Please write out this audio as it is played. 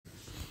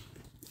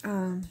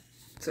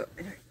So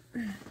anyway,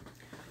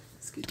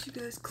 let's get you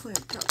guys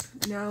clamped up.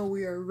 Now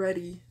we are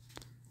ready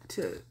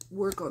to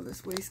work on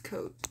this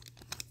waistcoat.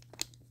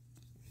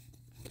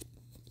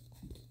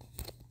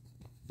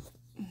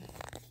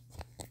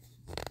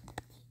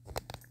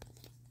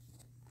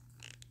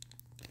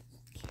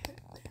 Okay,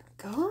 there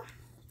we go.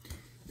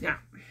 Now,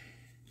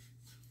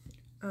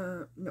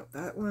 no,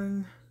 that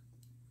one,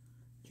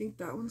 I think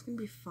that one's gonna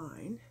be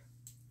fine.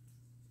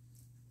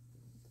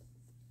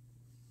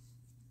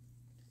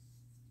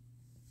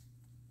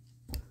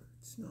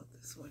 It's not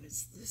this one,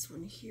 it's this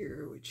one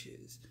here, which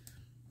is there.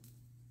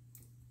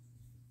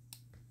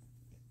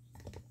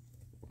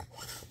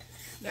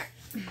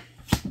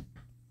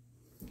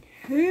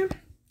 Okay.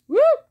 Woo!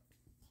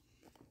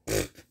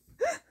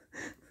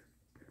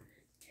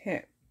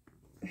 Okay.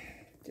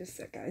 Just a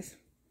sec, guys.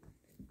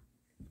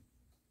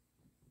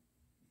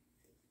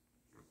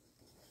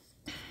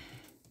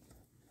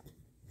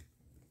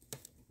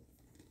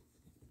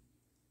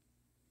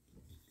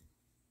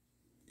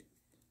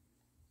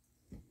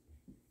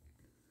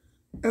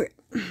 Okay.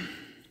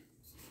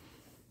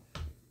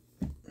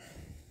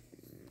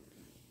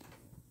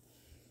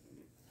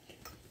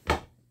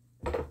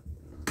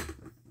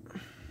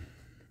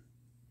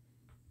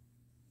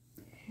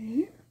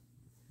 Okay.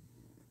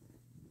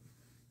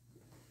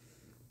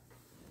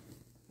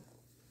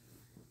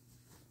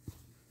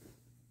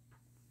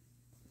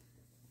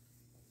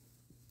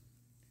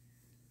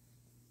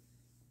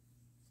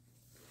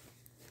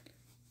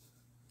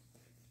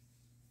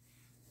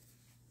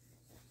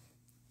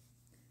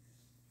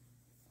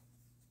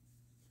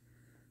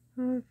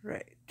 All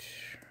right.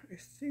 I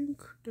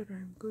think that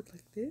I'm good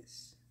like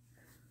this.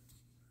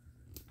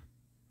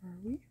 Are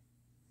we?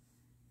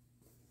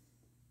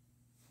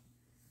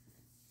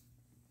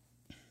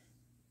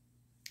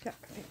 Yeah,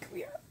 I think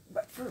we are.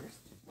 But first,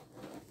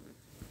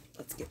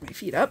 let's get my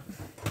feet up.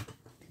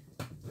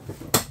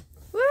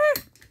 Woo!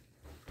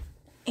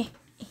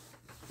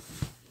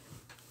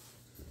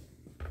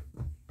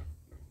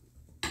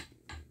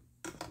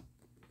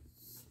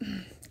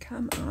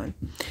 Come on.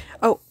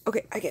 Oh,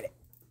 okay, I get it.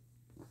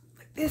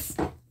 Like this.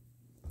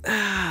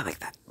 Like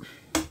that.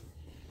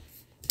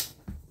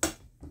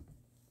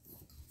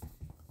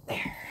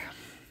 There.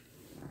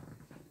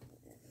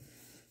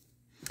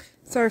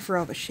 Sorry for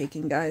all the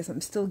shaking, guys. I'm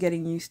still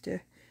getting used to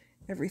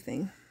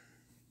everything.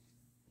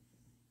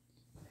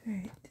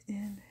 Alright,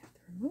 and I have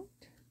the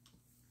remote.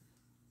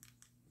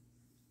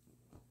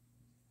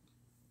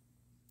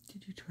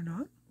 Did you turn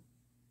on?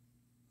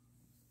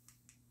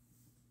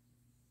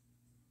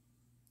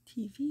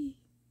 TV.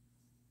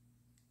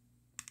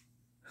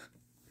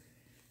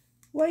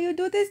 Why you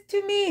do this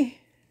to me?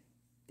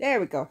 There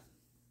we go.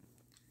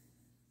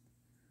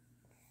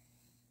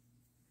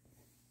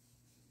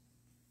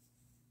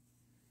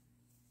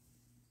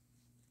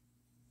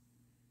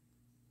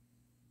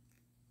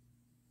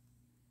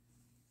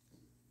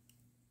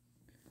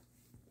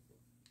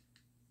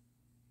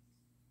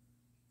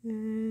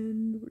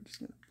 And we're just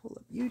gonna pull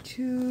up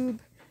YouTube.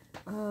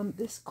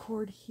 This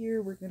cord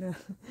here we're gonna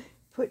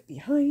put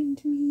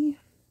behind me.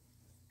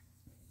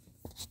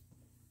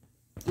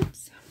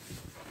 Oops.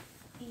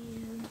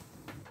 And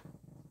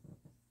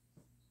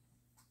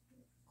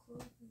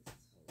close this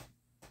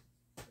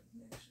so I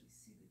can actually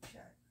see the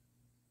chat.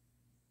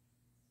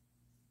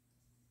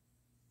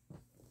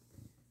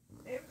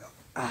 There we go.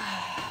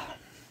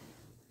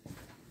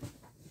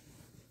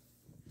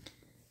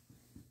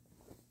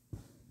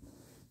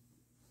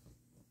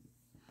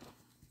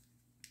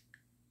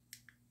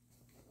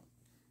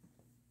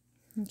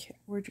 Okay,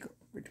 where'd you go?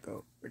 Where'd you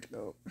go? Where'd you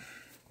go?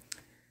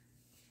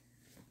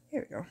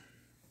 Here we go.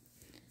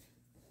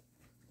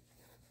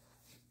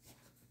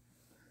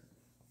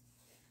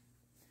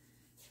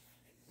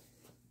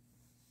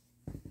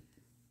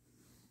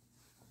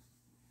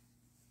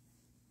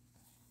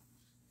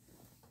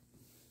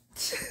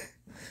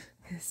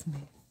 It's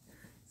me.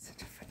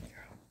 Such a funny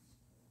girl.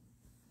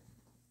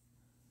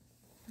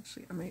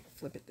 Actually, I might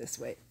flip it this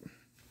way.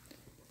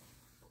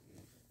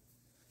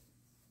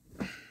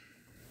 I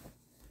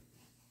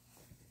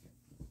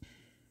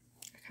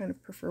kind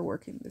of prefer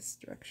working this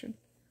direction.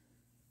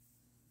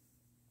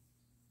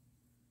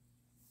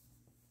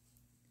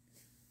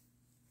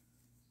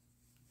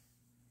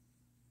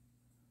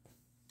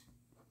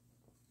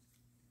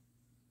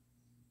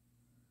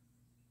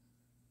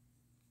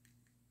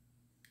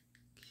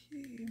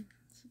 Okay,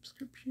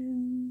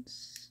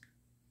 subscriptions.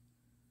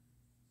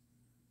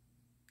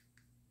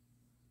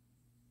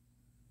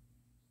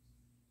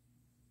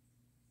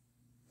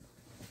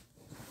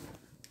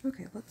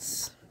 Okay,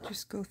 let's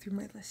just go through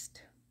my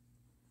list.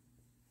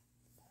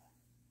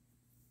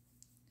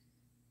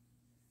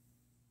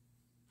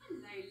 Hello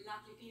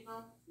lovely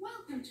people,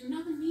 welcome to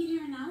another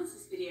media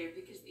analysis video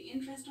because the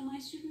interest on my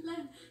student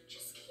loan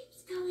just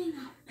keeps going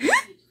up. I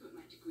need to put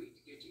my degree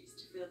to good use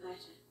to feel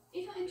better.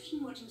 If you're interested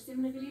in watching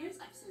similar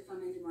videos, I've so far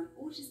made them on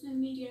autism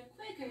and media,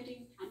 queer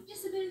coding and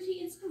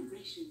disability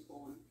inspiration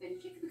porn. Then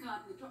click the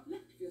card in the top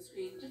left of your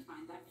screen to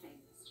find that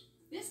playlist.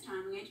 This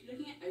time we're going to be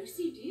looking at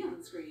OCD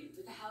on screen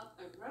with the help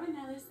of Rowan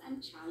Ellis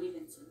and Charlie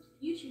Vincent,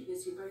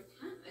 YouTubers who both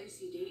have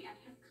OCD and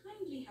have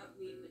kindly helped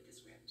me with the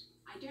script.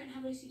 I don't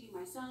have OCD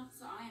myself,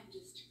 so I am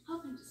just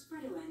helping to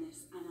spread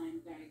awareness, and I'm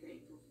very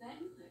grateful for their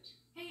input.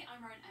 Hey, I'm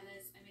Rowan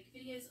Ellis. I make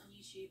videos on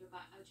YouTube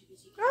about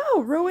LGBTQ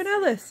Rowan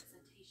Ellis.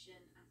 representation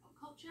and pop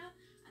culture,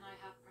 and I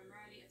have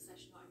primarily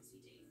obsessional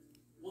OCD.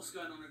 What's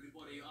going on,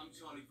 everybody? I'm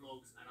Charlie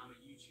Vlogs and I'm a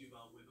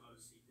YouTuber with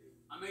OCD.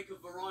 I make a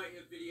variety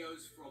of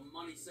videos from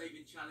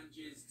money-saving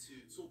challenges to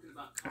talking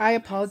about... I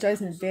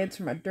apologize in advance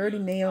for my dirty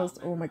nails.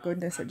 Oh my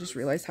goodness, I just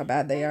realized how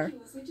bad they are. Thank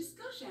you also to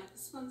Skillshare for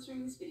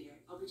sponsoring this video.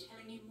 I'll be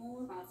telling you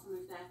more about some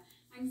of their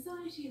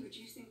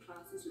anxiety-reducing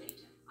classes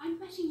later. I'm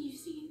betting you've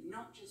seen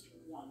not just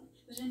one,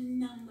 but a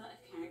number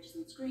of characters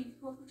on screen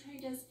who are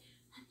portrayed as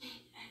a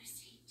bit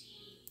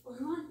OCD, or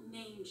who aren't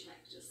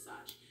name-checked as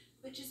such,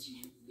 but just,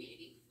 you know,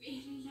 really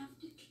love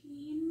to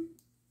clean.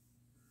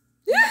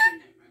 No,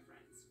 my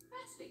friends.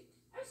 Firstly,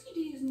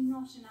 OCD is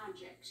not an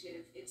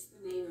adjective, it's the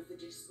name of a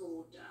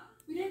disorder.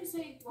 We don't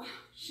say, wow,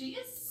 she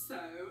is so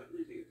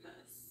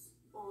lupus,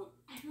 or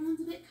everyone's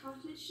a bit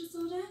cartilage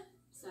disorder,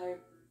 so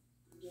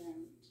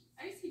don't.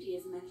 OCD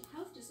is a mental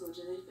health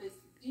disorder that is both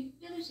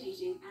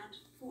debilitating and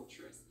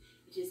torturous.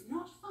 It is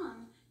not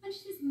fun, and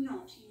it is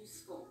not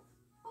useful.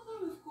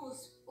 Although, of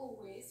course,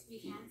 always we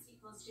can see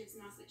positives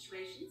in our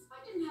situations. If I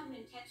didn't have an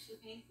intensely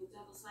painful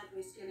double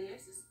sideways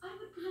scoliosis, I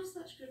wouldn't have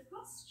such good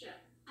posture.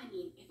 I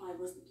mean, if I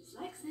wasn't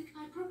dyslexic,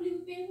 I probably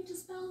would be able to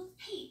spell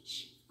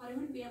peach, but I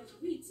wouldn't be able to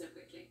read so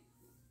quickly.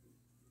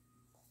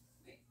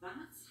 Wait,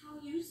 that's how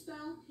you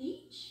spell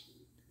peach?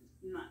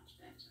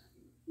 Much better.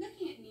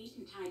 Looking at neat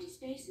and tidy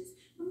spaces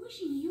and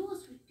wishing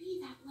yours would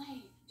be that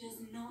way does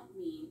not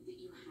mean that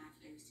you have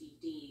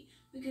OCD,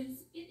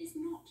 because it is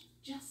not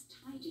just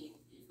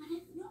tidying. And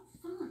it's not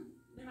fun,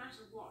 no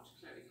matter what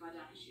Khloe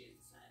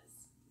Kardashian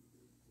says.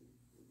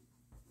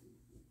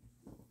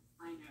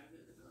 I know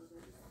that the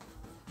buildings are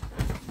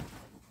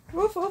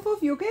Woof,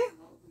 you okay? a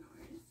lot of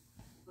noise,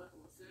 but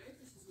also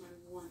this is my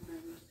one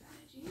moment of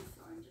energy,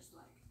 so I'm just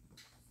like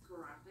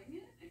grabbing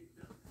it and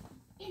filming.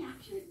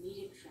 Inaccurate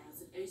media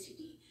portrayals of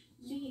OCD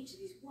lead to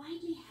these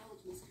widely held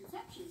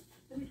misconceptions,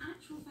 but in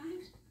actual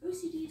fact,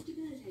 OCD is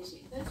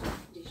debilitating. Those with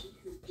the condition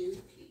who do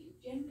clean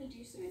generally do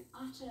so in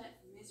utter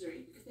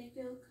misery because they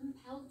feel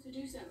compelled to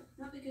do so,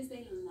 not because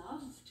they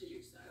love to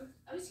do so.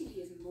 OCD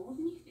is more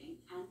than you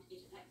think, and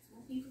it affects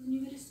more people than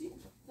you would assume.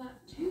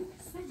 About 2%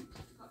 of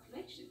the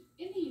population.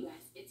 In the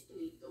US, it's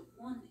believed that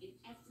 1 in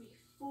every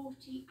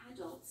 40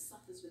 adults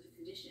suffers with the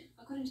condition.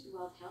 According to the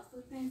World Health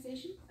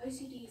Organization,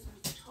 OCD is one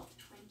of the top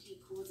 20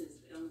 causes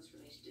of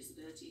illness-related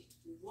disability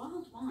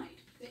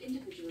worldwide for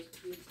individuals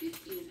between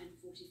 15 and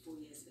 44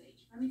 years of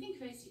age. When we think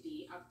of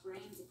OCD, our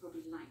brains are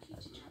probably likely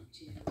to jump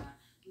to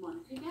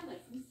Monica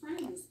Geller from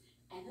Friends,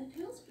 Emma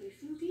Pillsbury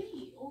from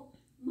Glee, or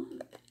Mo.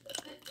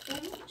 But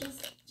they're not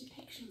just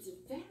depictions of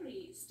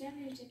very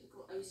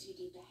stereotypical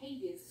OCD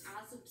behaviours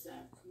as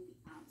observed from the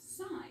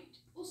outside.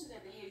 Also,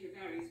 their behaviour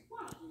varies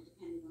wildly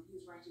depending on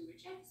who's writing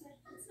which episode,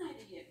 and it's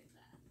neither here nor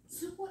there.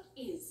 So what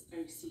is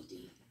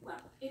OCD?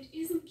 Well, it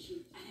isn't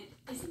cute and it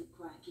isn't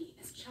quirky,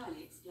 as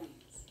Charlie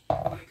explains.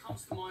 When it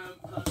comes to my own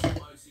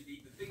personal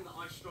OCD, the thing that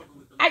I struggle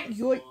with the most are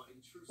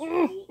intrusive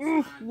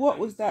thoughts and what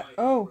was that? anxiety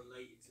Oh.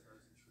 related to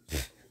those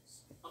intrusive thoughts.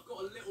 I've got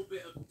a little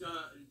bit of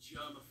dirt and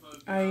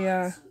germophobia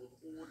I, sort of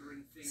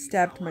ordering things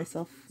stabbed how I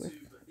myself want them with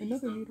to, but these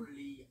another don't needle.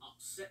 really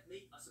upset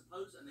me, I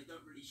suppose, and they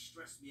don't really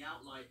stress me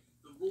out like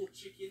the raw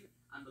chicken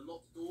and the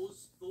locked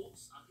doors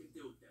thoughts. I can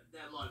deal with them.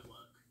 They're light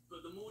work.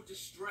 But the more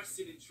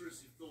distressing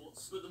intrusive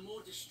thoughts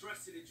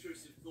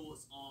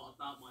are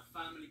about my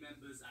family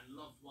members and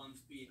loved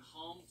ones being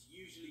harmed,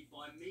 usually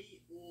by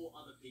me or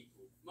other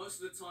people. Most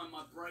of the time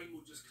my brain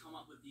will just come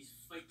up with these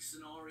fake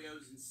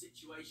scenarios and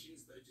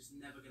situations that are just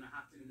never going to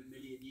happen in a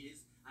million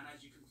years. And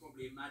as you can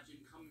probably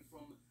imagine, coming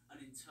from an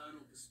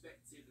internal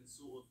perspective and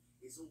sort of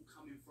it's all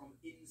coming from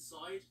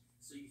inside,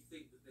 so you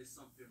think that there's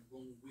something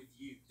wrong with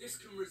you. This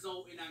can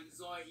result in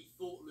anxiety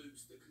thought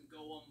loops that can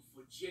go on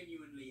for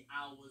genuinely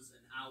hours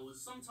and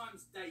hours,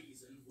 sometimes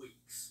days and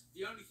weeks.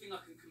 The only thing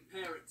I can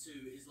compare it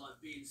to is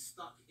like being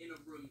stuck in a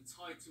room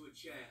tied to a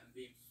chair and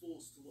being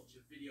forced to watch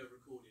a video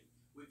recording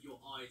with your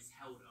eyes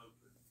held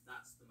open.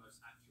 That's the most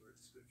accurate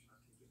description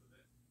I can give of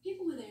it.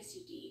 People with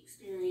OCD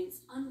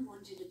experience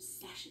unwanted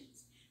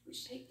obsessions,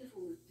 which take the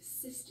form of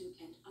persistent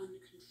and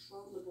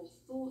uncontrollable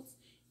thoughts,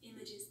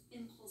 images,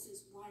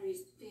 impulses,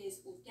 worries,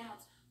 fears, or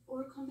doubts,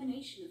 or a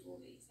combination of all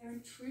these. They're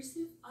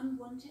intrusive,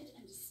 unwanted,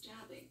 and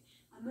disturbing,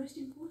 and most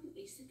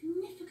importantly,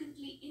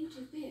 significantly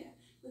interfere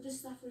with the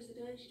sufferer's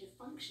ability to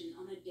function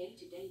on a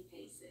day-to-day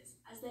basis,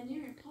 as they're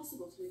near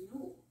impossible to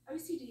ignore.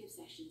 OCD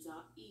obsessions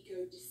are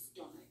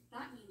ego-dystonic.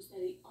 That means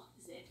they're the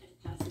opposite of a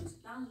person's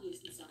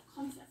values and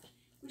self-concept,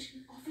 which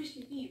can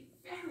obviously be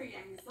very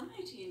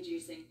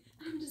anxiety-inducing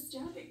and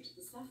disturbing to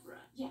the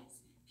sufferer.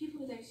 Yes,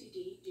 people with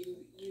OCD do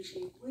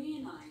usually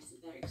realise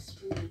that their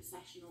extreme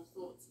obsessional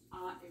thoughts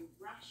are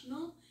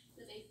irrational,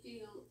 but they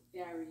feel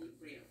very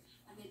real,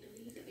 and they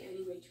believe that the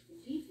only way to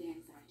relieve the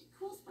anxiety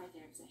caused by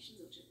their obsessions,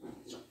 or to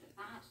stop the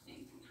bad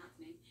thing,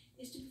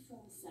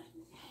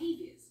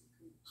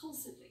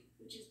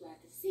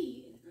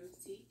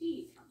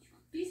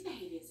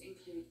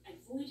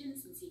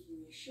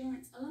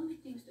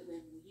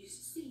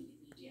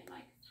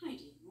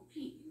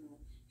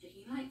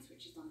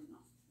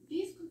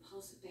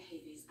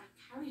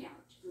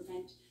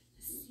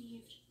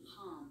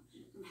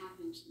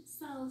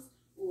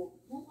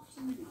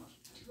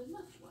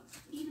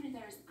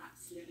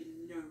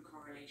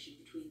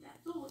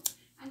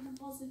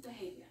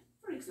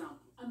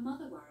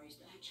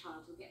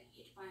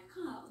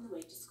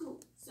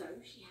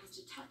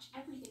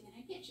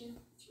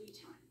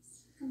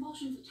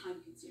 compulsions are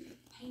time-consuming,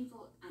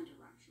 painful, and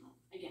irrational.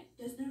 Again,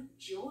 there's no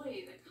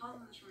joy that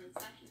comes from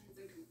obsessions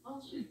and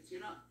compulsions.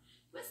 You're not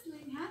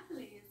whistling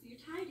happily as you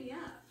tidy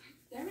up.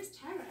 There is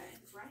terror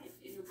and dread,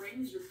 and your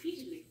brain is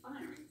repeatedly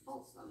firing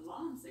false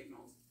alarm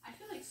signals. I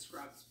feel like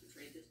Scrubs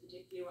portrayed this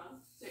particularly well.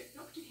 So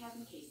Dr.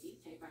 Kevin Casey,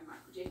 played by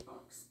Michael J.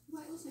 Fox,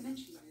 who I also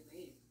mentioned by the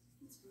way,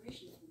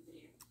 inspiration from the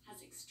video,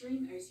 has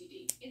extreme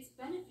OCD. It's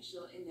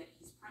beneficial in that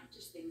he's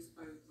practiced things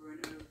over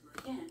and over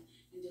again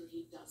until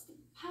he does them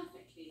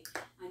perfectly,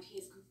 and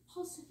he has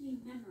compulsively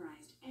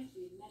memorized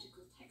every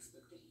medical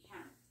textbook that he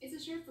can. It's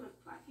a show full of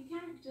quirky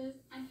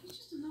characters, and he's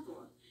just another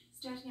one,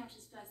 starting out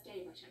his first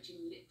day by touching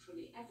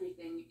literally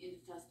everything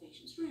in the first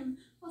patient's room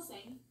while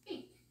saying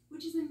 "ink,"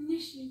 which is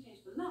initially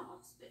played for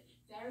laughs, but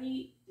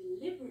very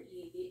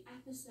deliberately the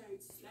episode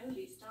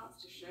slowly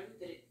starts to show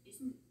that it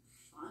isn't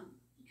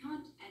fun. He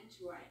can't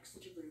enter or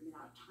exit a room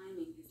without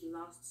timing his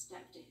last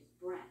step to his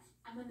breath.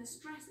 And when the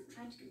stress of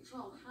trying to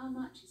control how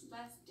much his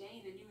first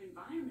day in a new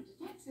environment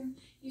affects him,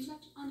 he's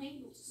left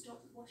unable to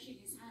stop washing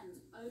his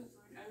hands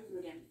over and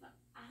over again for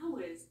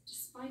hours,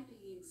 despite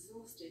being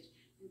exhausted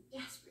and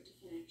desperate to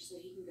finish so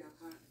he can go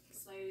home.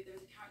 So there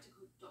was a character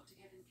called Dr.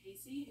 Kevin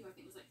Casey, who I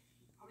think was like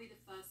probably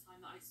the first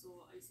time that I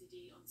saw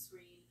OCD on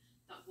screen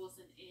that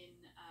wasn't in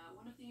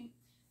one of the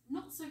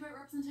not so great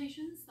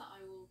representations that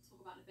I will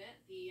talk about in a bit,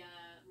 the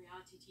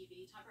reality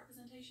TV type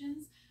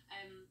representations.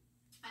 And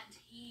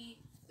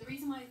the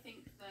reason why I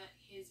think that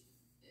his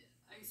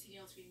OCD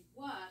on screen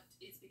worked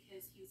is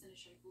because he was in a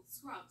show called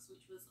Scrubs,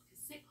 which was like a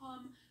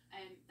sitcom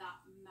that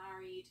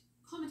married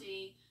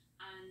comedy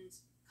and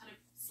kind of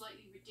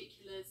slightly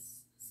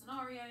ridiculous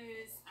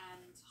scenarios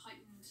and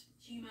heightened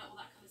humour, all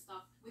that kind of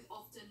stuff, with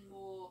often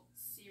more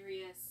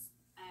serious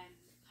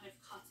kind of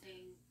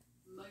cutting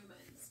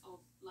moments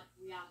of like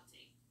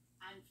reality.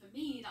 And for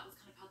me, that was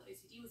kind of how the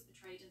OCD was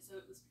portrayed, and so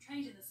it was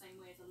portrayed in the same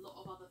way as a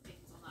lot of other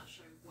things on that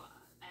show were.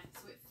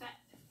 So it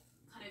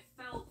kind of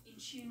felt in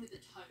tune with the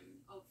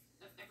tone of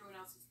everyone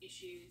else's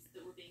issues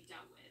that were being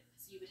dealt with.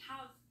 So you would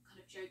have kind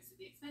of jokes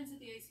at the expense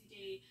of the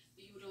OCD,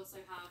 but you would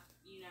also have,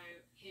 you know,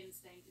 him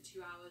staying for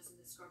 2 hours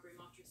in the scrub room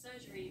after his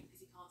surgery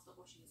because he can't stop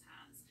washing his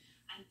hands.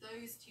 And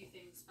those two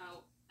things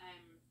felt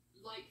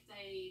like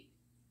they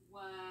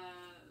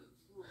were...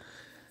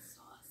 let's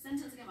start a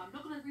sentence again, but I'm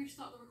not going to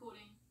restart the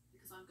recording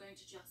because I'm going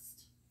to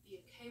just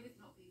be okay with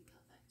not being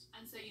perfect.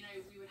 And so, you know,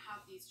 we would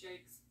have these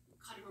jokes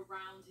kind of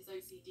around his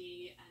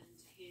OCD and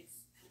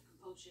his kind of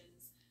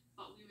compulsions,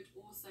 but we would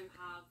also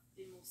have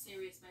the more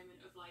serious moment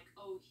of like,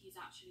 oh, he's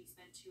actually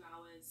spent 2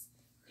 hours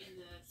in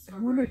the I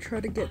want to try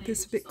to get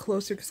this a bit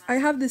closer because I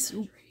have this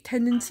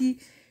tendency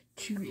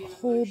to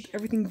hold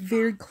everything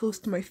very close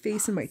to my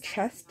face and my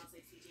chest.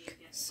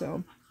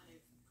 So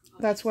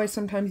that's why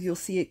sometimes you'll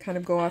see it kind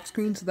of go off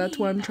screen. So that's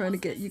why I'm trying to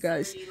get you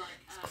guys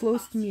as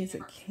close to me as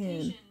I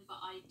can.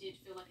 But I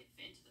did feel like it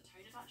fit into the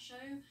tone of that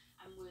show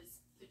and was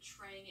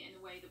portraying it in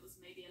a way that was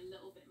maybe a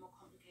little bit more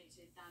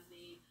complicated than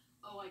the,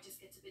 oh, I just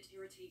get a bit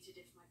irritated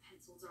if my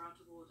pencils are out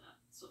of order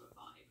sort of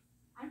vibe.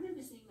 I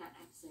remember seeing that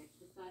episode for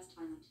the first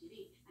time on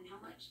TV and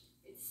how much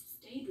it's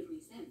stayed with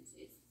me since.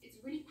 It's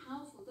a really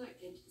powerful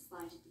look into the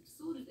side of the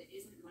disorder that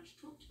isn't much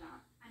talked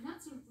about, and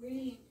that's a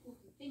really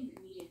important thing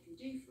that media can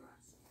do for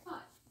us.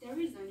 But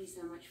there is only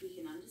so much we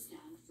can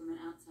understand from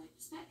an outside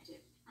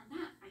perspective, and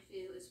that, I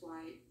feel, is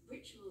why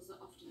rituals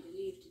are often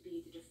believed to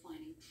be the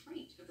defining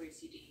trait of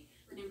OCD,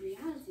 when in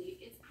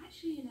reality it's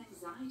actually an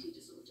anxiety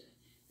disorder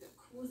that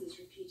causes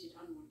repeated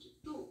unwanted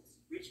thoughts.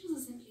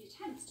 Rituals are simply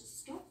attempts to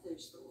stop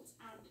those thoughts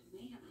and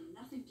may have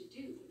nothing to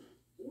do with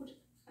order.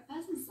 A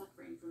person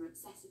suffering from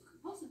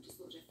obsessive-compulsive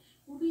disorder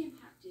will be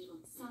impacted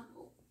on some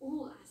or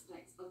all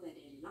aspects of their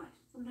daily life,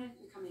 sometimes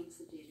becoming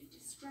severely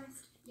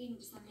distressed, leading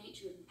to some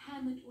nature of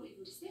impairment or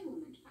even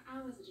disablement for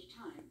hours at a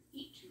time,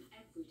 each and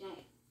every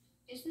day.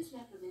 It's this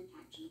level of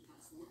impact on a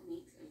person that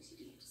makes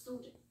OCD a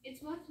disorder.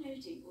 It's worth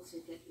noting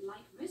also that,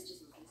 like most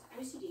disorders,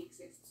 OCD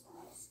exists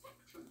on a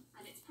spectrum,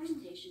 and its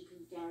presentation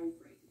can vary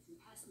greatly from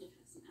person to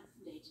person and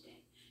from day to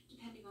day,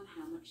 depending on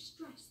how much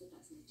stress the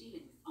person is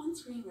dealing with.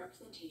 On-screen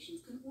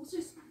representations can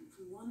also span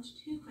from 1 to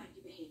 2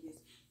 quirky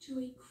behaviours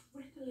to a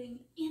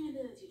crippling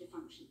inability to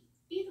function.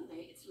 Either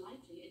way, it's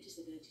likely a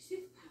disability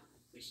superpower,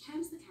 which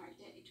turns the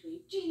character into a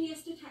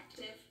genius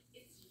detective.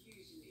 It's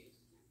usually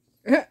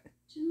a detective.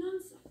 To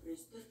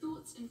non-sufferers, the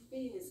thoughts and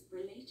fears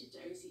related to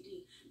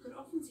OCD could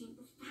often seem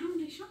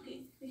profoundly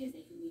shocking because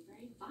they can be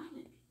very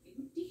violent or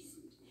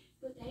indecent,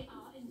 but they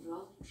are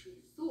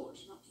involuntary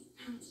thought, not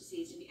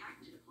fantasies to be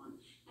acted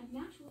upon. And in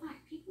actual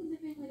fact, people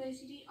living with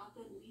OCD are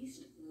the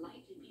least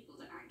likely people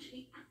to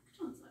actually act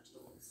on such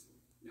thoughts.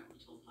 Not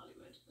all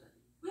Hollywood, but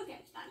we'll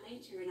get to that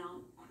later in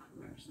our bad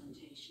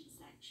representation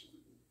section.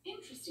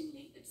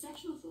 Interestingly,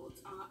 obsessional thoughts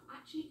are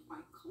actually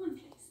quite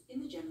commonplace in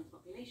the general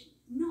population,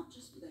 not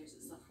just for those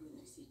that suffer with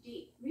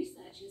OCD.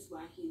 Researchers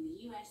working in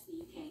the US, the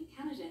UK and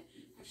Canada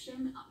have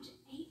shown that up to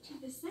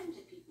 80%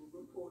 of people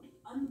report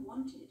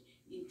unwanted,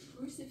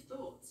 intrusive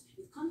thoughts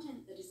with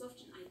content that is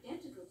often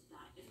identical to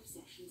that of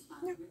obsessions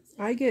found in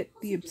I get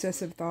the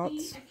obsessive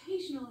thoughts. The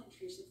occasional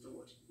intrusive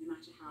thought, no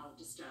matter how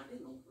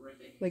disturbing or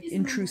horrific, Like is the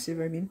normal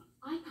intrusive, I mean.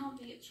 I can't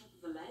be at the top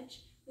of a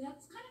ledge without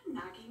this kind of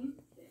nagging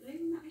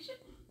feeling that I should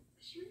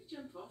really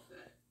jump off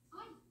it.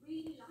 I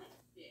really like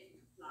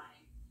being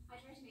flying. I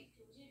try to make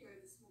Claudia go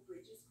over small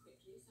bridges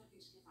quickly so I can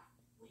just get back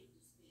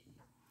wings.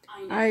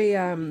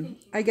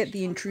 I get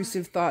the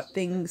intrusive thought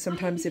thing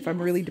sometimes if I'm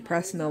really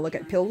depressed and I'll look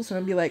at pills and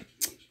I'll be like,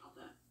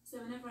 so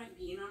whenever I've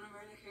been on a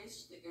roller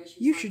coaster that goes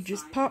from you side should to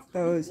just side, pop it's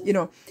really those, awful you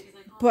know. because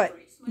I can't But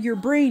brace your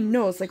myself. brain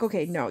knows, like,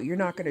 okay, no, you're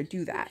not going to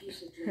do that,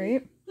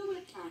 right? The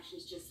whiplash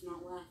is just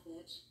not worth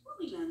it. What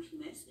we learned from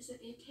this is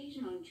that the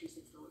occasional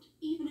intrusive thought,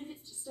 even if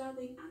it's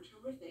disturbing and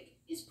horrific,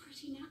 is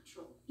pretty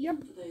natural, even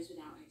for those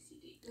without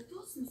OCD. The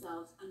thoughts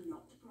themselves are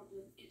not the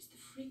problem, it's the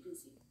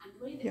frequency and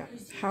the way that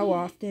OCD how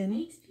often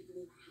makes people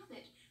who have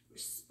it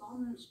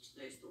respond to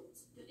those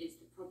thoughts that is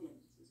the problem.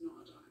 This is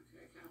not a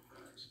Diet Coke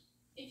advert.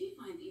 If you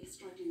find that you're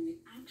struggling with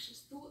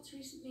anxious thoughts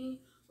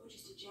recently, or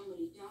just a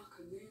generally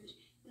darker mood,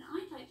 then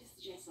I'd like to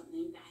suggest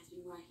something that has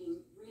been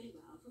working really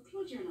well for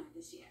Claudia and I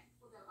this year.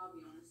 Although I'll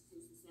be honest,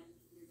 since the 7th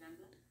of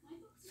November, my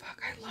thoughts Fuck,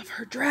 I love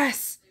her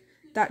dress.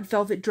 That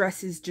velvet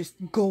dress is just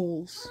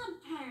goals.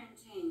 plant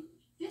parenting.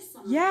 This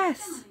summer, Yes.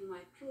 darling,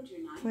 my Claudia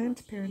and I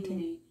Plant are living in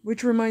parenting. a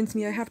Which reminds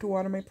me, I have to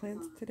water my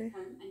plants today.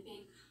 and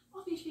being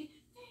obviously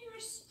very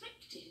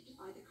restricted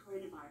by the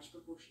coronavirus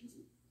precautions,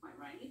 and quite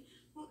rightly,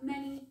 brought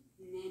many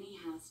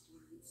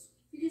houseplants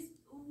because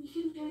we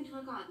couldn't go into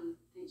our garden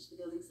thanks to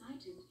the building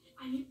site, and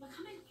I mean,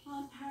 becoming a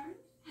plant parent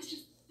has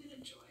just been a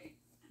joy,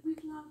 and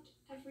we've loved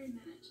every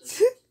minute of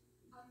it.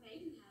 Our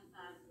maidenhair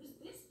fan was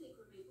this big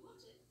when we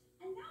bought it,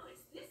 and now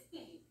it's this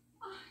big.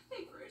 Oh,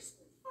 they grow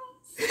so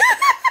fast.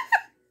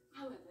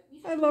 However,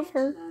 we've I love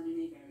her. to learn in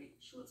a very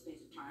short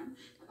space of time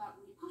about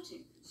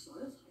repotting,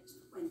 soil types,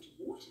 when to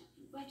water,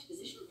 where to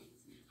position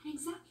things, and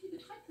exactly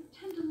the type of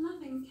tender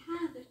loving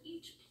care that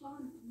each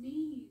plant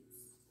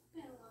needs.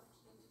 They're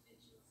wonderful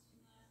individuals,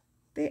 you know.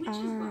 They Which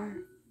is what are.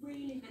 I've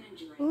really been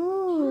enjoying.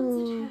 Oh.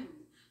 Plants at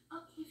Home,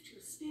 Uplift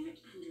Your Spirit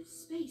and Your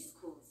Space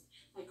course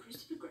by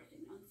Christopher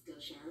Griffin on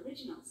Skillshare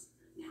Originals.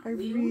 Now, I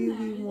we really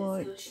all know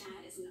want that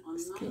Skillshare is an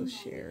online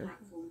Skillshare. learning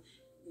platform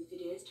with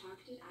videos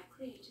targeted at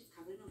creators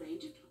covering a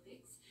range of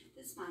topics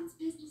that spans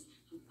business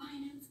and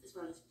finance as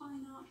well as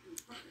fine art and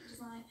graphic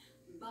design,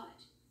 but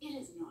it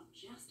is not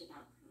just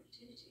about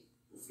productivity.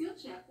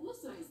 Skillshare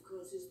also has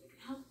courses that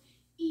can help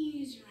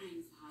ease your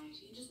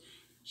anxiety and just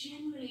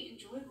generally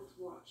enjoyable to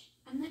watch.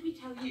 And let me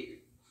tell you,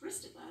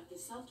 Christopher, the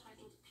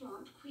self-titled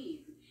plant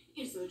queen,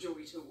 is a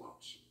joy to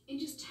watch. In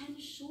just 10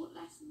 short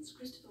lessons,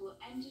 Christopher will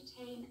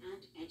entertain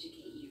and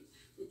educate you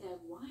with their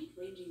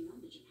wide-ranging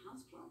knowledge of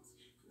houseplants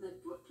from their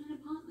Brooklyn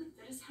apartment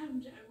that is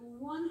home to over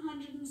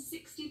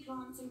 160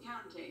 plants and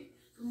counting.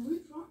 From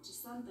root rot to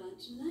sunburn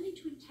to learning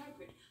to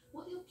interpret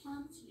what your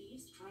plant's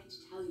leaves try to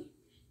tell you.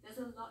 There's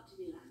a lot to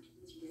be learned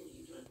from this really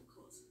enjoyable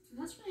course. And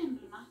that's really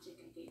emblematic,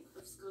 I think,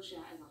 of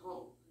Skillshare as a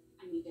whole.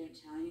 I mean, don't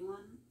tell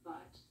anyone,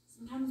 but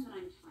sometimes when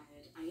I'm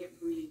tired, I get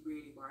really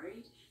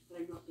worried that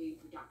I'm not being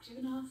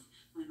productive enough,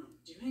 I'm not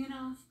doing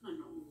enough,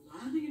 I'm not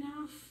learning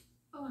enough.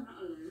 Oh, I'm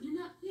not alone in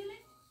that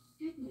feeling?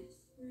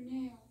 Goodness, who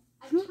knew?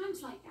 At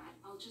times like that,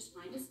 I'll just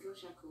find a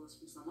Skillshare course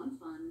from someone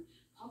fun,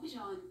 pop it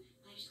on,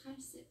 and I just kind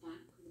of sit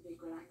back with a big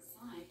relaxed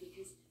sigh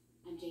because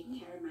I'm taking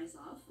care of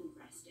myself and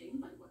resting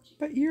by watching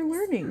But you're a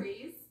learning.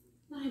 series,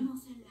 but I'm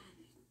also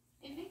learning.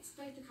 It makes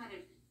both the kind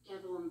of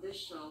devil on this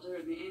shoulder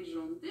and the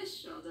angel on this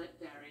shoulder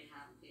very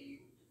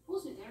happy.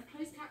 Also, there are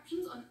closed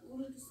captions on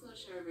all of the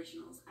Skillshare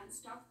originals and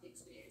staff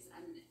pics videos,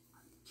 and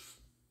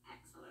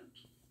excellent.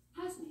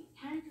 Personally,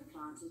 caring for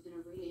plants has been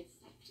a really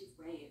effective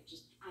way of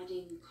just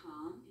adding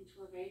calm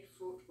into a very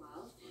fraught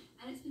world,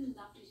 and it's been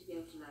lovely to be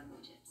able to learn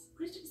more tips.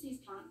 Christopher sees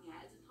plant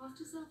care as a path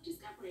to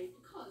self-discovery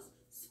because,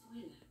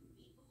 spoiler,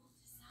 we all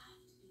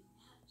deserve to be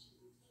nurtured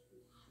and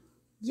taken care of.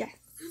 Yes.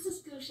 As a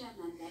Skillshare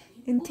member,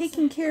 you And also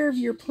taking have care of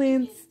the your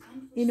opportunity to plants, give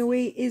and in a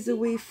way, receive is a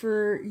way feedback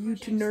for on you to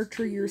projects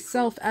nurture and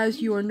yourself as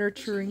you are which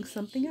nurturing can be a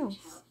something huge else.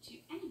 help to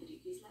anybody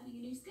who's learning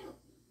a new skill,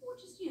 or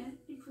just,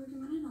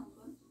 improving on an old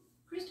one.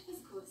 Christopher's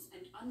course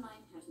and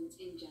online presence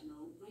in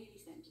general really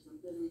centres on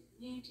building a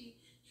community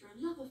through a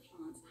love of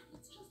plants, and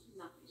it's just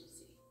lovely to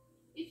see.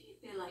 If you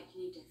feel like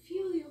you need to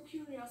fuel your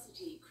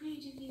curiosity,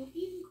 creativity, or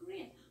even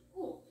career,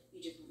 or you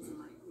just want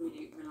some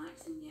really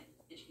relaxing yet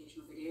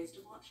educational videos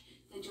to watch,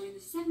 then join the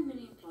 7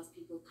 million plus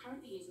people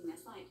currently using their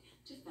site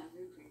to further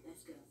improve their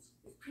skills.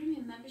 With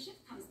premium membership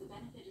comes the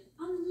benefit of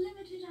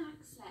unlimited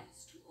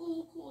access to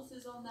all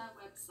courses on their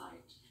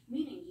website,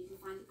 meaning you can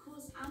find the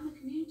course and the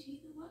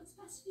community that works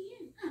best for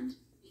you. And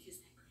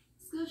because they're great,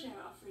 Skillshare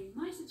are offering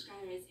my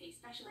subscribers a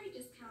special rate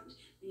discount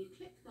when you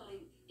click the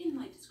link in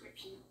my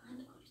description,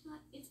 and after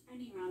that it's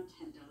only around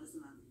 $10 a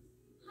month.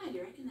 Highly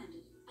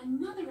recommended.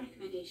 Another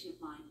recommendation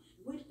of mine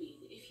would be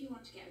that if you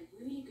want to get a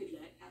really good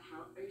look at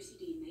how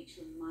OCD makes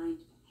your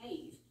mind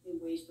behave in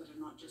ways that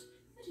are not just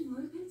putting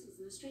more pencils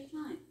in a straight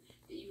line,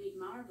 that you read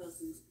Mara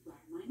Wilson's Where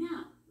Am I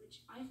Now,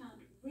 which I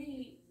found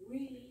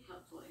really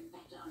helpful in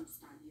better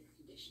understanding your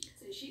condition.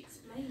 So she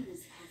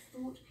explains her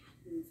thought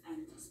patterns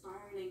and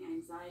spiraling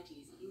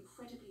anxieties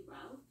incredibly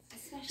well,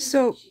 especially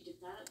So- when she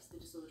develops the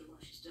disorder while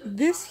she's still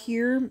this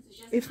here,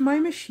 if my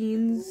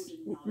machines,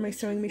 my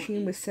sewing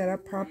machine was set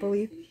up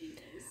properly,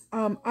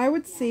 I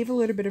would save a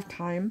little bit of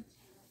time.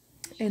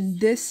 And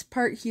this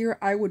part here,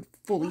 I would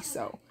fully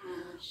sew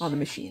on the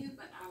machine.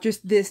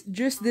 Just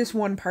this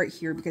one part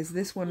here, because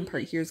this one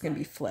part here is going to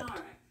be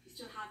flipped.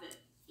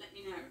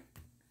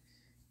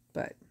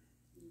 But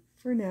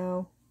for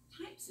now.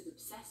 Types of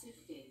obsessive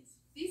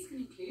fears. These can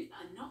include,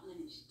 but are not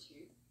limited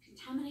to,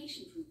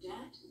 contamination from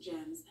dirt,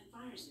 germs, and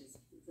viruses.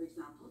 For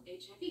example,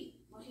 HIV,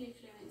 bodily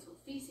fluids or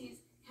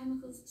feces,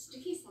 chemicals,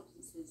 sticky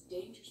substances,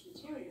 dangerous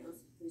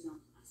materials, for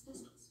example,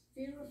 asbestos.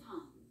 Fear of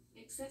harm.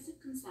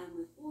 Excessive concern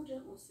with order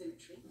or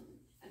symmetry.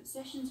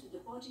 Obsessions with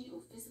the body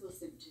or physical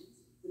symptoms.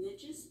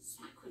 Religious,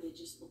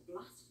 sacrilegious, or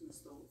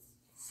blasphemous thoughts.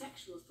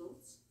 Sexual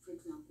thoughts, for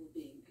example,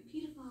 being a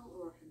paedophile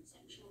or a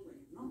homosexual when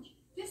you're not.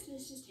 This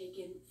list is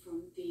taken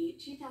from the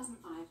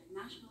 2005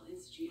 National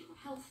Institute for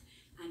Health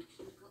and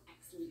Clinical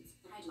Excellence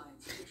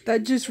Guidelines.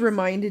 That just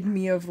reminded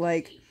me of,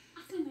 like,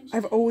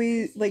 I've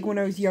always, like, when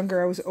I was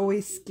younger, I was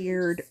always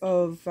scared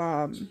of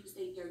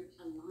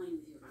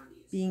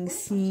being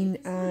seen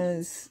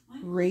as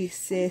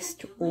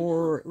racist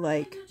or,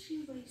 like,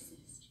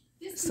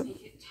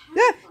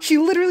 yeah, she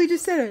literally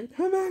just said it.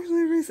 I'm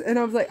actually racist. And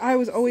I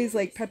was always,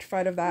 like,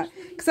 petrified of that.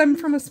 Because I'm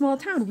from a small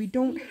town. We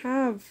don't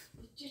have,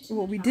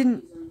 well, we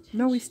didn't,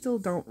 no, we still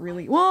don't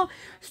really. Well,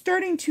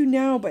 starting to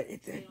now, but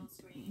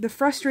the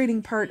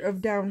frustrating part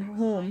of down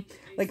home,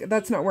 like,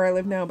 that's not where I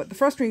live now, but the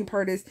frustrating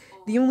part is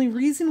the only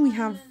reason we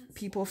have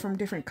people from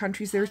different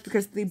countries there is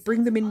because they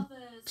bring them in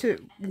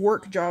to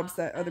work jobs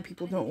that other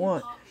people don't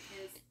want.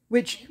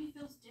 Which,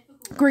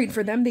 great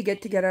for them, they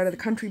get to get out of the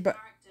country, but,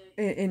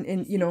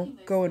 and you know,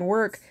 go and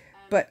work.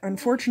 But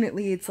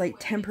unfortunately, it's like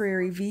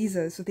temporary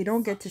visas, so they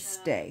don't get to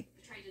stay,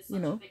 you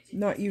know,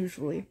 not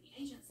usually.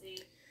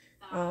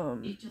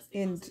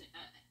 And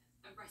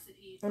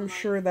I'm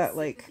sure that,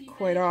 like,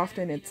 quite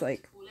often it's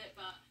like,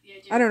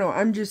 I don't know,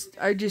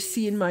 I just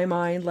see in my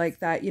mind, like,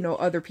 that, you know,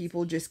 other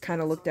people just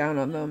kind of look down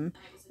on them,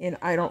 and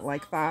I don't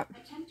like that.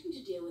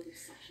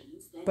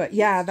 But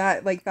yeah,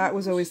 that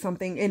was always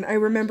something. And I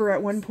remember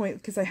at one point,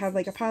 because I had,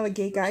 like, a pile of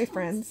gay guy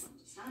friends,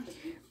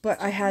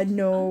 but I had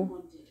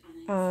no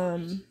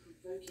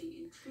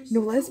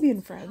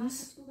lesbian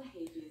friends.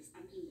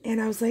 And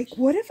I was like,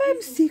 what if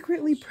I'm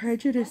secretly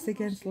prejudiced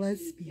against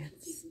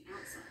lesbians?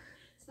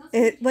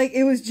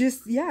 It was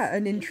just, yeah,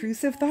 an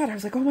intrusive thought. I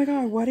was like, oh my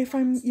god, what if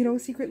I'm, you know,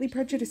 secretly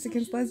prejudiced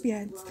against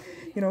lesbians?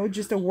 You know,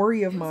 just a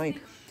worry of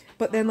mine.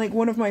 But then, like,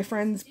 one of my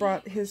friends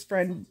brought his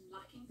friend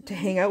to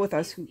hang out with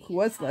us who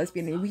was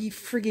lesbian, and we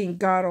frigging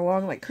got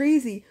along like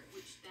crazy.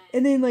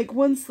 And then, like,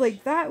 once,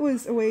 like, that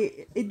was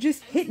away, it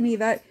just hit me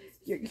that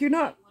you're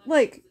not,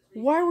 like,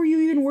 why were you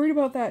even worried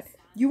about that?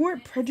 You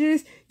weren't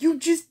prejudiced.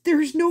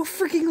 There's no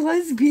freaking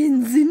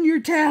lesbians in your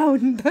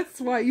town. That's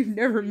why you've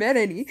never met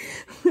any.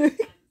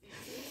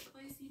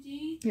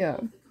 Yeah.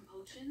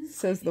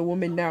 Says the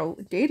woman now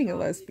dating a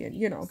lesbian,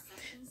 you know.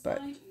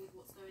 But,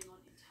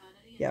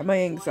 yeah, my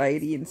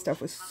anxiety and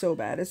stuff was so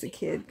bad as a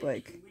kid,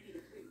 like.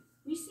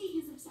 We see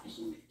his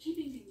obsession with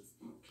keeping things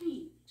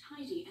clean,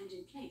 tidy, and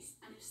in place.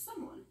 And if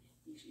someone,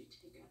 usually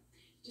Tigger,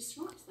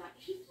 disrupts that,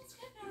 he does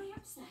get very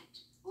upset.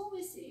 All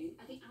we're seeing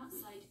are the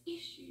outside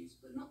issues,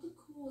 but not the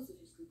cause of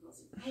his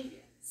compulsive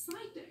behaviour.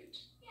 Side note,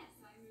 yes,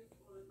 I moved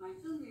all of my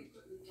filming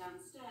equipment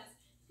downstairs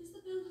because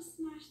the builder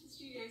smashed the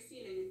studio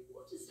ceiling and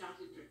water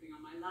started dripping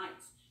on my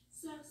lights.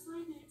 So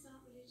side notes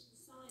aren't really to the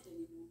side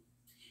anymore.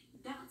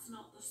 That's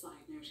not the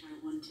side note I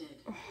wanted.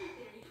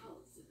 Theory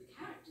holds that the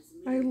characters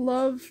I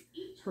love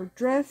her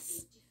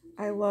dress.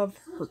 I love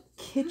her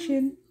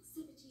kitchen.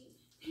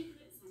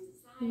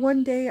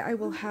 One day I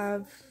will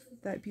have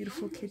that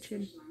beautiful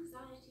kitchen.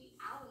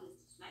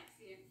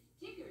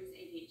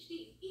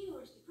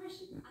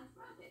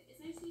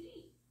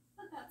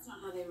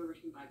 How they were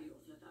written by the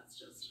author, that's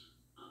just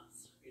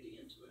us reading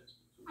into it.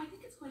 I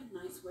think it's quite a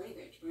nice way,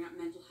 though, to bring up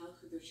mental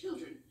health with your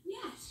children.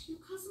 Yes, your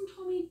cousin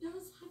Tommy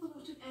does have a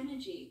lot of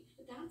energy,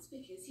 but that's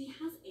because he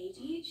has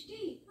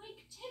ADHD,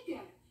 like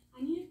Tigger.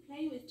 I need to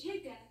play with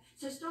Tigger,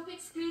 so stop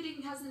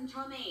excluding cousin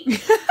Tommy.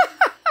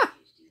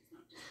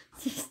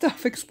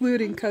 Stop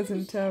excluding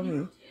cousin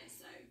Tommy.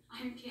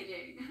 I'm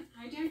kidding.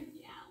 I don't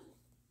yell.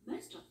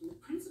 Most often, the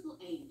principal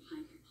aim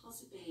behind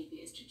compulsive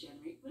behaviour is to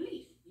generate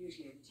relief,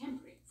 usually over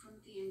temporary,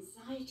 from the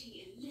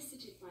anxiety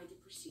elicited by the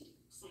preceding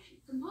obsession.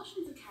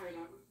 Compulsions are carried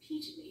out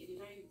repeatedly in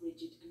a very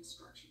rigid and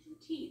structured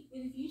routine,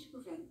 with a view to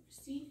prevent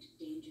perceived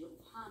danger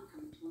or harm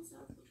coming to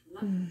oneself or to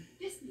another.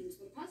 This means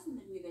that a person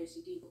living with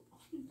OCD will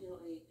often feel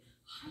a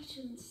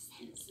heightened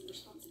sense of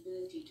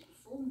responsibility to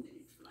perform the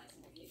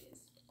neutralizing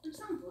behaviours. For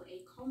example,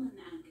 a common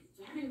and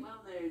very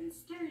well-known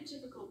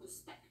stereotypical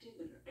perspective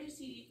under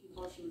OCD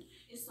compulsion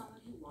is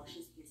someone who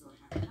washes his or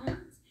her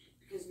hands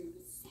because of an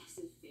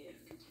obsessive fear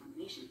of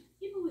contamination.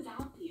 People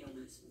without the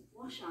illness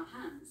wash our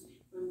hands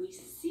when we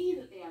see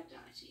that they are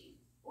dirty,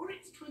 or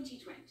it's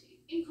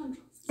 2020. In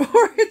contrast,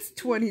 or it's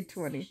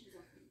 2020.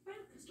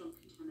 Focused on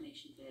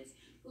contamination fears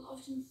will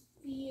often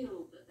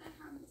feel that their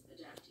hands are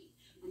dirty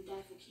and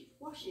therefore keep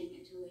washing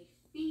until they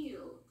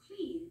feel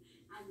clean,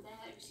 and their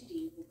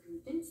OCD will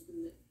convince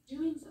them that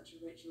doing such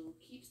a ritual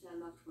keeps their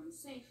loved ones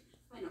safe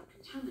by not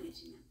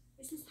contaminating them.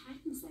 It's this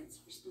heightened sense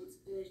of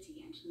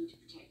responsibility and need to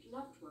protect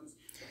loved ones.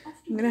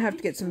 I'm gonna have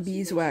to get some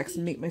beeswax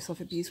and make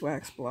myself a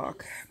beeswax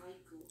block,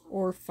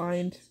 or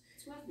find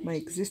my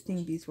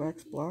existing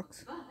beeswax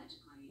blocks. But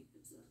highly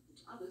observable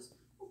to others,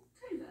 or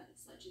covert,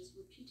 such as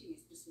repeating a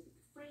specific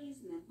phrase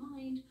in their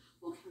mind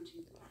or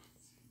counting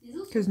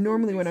breaths. Because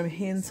normally when I'm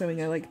hand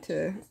sewing, I like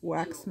to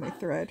wax my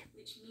thread.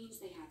 Which means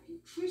they have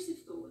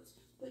intrusive thoughts,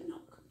 but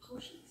not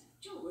compulsions.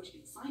 George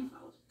in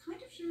Seinfeld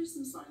kind of shows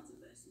some signs of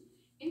this.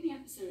 In the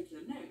episode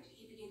The Note,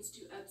 he begins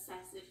to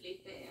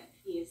obsessively fear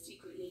he is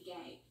secretly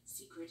gay,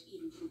 secret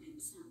even from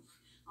himself,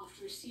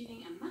 after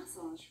receiving a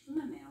massage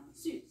from a male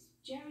masseuse.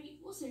 Jerry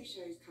also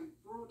shows kind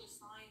of broader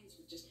signs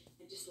with just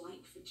a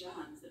dislike for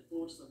germs that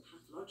borders on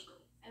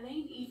pathological.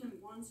 Elaine even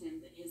warns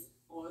him that his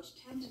odd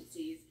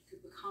tendencies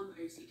could become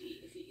OCD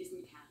if he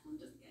isn't careful and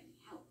doesn't get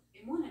any help.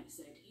 In one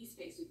episode, he's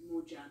faced with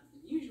more germs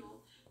than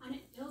usual, and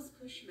it does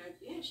push him over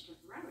the edge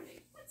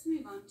temporarily. Let's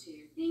move on to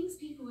things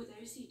people with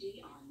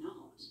OCD are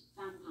not.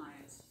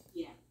 Vampires.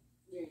 Yeah,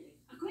 really.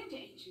 According to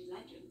ancient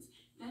legends,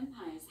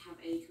 vampires have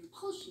a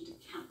compulsion to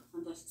camp,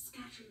 and thus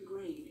scattering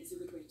grain is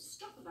a good way to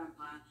stop a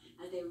vampire,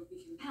 as they would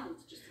be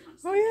compelled to just hunt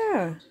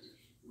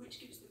which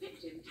gives the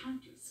victim time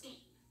to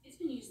escape. It's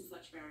been used in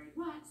such varied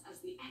works as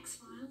The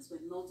X-Files,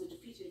 when Mulder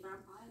defeated a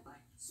vampire by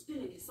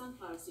spilling his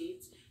sunflower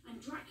seeds, and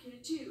Dracula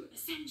 2,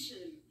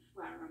 Ascension,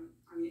 where,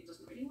 it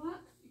doesn't really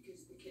work,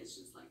 because the kids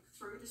just,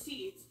 throw the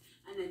seeds,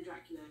 and then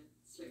Dracula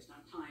slows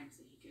down time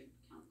so he can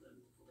count them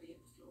before they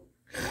hit the floor.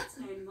 The best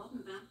known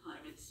modern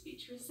vampire in this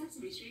feature is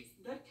Sesame Street's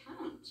The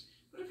Count,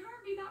 but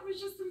apparently that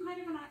was just some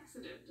kind of an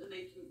accident, and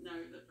they didn't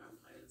know that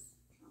vampires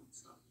count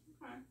stuff.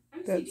 Okay.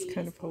 That's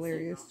kind of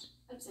hilarious.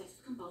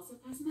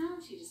 Obsessive-compulsive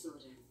personality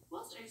disorder.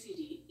 Whilst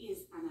OCD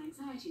is an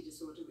anxiety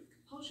disorder with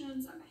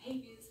compulsions and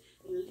behaviours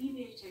that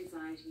alleviate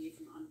anxiety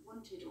from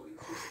unwanted or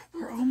intrusive thoughts,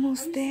 We're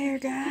almost there,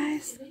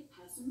 guys. is a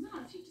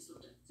personality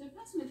disorder. So a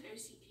person with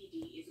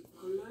OCPD is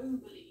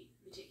globally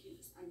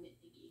meticulous and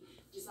nitpicky,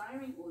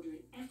 desiring order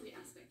in every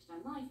aspect of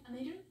their life, and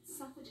they don't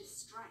suffer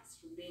distress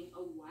from being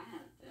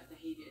aware that their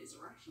behaviour is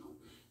irrational,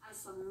 as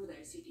someone with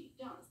OCD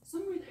does.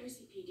 Someone with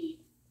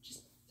OCPD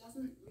just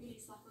doesn't really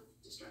suffer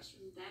distress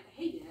from their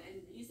behaviour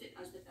and views it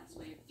as the best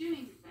way of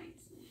doing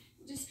things.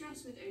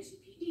 Distress with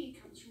OCPD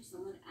comes from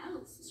someone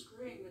else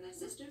screwing with their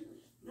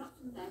system, not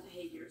from their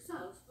behaviour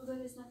itself, although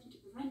there's nothing to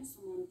prevent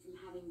someone from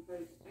having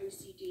both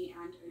OCD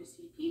and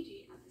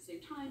OCPD at the same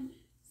time,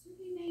 so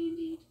they may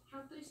indeed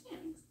have those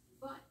feelings.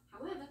 But,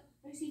 however,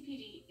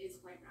 OCPD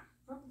is quite rare.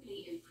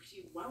 Probably a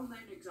pretty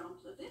well-known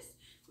example of this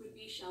would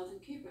be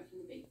Sheldon Cooper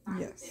from The Big Bang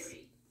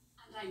Theory.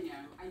 And I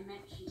know, I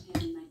mentioned him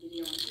in my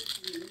video on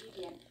autism and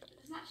media, but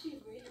there's actually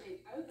a really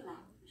big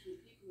overlap between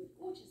people with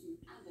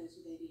autism and those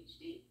with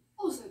ADHD.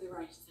 Also, the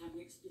writers haven't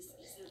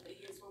explicitly said that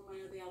he is one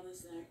way or the other,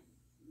 so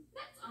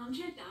let's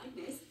armchair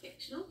diagnose a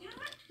fictional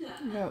character.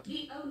 Yep.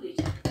 The only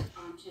type of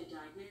armchair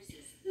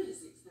diagnosis that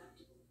is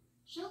acceptable.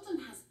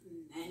 Sheldon has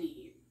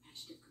many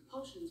repetitive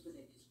compulsions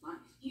within his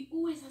life. He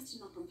always has to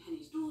knock on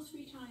Penny's door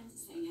 3 times,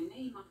 saying her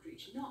name after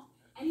each knock.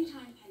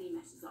 Anytime Penny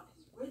messes up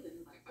his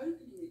rhythm by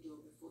opening the door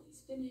before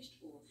he's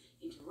finished or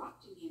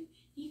interrupting him,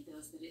 he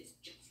feels that it's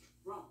just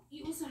wrong.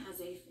 He also has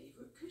a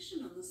favourite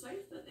cushion on the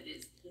sofa that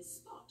is his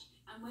spot,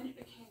 and when it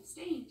became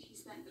stained, he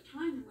spent the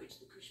time in which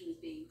the cushion was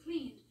being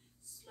cleaned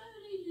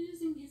slowly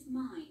losing his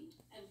mind,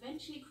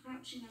 eventually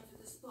crouching over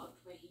the spot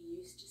where he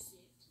used to sit.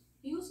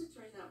 He also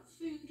throws out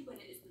food when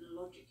it isn't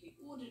logically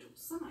ordered or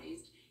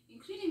sized,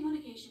 including one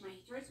occasion where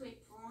he throws away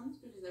prawns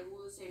because they're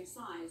all the same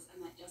size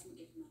and that doesn't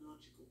give him a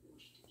logical order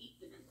to eat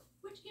them in,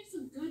 which gives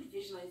a good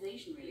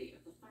visualization really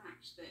of the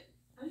fact that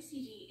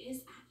OCD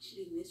is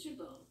actually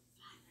miserable.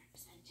 Bad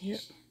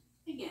representation.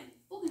 Yep. Again,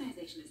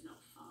 organization is not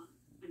fun.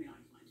 I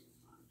find it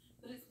fun,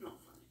 but it's not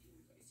fun if you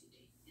have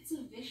OCD. It's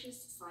a vicious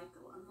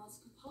cycle, and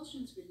whilst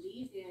compulsions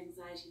relieve the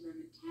anxiety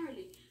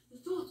momentarily, the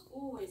thoughts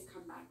always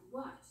come back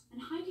worse, and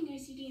hiding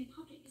OCD in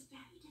public is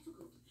very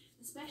difficult,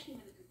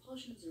 especially when the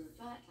compulsions are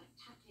overt, like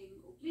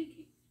tapping or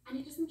blinking. And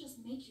it doesn't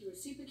just make you a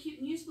super cute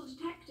and useful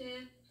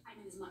detective.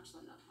 As much as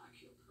I love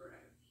Hercule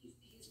Poirot,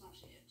 he's not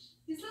it.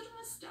 His little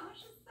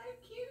moustache is so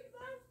cute,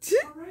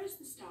 though. Poirot is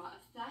the star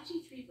of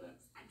 33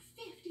 books and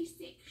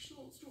 56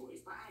 short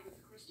stories by Agatha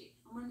Christie,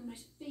 and one of the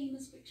most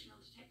famous fictional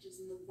detectives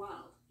in the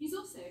world. He's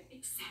also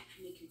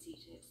exceptionally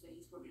conceited, so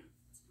he's probably not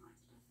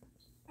surprised by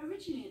that.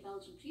 Originally a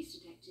Belgian police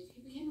detective,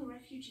 he became a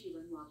refugee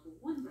when World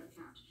War I broke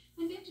out,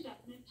 and ended up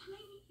in a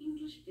tiny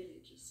English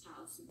village of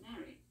Styles St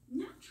Mary.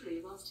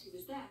 Naturally, whilst he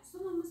was there,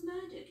 someone was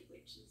murdered,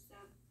 which is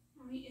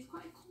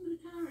quite a common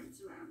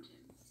occurrence around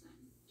him, so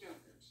don't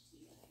go to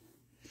tea with him.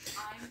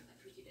 I'm a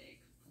pretty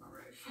big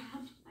Poirot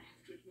fan, I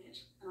have to admit,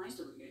 and I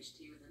still wouldn't go to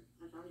tea with him.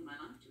 I value my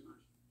life too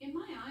much. In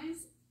my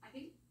eyes, I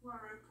think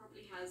Poirot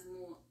probably has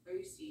more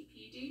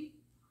OCPD.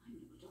 I'm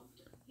not a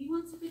doctor. He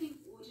wants everything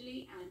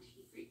orderly, and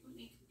he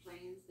frequently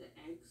complains that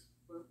eggs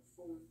won't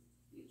form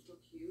neat little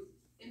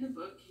cubes. In the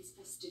book, his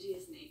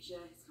fastidious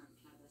nature, his kind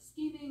of clever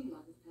scheming,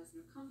 love of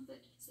personal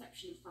comfort,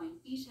 perception of fine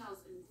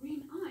details and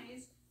green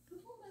eyes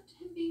have all led to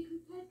him being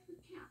compared to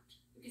a cat,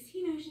 because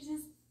he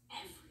notices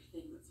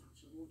everything that's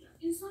out of order.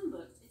 In some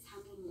books, it's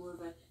handled more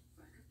of a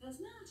quirk of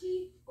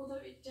personality,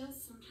 although it does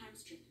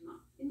sometimes trip him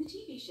up. In the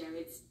TV show,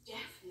 it's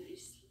definitely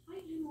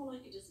slightly more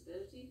like a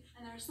disability,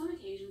 and there are some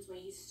occasions where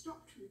he's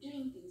stopped from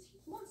doing things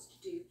he wants to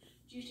do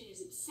due to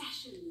his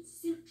obsession with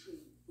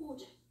symmetry and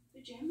order.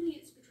 But generally,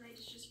 it's portrayed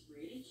as just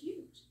really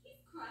cute. He's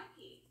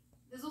quirky.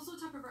 There's also a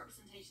type of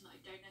representation that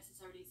I don't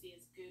necessarily see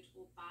as good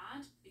or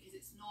bad, because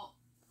it's not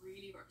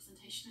really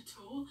representation at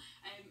all.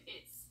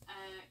 It's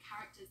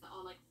characters that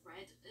are like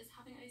read as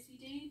having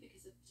OCD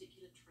because of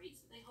particular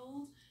traits that they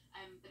hold,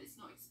 but it's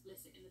not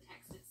explicit in the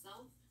text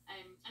itself.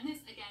 And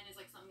this again is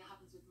like something that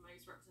happens with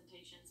most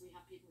representations. We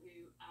have people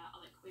who are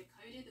like queer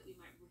coded that we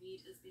might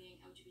read as being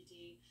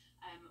LGBT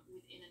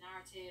within a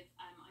narrative.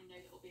 I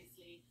know that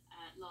obviously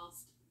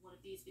last one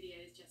of these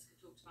videos, Jessica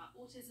talked about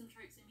autism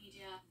tropes in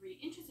media.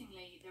 Really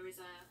interestingly, there is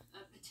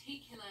a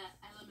particular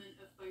element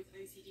of both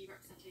OCD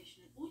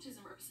representation and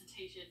autism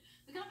representation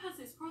that kind of has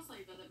this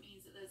crossover that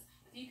means that there's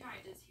a few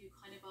characters who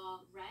kind of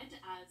are read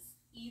as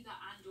either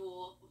and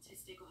or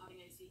autistic or having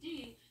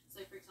OCD.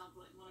 So for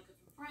example, like Monica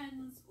from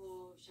Friends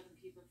or Sheldon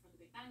Cooper from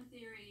The Big Bang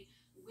Theory,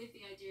 with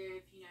the idea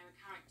of, you know, a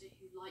character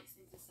who likes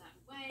things a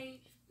certain way,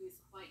 who is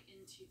quite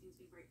into things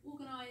being very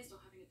organised or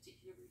having a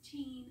particular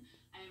routine,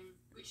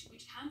 which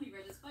can be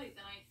read as both.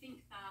 And I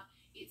think that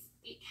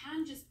it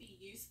can just be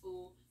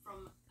useful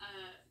from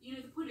you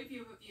know, the point of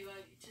view of a viewer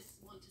who just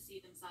want to see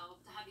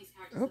themselves, to have these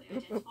characters that they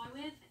identify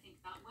with. I think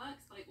that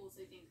works, but I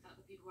also think that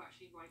the people who are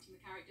actually writing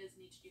the characters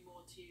need to do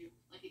more to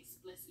like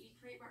explicitly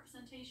create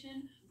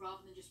representation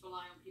rather than just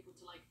rely on people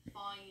to like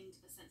find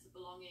a sense of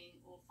belonging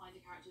or find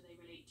a character they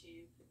relate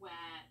to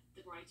where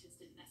the writers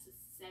didn't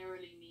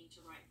necessarily mean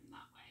to write them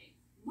that way.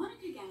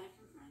 Monica Geller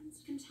from Friends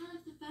can tell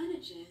if the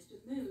furniture has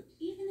been moved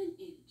even an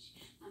inch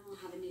and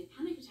will have a near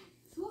panic attack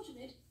at the thought of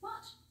it,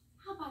 but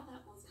how bad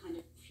that was kind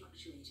of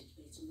fluctuated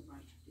based on the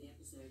writer of the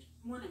episode.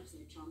 One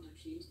episode charmed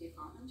actually into the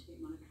apartment to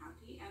make Monica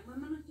happy, and when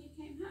Monica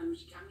came home,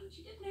 she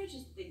did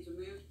notice that things were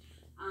moved,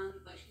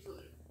 but she thought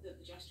that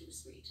the gesture was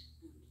sweet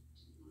and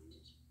didn't mind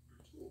it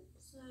at all.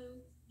 So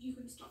you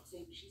can stop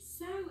saying she's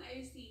so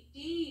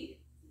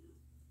OCD. No,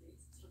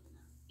 please stop it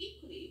now.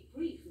 Equally,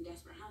 Bree from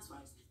Desperate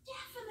Housewives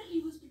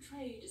definitely was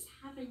portrayed as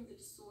having the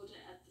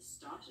disorder at the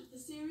start of the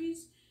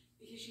series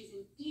because she's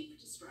in deep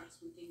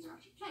distress when things are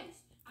out of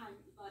place.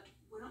 But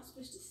we're not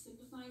supposed to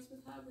sympathise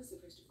with her, we're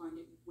supposed to find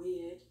it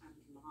weird and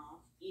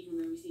laugh, even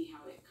though we see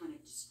how it kind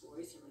of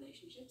destroys her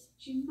relationships.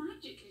 She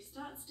magically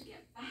starts to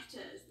get better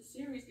as the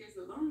series goes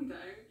along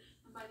though,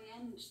 and by the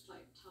end just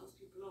like tells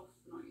people off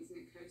for not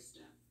using a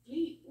coaster.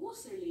 Glee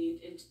also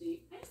leaned into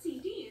the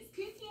OCD is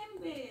kooky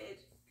and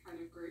weird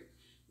kind of group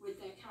with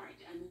their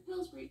character Emma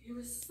Pillsbury, who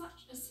was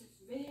such a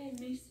severe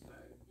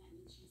misophobe, that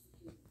means she's a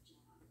few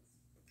jazz,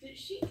 that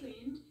she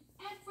cleaned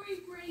every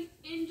grape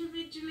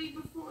individually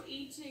before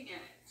eating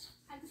it.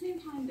 At the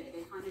same time though,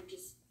 they kind of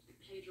just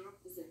played her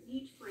off as a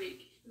neat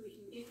freak who we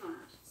can giggle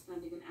at,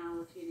 spending an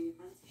hour cleaning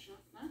a pencil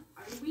sharpener.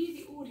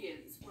 We, the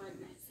audience,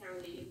 weren't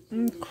necessarily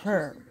intended to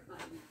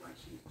sympathise why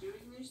she was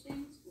doing those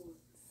things or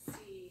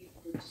see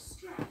the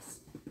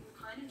distress. We were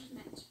kind of just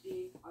meant to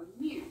be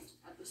amused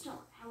at the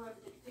start. However,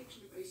 the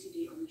depiction of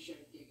OCD on the show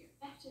did get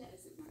better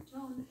as it went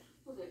on,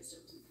 although it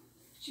still wasn't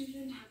perfect. She was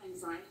known to have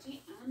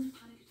anxiety and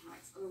panic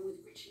attacks, along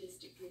with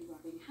ritualistically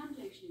rubbing hand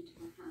lotion into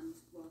her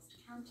hands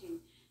whilst counting,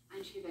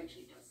 and she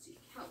eventually does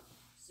seek help.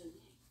 So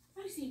yeah,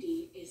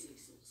 OCD is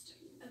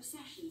exhausting.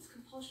 Obsessions,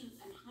 compulsions,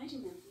 and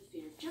hiding them for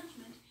fear of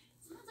judgment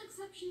sounds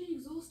exceptionally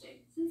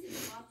exhausting. Since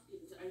it's hard for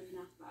people to open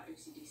up about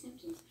OCD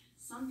symptoms,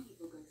 some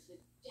people go for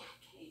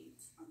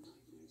decades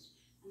undiagnosed,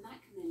 and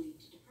that can then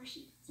lead to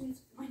depression.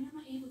 Since when you're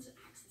not able to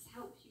access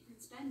help, you can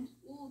spend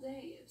all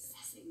day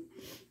obsessing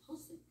and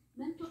compulsing.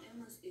 Mental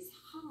illness is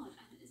hard,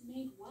 and it is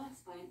made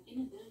worse by an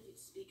inability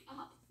to speak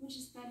up, which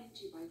is fed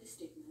into by the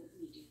stigma that the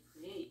media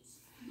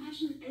creates.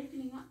 Imagine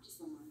opening up to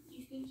someone that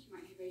you think you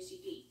might have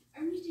OCD,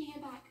 only to hear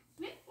back,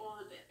 we're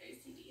all a bit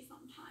OCD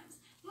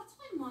sometimes. That's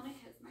why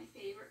Monica's my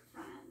favourite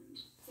friend.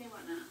 Say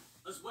what now?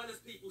 As well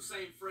as people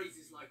saying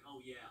phrases like,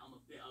 oh yeah, I'm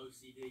a bit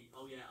OCD,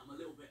 oh yeah, I'm a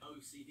little bit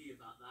OCD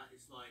about that,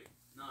 it's like,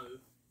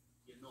 no,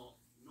 you're not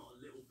a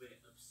little bit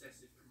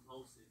obsessive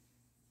compulsive,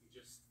 you're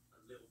just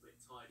a little bit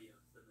tidier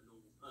than the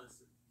normal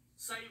person.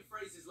 Saying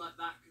phrases like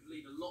that could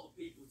lead a lot of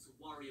people to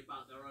worry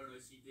about their own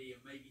OCD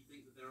and maybe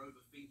think that they're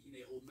overthinking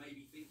it, or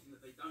maybe thinking that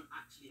they don't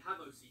actually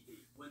have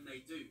OCD when they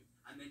do,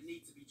 and they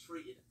need to be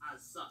treated as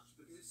such.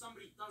 Because if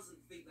somebody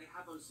doesn't think they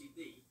have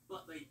OCD,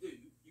 but they do,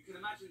 you can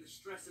imagine the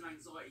stress and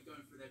anxiety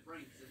going through their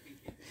brain because they're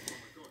thinking, oh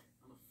my god,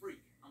 I'm a freak,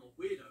 I'm a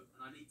weirdo,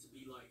 and I need to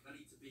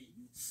be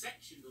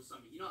sectioned or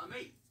something, you know what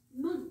I mean?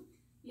 Monk.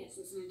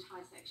 Yes, there's an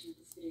entire section of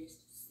this video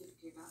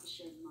specifically about the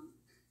show Monk,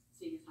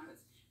 seeing as how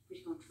it's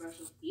pretty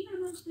controversial,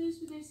 even amongst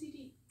those with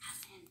OCD. As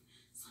in,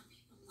 some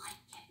people like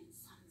it and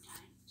some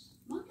don't.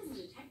 Monk is a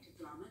detective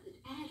drama that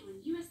aired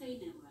on USA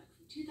Network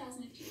from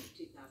 2002 to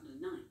 2009.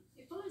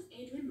 It follows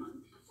Adrian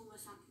Monk, a former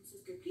San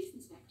Francisco police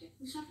inspector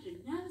who suffered a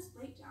nervous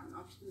breakdown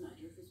after the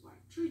murder of his wife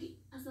Trudy.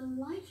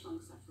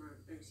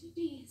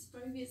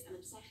 hobbies and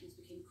obsessions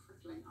became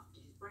crippling after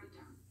his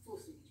breakdown,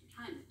 forcing his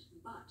retirement,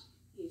 but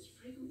he is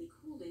frequently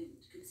called in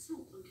to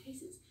consult on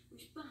cases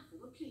which baffle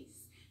the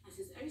police,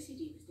 as his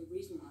OCD was the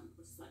reason why he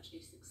was such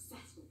a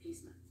successful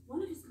policeman.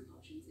 One of his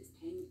compulsions is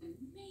paying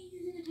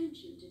amazing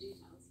attention to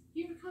details.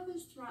 He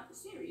recovers throughout the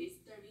series,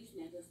 though he's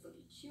never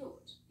fully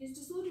cured. His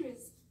disorder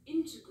is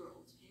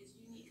integral to his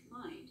unique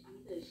mind and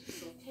ability to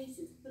solve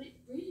cases, but it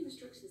really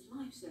restricts his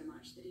life so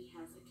much that he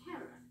has a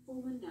carer,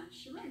 former nurse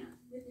Sharona,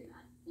 with him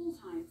at all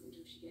times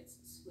until she gets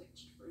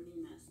switched for a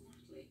new nurse,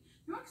 Natalie,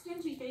 who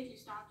accidentally fatally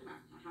stabbed him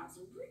at her house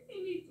and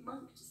really needs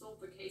Monk to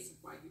solve the case of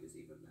why he was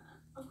even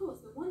there. Of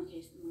course, the one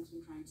case that Monk's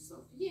been trying to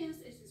solve for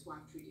years is his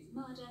wife Trudy's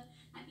murder,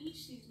 and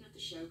each season of the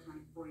show kind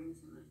of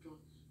brings him a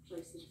little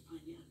closer to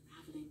finally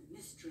unraveling the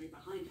mystery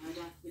behind her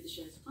death, with the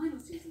show's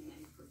final season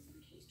then bringing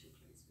the case to a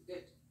close for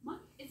good.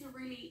 Monk is a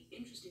really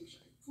interesting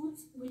show. For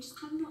once, we're just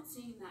kind of not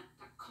seeing that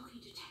cocky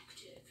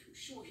detective who's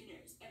sure he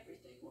knows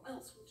everything, or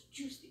else will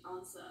deduce the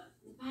answer,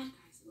 and the bad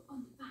guys are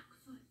on the back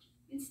foot.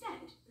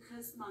 Instead,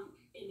 because Monk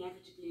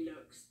inevitably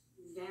looks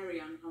very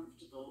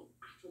uncomfortable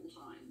at all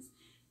times,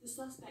 the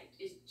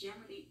suspect is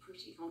generally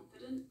pretty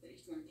confident that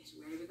he's going to get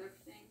away with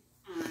everything,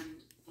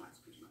 and that's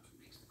pretty much what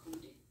makes the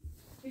comedy.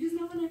 Because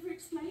no one ever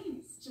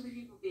explains to the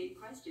people being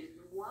questioned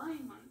why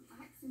Monk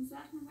acts in a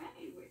certain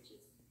way, which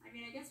is, I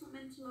mean, I guess we're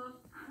meant to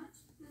laugh at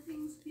the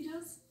things he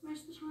does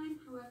most of the time.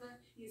 However,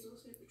 he is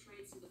also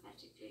portrayed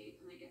sympathetically,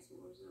 and I guess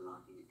we're also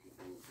laughing at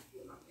people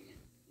who are laughing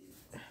at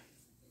him.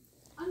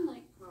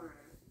 Unlike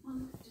Poirot,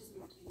 Monk does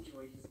not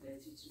enjoy his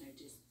ability to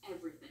notice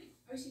everything.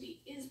 OCD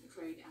is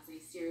portrayed as a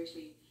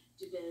seriously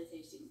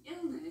debilitating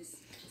illness.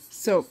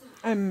 So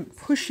I'm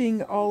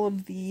pushing all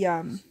of the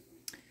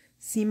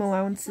seam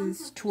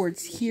allowances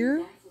towards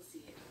here.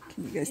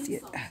 Can you guys see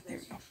it? Ah, there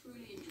we go.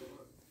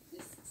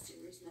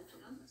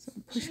 So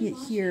I'm pushing it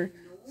here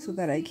so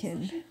that I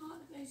can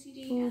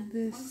fold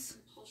this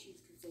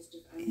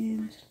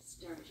in.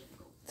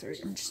 Sorry,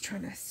 I'm just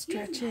trying to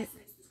stretch it.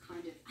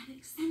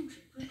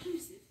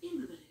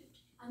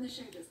 And the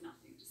show does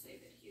nothing to say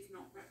that he is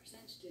not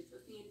representative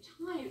of the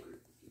entire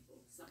group of people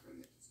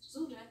suffering with this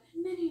disorder,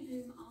 many of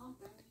whom are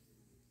very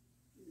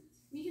human.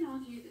 We can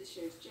argue that the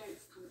show's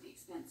jokes come at the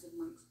expense of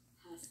Monk's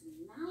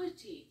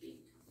personality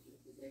being coupled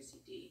with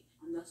OCD,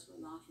 and thus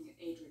we're laughing at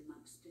Adrian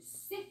Monk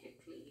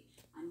specifically,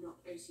 and not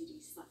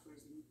OCD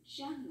sufferers in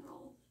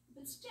general.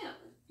 But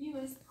still,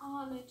 viewers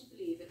are led to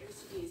believe that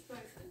OCD is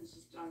both, and this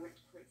is a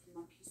direct quote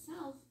from Monk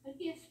himself, a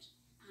gift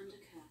and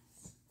a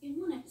curse. In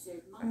one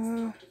episode, Monk's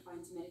doctor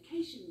finds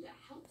medication that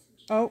helps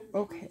him to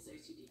his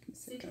OCD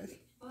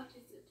considerably, but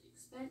it's at the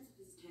expense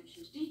of his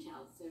attention to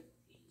detail, so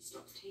he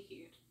stops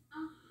taking it.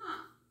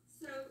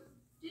 So,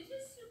 did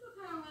his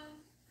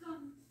superpower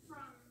come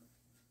from...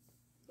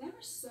 There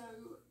are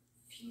so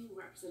few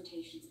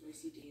representations of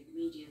OCD in the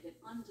media that,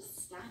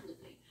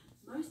 understandably,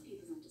 most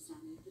people's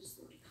understanding of the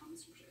disorder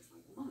comes from shows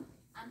like Monk.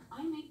 And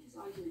I make this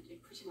argument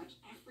in pretty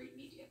much every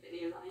media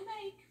video that I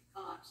make,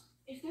 but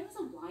if there was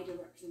a wider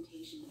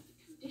representation of the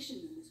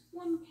condition than this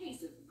one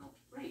case of not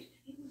great,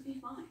 it would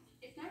be fine.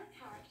 If there are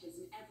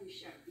characters in every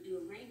show who do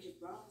a range of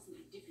roles and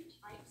have different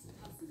types of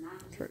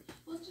personalities,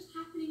 what's just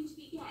happening to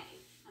be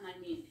gay, and I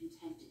mean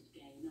contented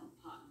gay, not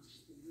partners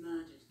just been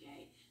murdered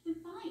gay, then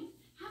fine,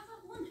 have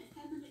that one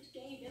effeminate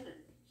gay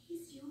villain.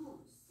 He's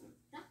yours.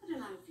 That would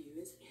allow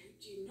viewers who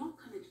do not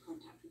come into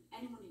contact with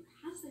anyone who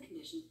has the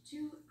condition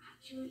to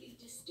accurately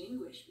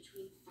distinguish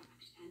between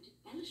fact and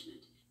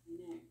embellishment.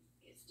 No,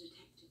 it's a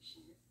detective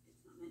show.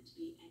 It's not meant to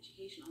be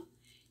educational.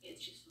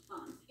 It's just for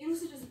fun. It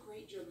also does a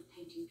great job of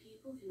painting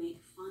people who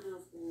make fun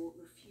of or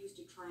refuse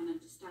to try and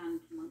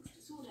understand Monk's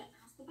disorder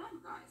as the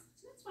bad guys.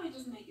 So that's why it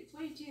doesn't make its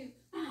way to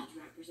bad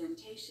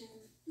representation,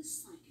 the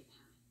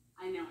psychopath.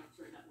 I know I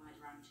throw that word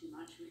around too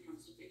much when it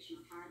comes to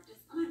fictional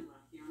characters, and I'm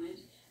working on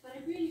it, but I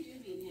really do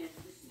mean here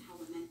that this is how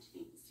we're meant to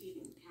be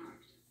perceiving the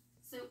character.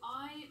 So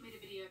I made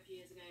a video a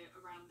few years ago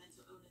around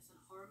mental illness and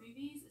horror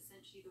movies,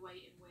 essentially the way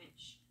in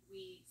which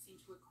we seem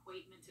to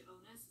equate mental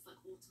illness as like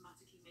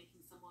automatically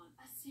making someone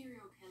a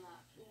serial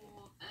killer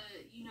or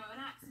an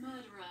axe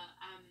murderer,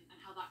 and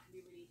how that can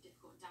be really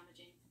difficult and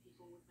damaging for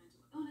people with mental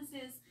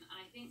illnesses. And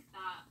I think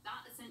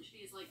that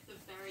essentially is like the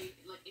very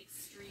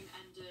extreme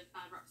end of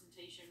bad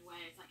representation, where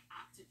it's like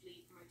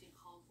actively promoting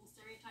harmful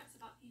stereotypes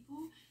about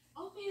people.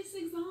 Obvious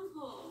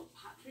example,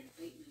 Patrick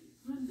Bateman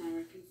from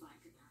American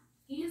Psychopath.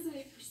 He has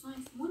a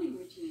precise morning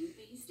routine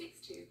that he sticks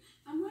to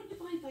and won't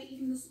abide by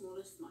even the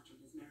smallest smudge on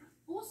his mirror.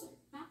 Also,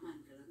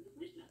 Batman villain the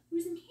Riddler, who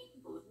is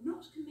incapable of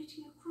not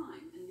committing a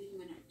crime and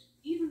leaving a note,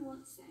 even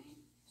once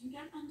saying, "You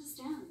don't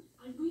understand.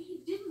 I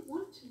really didn't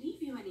want to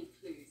leave you any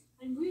clues.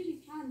 I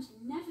really planned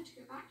never to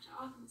go back to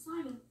Arkham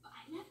Asylum, but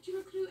I left you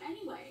a clue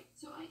anyway.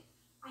 So I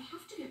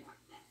have to go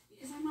back there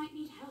because I might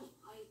need help.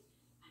 I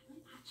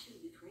might actually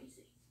be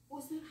crazy."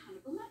 Also,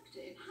 Hannibal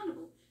Lecter in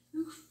Hannibal,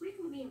 who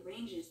frequently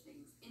arranges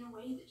things in a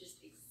way that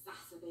just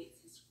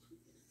exacerbates his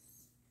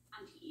creepiness.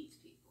 And he eats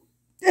people.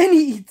 And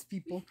he eats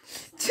people.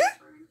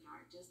 Referring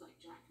characters like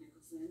Jack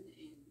Nicholson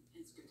in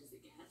As Good As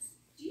It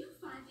Gets. Do you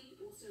find that you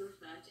also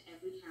refer to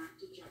every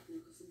character Jack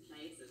Nicholson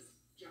plays as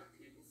Jack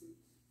Nicholson?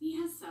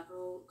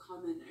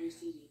 common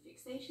OCD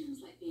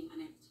fixations, like being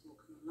unable to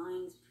walk on the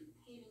lines between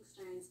paving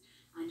stones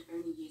and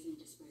only using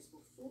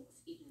disposable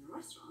forks, even in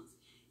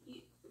restaurants.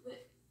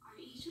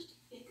 He's just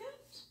a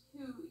bigot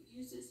who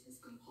uses his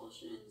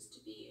compulsions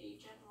to be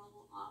a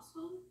general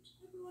asshole to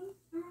everyone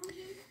around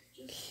him.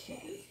 Just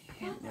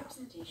bad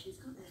representations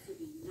can also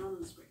be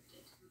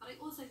non-scripted. But I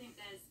also think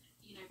there's,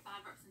 you know,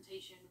 bad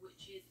representation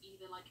which is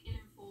either like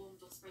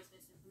ill-informed or spreads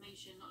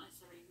misinformation, not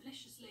necessarily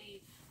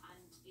maliciously,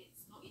 and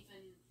it's not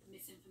even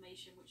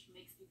misinformation which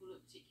makes people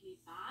look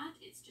particularly bad,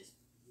 it's just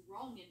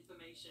wrong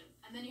information.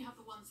 And then you have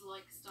the ones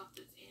like stuff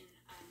that's in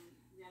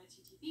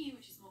reality TV,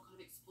 which is more kind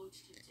of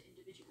exploitative to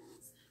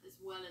individuals, as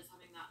well as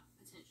having that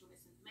potential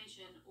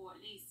misinformation, or at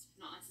least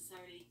not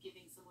necessarily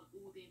giving someone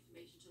all the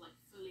information to like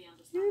fully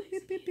understand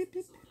OCD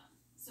disorder.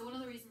 So one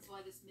of the reasons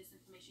why this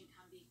misinformation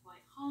can be quite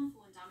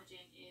harmful and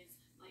damaging is,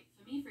 like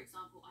for me, for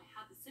example, I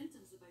had the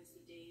symptoms of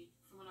OCD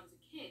from when I was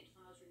a kid,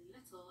 when I was really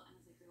little, and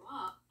as I grew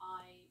up,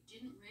 I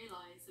didn't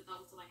realise that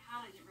was what I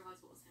had. I didn't realise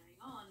what was going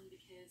on,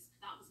 because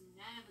that was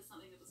never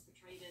something that was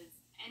portrayed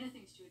as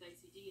anything to do with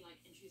OCD, like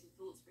intrusive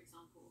thoughts, for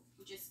example,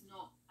 were just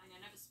not, I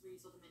never really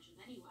saw them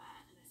mentioned anywhere,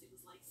 unless it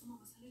was like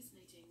someone was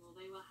hallucinating, or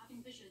they were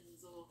having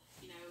visions, or,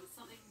 you know,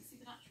 something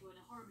supernatural in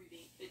a horror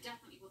movie. But it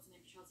definitely wasn't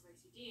in portrayals of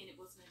OCD, and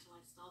it wasn't until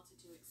I started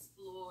to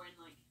explore and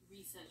like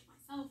research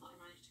myself that I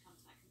managed to come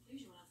to that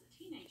conclusion when I was a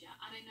teenager.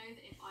 And I know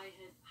that if I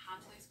had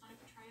had those kind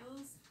of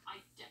portrayals, I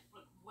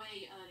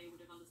way earlier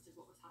would have understood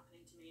what was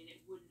happening to me, and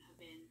it wouldn't have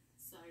been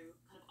so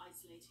kind of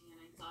isolating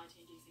and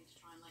anxiety inducing to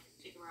try and like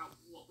figure out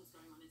what was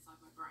going on inside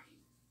my brain.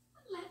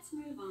 Let's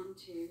move on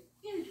to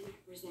good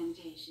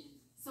representation.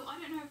 So I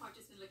don't know if I've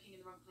just been looking in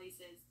the wrong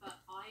places,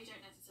 but I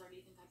don't necessarily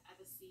think I've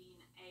ever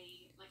seen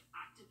a like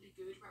actively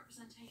good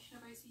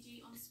representation of OCD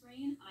on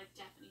screen, and I've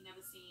definitely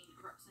never seen a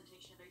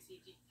representation of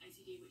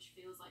OCD which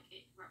feels like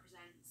it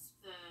represents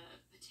the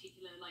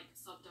particular like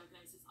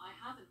sub-diagnosis I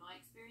have in my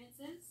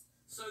experiences.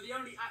 So the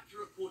only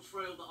accurate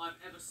portrayal that I've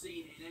ever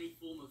seen in any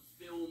form of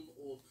film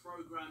or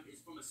programme is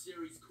from a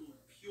series called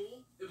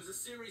Pure. It was a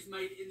series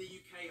made in the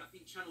UK, I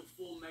think Channel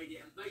 4 made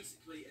it, and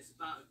basically it's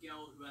about a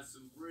girl who has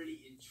some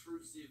really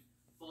intrusive,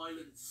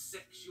 violent,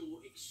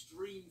 sexual,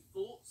 extreme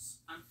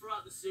thoughts. And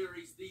throughout the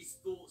series, these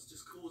thoughts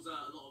just cause her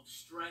a lot of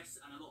stress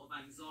and a lot of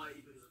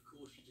anxiety, because of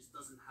course she just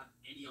doesn't have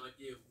any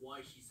idea of why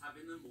she's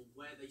having them or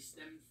where they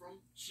stemmed from.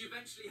 She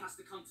eventually has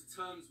to come to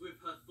terms with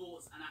her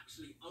thoughts and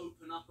actually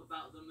open up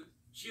about them.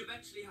 She then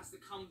eventually has to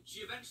come to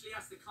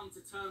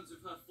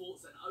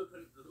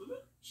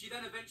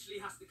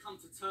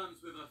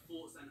terms with her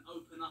thoughts and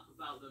open up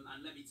about them.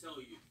 And let me tell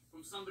you,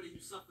 from somebody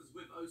who suffers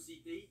with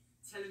OCD,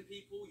 telling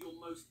people your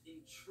most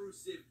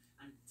intrusive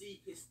and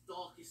deepest,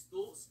 darkest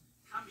thoughts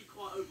can be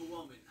quite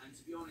overwhelming. And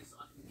to be honest,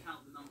 I can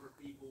count the number of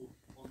people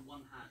on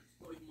one hand,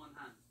 not even one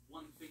hand,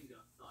 one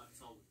finger, that I've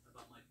told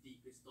about my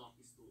deepest,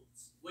 darkest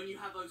thoughts. When you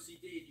have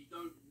OCD and you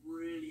don't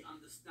really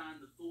understand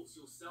the thoughts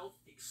yourself,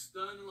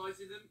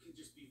 externalizing them can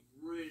just be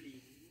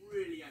really,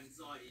 really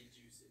anxiety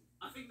inducing.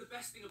 I think the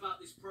best thing about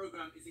this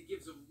program is it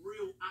gives a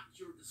real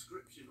accurate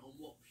description on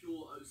what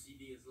pure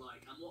OCD is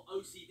like and what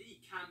OCD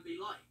can be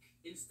like,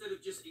 instead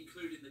of just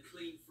including the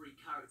clean freak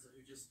character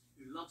who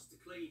loves to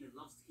clean and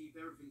loves to keep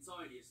everything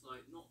tidy. It's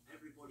like, not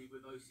everybody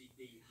with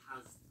OCD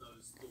has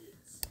those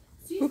thoughts.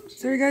 Oops,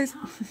 sorry guys.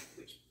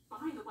 Which,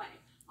 by the way,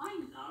 I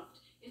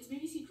loved. It's a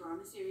BBC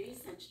drama series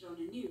centred on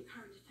a new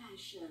current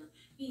affairs show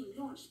being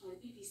launched by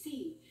the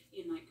BBC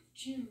in like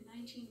June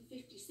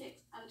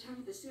 1956 at the time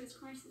of the Suez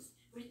Crisis,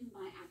 written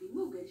by Abby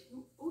Morgan,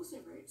 who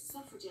also wrote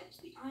Suffragette,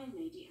 The Iron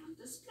Lady and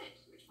The Split,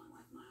 which my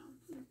wife and I are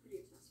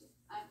pretty obsessed with.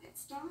 It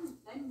stars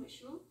Ben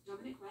Whishaw,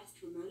 Dominic West,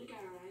 Romola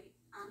Garai,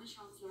 Anna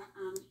Chancellor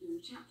and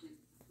Una Chaplin.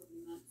 I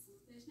probably learned some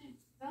of those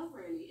names. Belle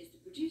Rowley is the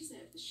producer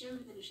of the show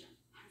within a show.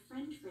 Her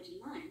friend Freddie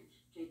Lyon,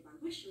 played by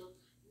Whishaw,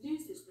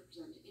 loses the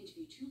presenter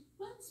interview to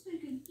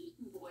well-spoken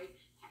Eton boy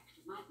Hector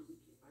Madden,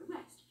 played by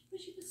West,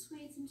 but she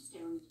persuades him to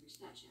stay on with the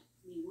researcher.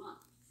 Meanwhile,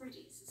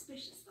 Freddie is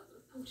suspicious about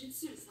the reported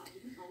suicide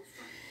of an old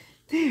friend.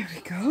 There we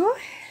go.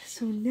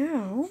 So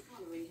now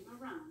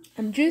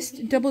I'm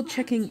just double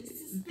checking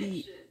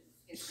the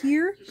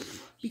here,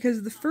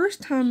 because the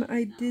first time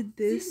I did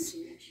this,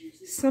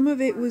 some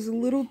of it was a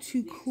little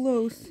too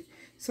close,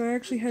 so I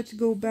actually had to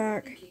go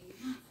back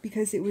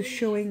because it was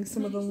showing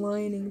some of the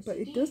lining, but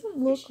it doesn't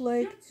look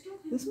like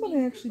this one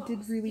I actually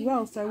did really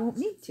well, so I won't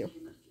need to.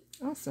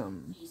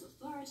 Awesome.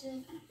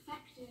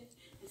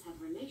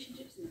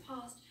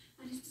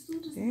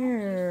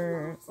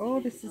 There.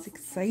 Oh, this is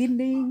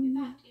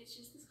exciting.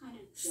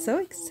 So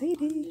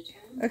exciting.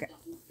 Okay.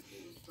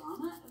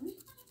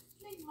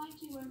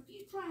 Likely won't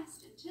be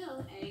addressed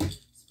until a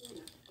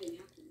spoiler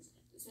thing happens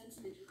that sends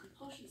him into a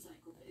compulsion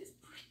cycle that is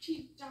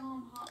pretty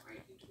darn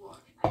heartbreaking to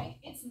watch. I mean,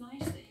 it's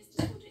nice that his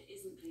disorder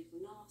isn't played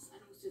for laughs,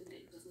 and also that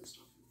it doesn't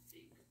stop him from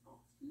being good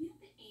boss. And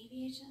yet the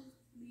aviator,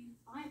 I mean,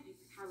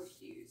 biopic of Howard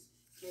Hughes,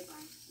 played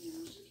by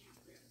Leonardo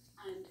DiCaprio,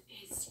 and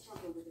his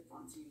struggle with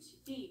advancing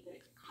OCD, but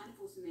it kind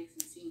of also makes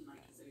him seem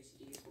like his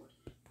OCD is what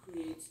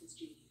creates his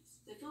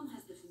genius. The film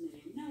has the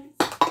familiar notes,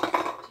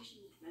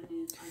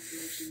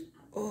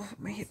 Oh,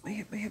 my hip, my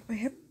hip, my hip, my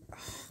hip.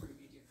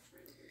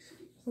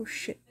 Oh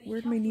shit,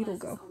 where'd my needle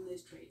go?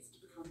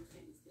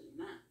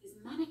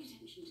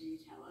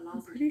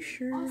 I'm pretty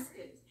sure.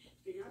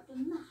 Figure out the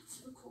maths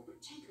of a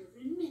corporate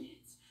takeover in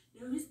minutes.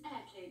 Know his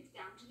airplanes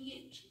down to the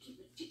inch and keep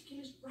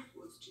meticulous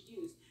records to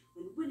use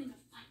when winning a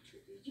fight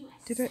with the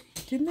US.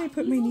 Didn't I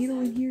put my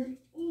needle in here? An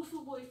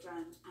awful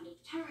boyfriend and a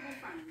terrible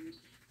friend.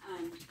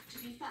 And to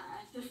be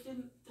fair, the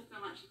film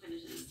actually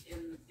finishes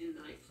in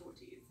the late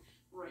 40s,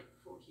 right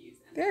before Hughes.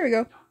 There we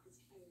go.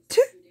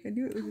 I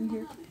knew it was in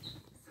here.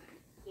 So,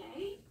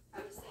 yay,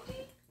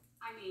 OCD.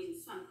 I mean,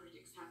 some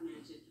critics have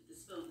noted that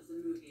this film is a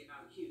movie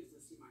about Hughes,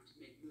 as he might have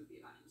made a movie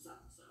about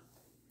himself. So,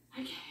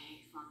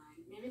 okay,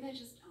 fine. Maybe there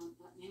just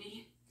aren't that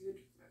many good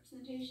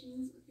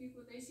representations of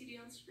people with OCD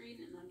on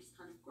screen, and I'm just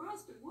kind of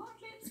grasping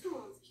wildly at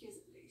straws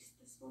because at least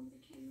this one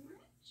became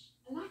rich.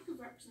 A lack of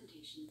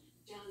representation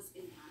does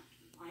impact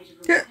wider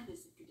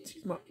awareness of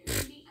conditions like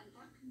OCD, and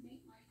that can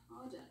make life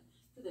harder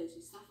for those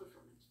who suffer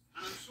from it.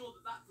 And I'm sure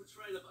that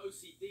portrayal of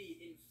OCD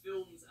in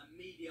films and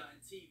media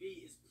and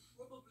TV is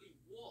probably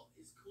what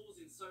is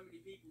causing so many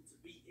people to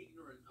be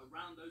ignorant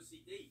around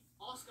OCD.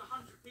 Ask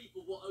 100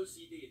 people what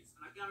OCD is,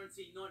 and I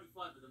guarantee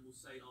 95 of them will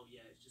say, oh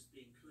yeah, it's just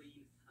being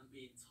clean and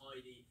being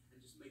tidy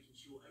and just making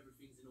sure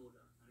everything's in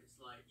order. And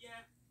it's like,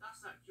 yeah,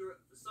 that's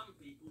accurate for some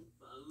people,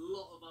 but a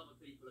lot of other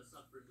people are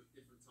suffering with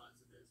different types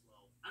of it as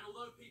well. And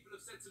although people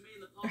have said to me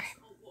in the past,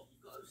 oh what,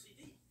 you've got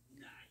OCD?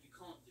 Nah, you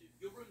can't do.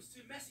 Your room's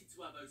too messy to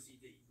have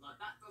OCD.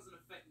 Like, that doesn't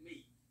affect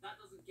me. That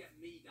doesn't get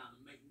me down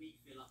and make me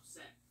feel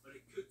upset, but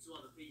it could to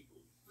other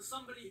people. For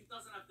somebody who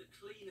doesn't have the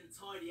clean and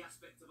tidy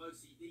aspect of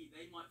OCD,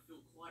 they might feel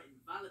quite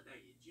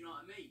invalidated. Do you know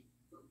what I mean?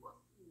 But what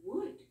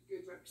would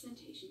good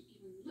representation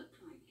even look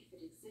like if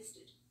it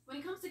existed? When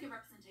it comes to good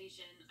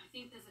representation, I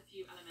think there's a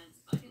few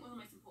elements, but I think one of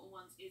the most important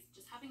ones is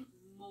just having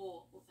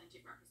more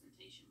authentic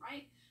representation,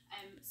 right?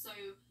 So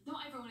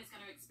not everyone is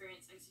going to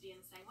experience OCD in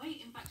the same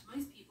way. In fact,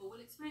 most people will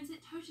experience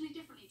it totally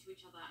differently to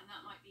each other, and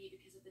that might be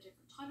because of the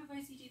different type of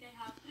OCD they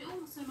have, but it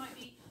also might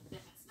be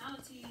their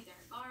personality, their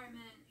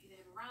environment, who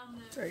they have around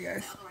them, their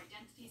other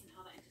identities and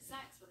how that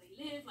intersects, where they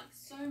live. Like,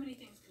 so many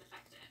things can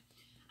affect it.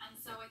 And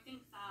so I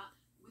think that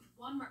with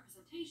one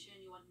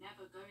representation, you are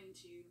never going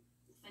to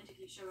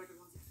authentically show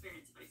everyone's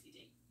experience of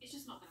OCD. It's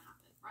just not going to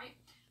happen, right?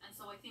 And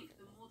so I think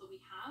the more that we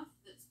have,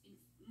 that's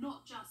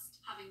not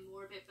just having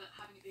more of it, but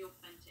having it be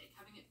authentic,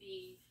 having it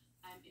be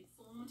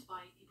informed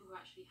by people who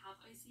actually have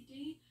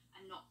OCD,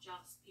 and not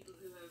just people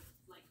who have,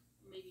 like,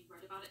 maybe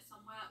read about it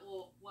somewhere,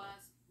 or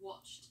worse,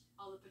 watched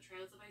other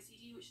portrayals of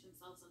OCD which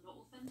themselves are not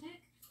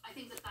authentic. I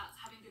think that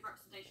having good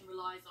representation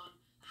relies on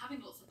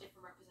having lots of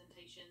different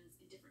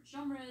representations in different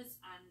genres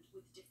and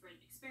with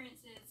different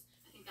experiences.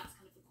 I think that's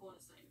kind of the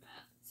cornerstone of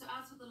it. So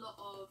as with a lot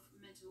of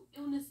mental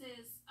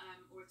illnesses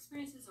or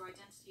experiences or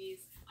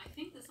identities, I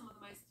think that some of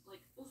the most, like,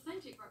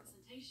 authentic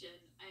representation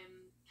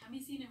can be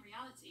seen in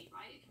reality,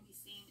 right? It can be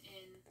seen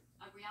in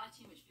a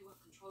reality in which people have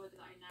control over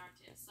their own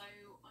narrative. So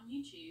on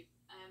YouTube,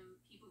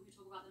 people who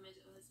talk about their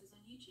mental illnesses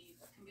on YouTube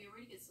can be a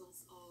really good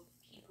source of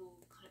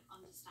people kind of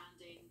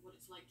understanding what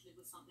it's like to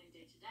live with something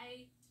day to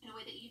day in a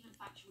way that even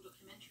factual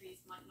documentaries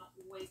might not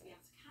always be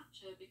able to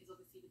capture, because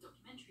obviously with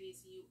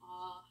documentaries you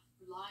are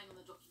relying on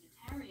the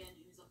documentarian,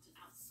 who's often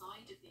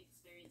outside of the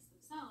experience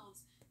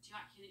themselves, to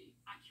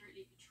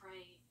accurately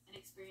portray an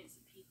experience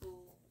of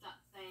people that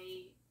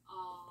they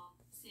are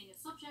seeing as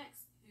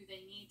subjects, who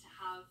they need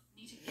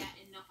to get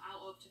enough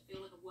out of to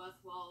feel like a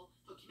worthwhile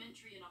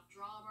documentary, enough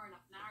drama,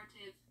 enough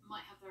narrative,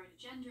 might have their own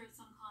agenda of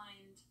some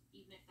kind,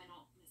 even if they're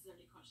not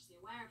necessarily consciously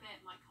aware of it,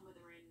 might come with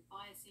their own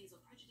biases or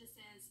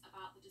prejudices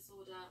about the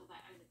disorder, or their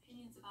own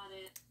opinions about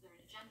it, their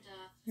own agenda.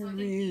 So I think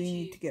really YouTube,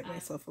 need to get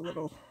myself a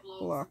little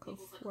block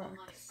of people's, like,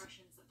 online wax.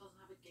 expressions that doesn't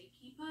have a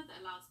gatekeeper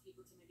that allows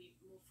people to maybe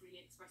more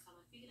freely express how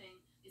they're feeling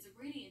is a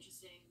really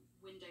interesting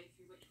window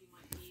through which we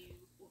might view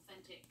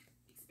authentic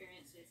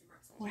experiences and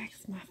representation.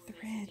 Wax my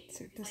thread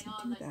so it doesn't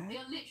do that.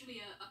 They are literally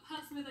a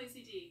person with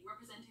OCD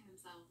representing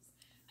themselves.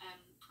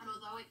 And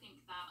although I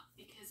think that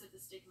because of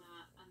the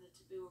stigma and the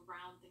taboo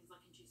around things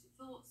like intrusive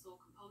thoughts or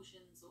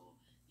compulsions, or,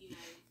 you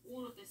know,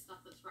 all of this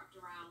stuff that's wrapped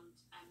around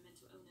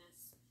mental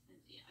illness and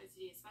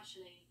OCD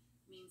especially,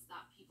 means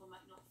that people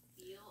might not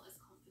feel as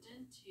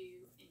confident to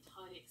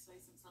entirely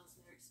expose themselves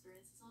to their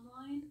experiences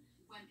online.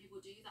 When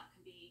people do, that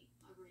can be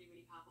a really,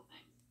 really powerful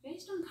thing.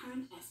 Based on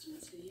current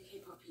estimates for the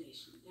UK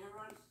population, there are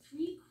around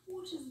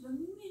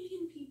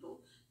 750,000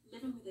 people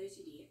living with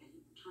OCD at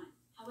any one time.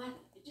 However,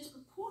 a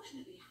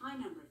disproportionately high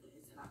number of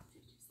those, about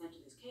 50%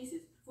 of those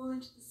cases, fall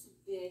into the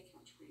severe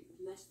category,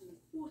 with less than a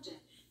quarter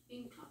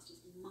being classed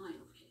as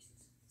mild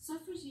cases.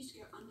 Sufferers used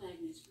to go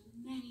undiagnosed for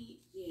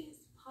many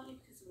years, partly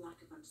because of a lack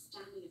of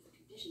understanding of the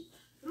condition,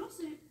 but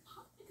also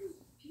partly because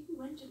people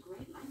went to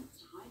great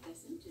lengths to hide their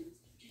symptoms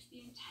due to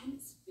the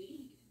intense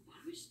feeling of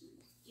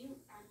embarrassment, guilt,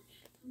 and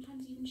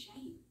sometimes even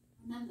shame.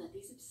 Remember,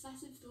 these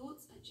obsessive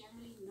thoughts are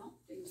generally not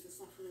things the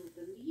sufferer will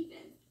believe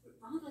in, but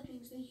rather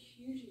things they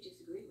hugely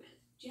disagree with.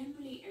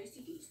 Generally,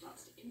 OCD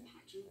starts to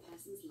impact on a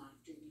person's life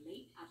during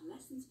late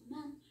adolescence for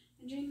men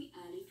and during the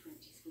early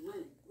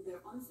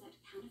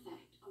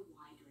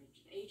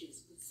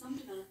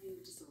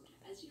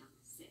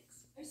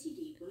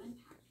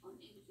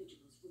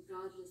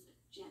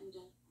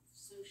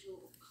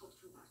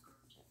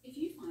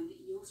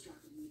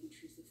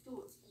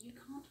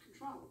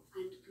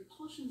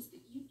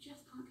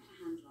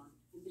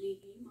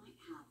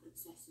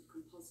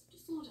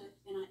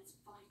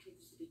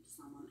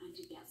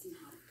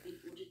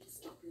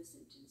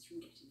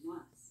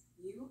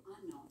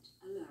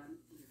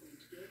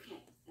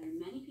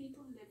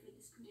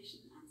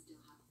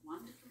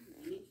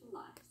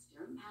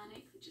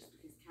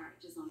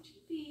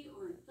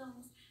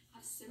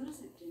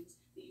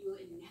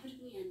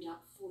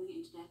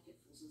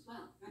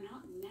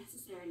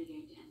you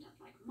going to end up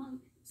like a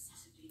monk,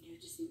 obsessively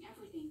noticing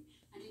everything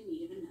and in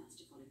need of a nurse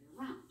to follow you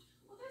around?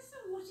 Although, so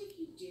what if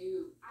you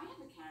do? I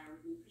have a carer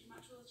with me pretty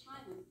much all the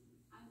time, and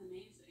I'm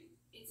amazing.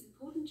 It's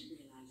important to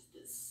realise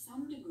that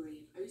some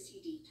degree of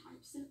OCD-type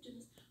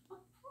symptoms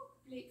are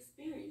probably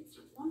experienced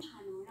at one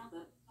time or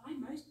another by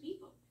most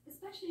people,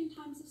 especially in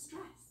times of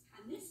stress.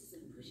 And this is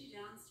a pretty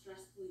darn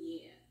stressful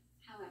year.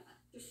 However,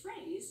 the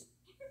phrase,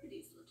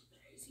 everybody's a little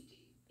bit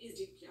OCD, is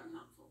deeply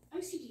unhelpful.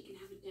 OCD can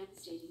have a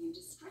devastating and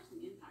distressing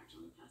impact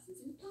on a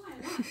person's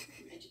entire life,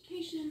 from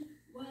education,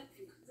 work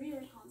and career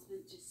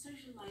enhancement to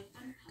social life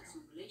and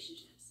personal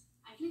relationships.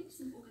 I've linked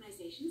some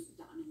organisations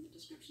down in the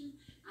description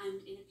and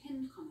in a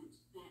pinned comment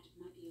that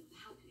might be able to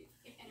help you.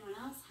 If anyone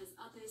else has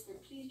others, then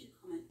please do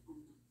comment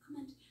on the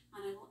comment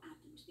and I will add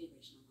them to the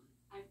original one.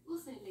 I've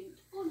also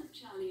linked all of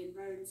Charlie and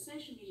Rowan's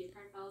social media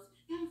profiles.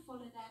 Go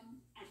follow them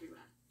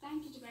everywhere.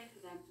 Thank you to both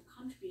of them for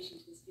contributing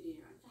to this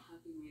video and for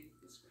helping with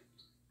the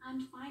script.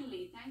 And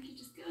finally, thank you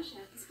to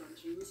Skillshare for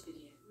sponsoring this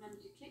video.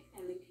 Remember to click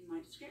their link in my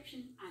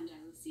description and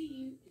I will see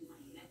you in my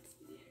next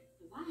video.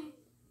 Bye-bye.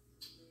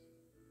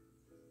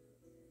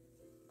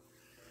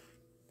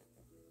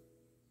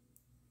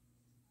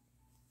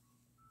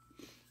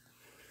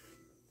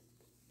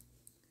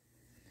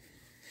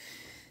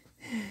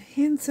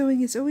 Hand sewing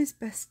is always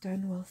best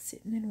done while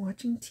sitting and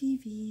watching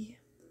TV.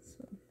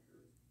 So.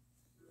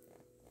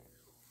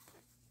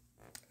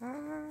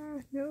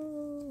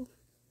 No.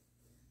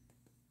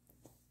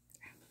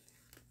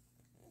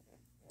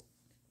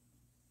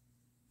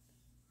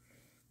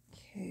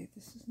 Okay,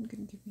 this isn't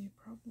going to give me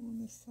a problem on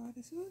this side,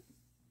 is it?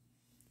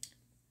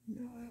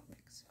 No, I don't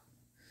think so.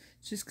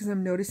 It's just because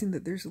I'm noticing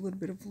that there's a little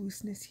bit of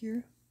looseness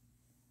here.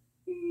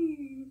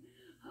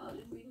 How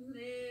did we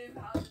live?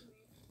 How did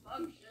we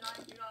function? I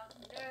do not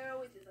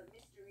know. It is a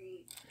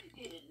mystery.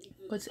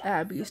 What's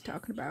Abby's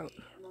talking about?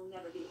 And we'll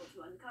never be able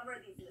to uncover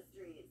these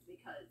mysteries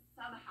because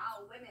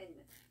somehow women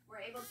were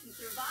able to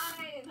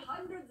survive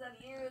hundreds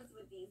of years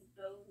with these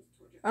bones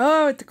tortured.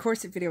 Oh, it's the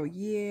corset video.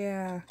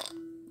 Yeah.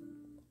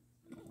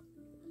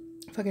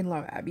 Fucking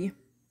love Abby.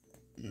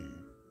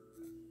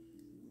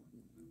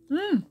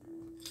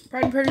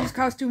 Pride and Prejudice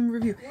costume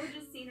review.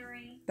 Gorgeous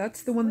scenery.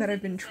 That's the one that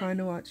I've been trying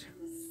to watch.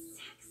 The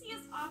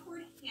sexiest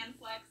awkward hand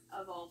flex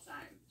of all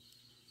time.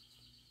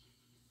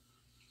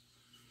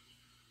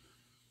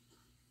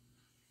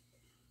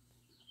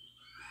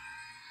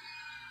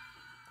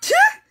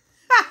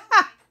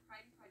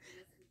 Pride and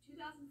Prejudice in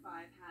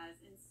 2005 has,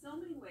 in so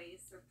many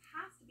ways,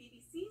 surpassed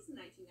BBC's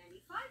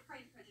 1995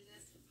 Pride and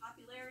Prejudice in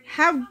popularity.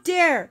 How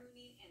dare!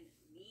 And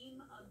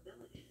meme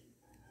ability.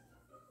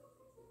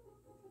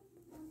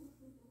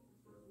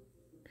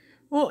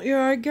 Well,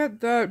 yeah, I get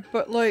that,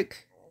 but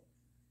like...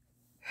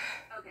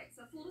 Okay,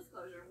 so full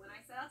disclosure, when I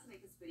set out to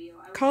make this video,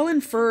 I was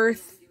Colin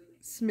Firth's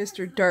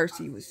Mr.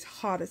 Darcy was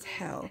hot as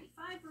hell. The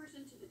 1995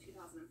 version to the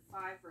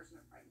 2005 version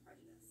of Pride and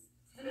Prejudice.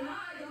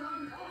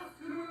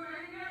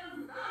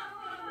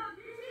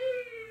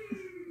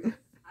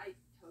 I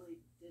totally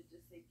did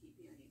just say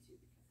PP on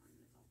YouTube because I'm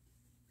an adult.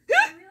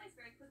 I realized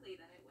very quickly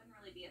that it wouldn't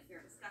really be a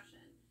fair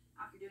discussion.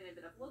 After doing a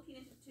bit of looking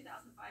into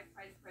 2005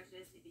 Pride and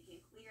Prejudice, it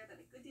became clear that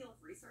a good deal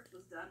of research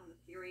was done on the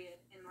period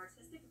and an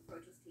artistic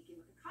approach was taken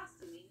with the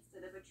costuming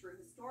instead of a true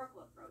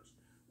historical approach,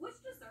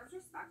 which deserves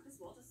respect as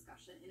well as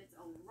discussion in its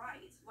own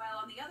right. While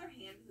on the other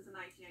hand, because the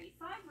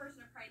 1995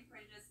 version of Pride and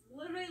Prejudice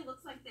literally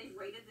looks like they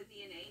rated the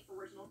V&A for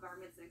original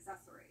garments and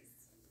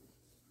accessories.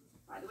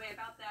 By the way,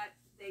 about that,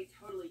 they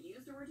totally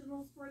used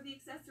originals for the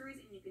accessories,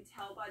 and you can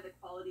tell by the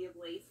quality of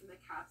lace from the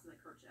caps and the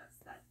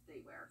kerchiefs that they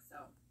wear. So,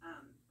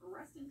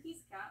 rest in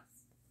peace,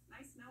 caps.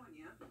 Nice knowing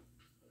you.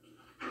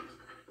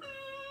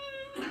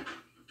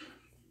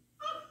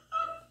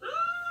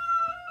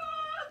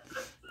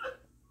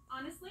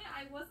 Honestly,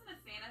 I wasn't a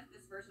fan of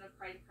this version of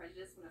Pride and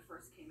Prejudice when it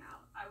first came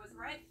out. I was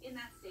right in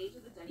that stage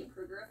of the Denny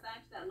Kruger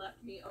effect that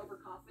left me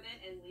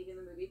overconfident and leaving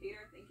the movie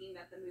theater thinking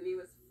that the movie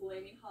was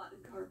flaming hot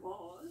and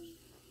garbage.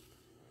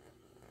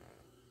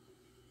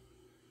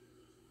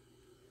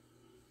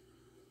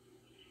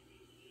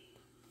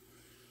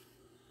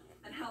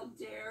 And how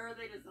dare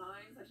they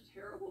design such a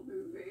terrible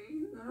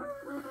movie?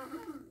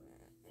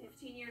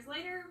 15 years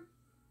later,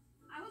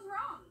 I was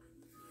wrong.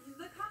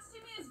 The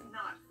costume is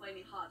not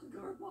flaming hot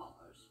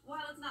garbage.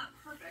 While it's not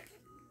perfect,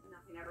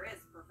 nothing ever is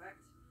perfect,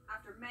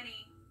 after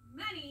many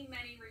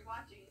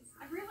rewatchings,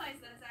 I've realized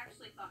that it's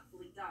actually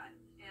thoughtfully done.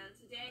 And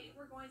today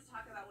we're going to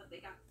talk about what they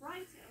got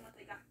right and what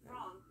they got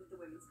wrong with the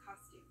women's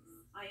costumes.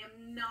 I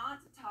am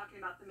not talking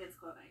about the men's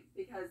clothing,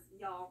 because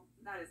y'all,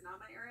 that is not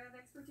my area of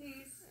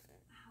expertise.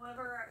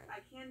 However,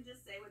 I can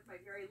just say with my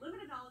very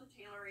limited knowledge of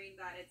tailoring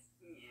that it's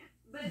meh.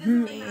 But it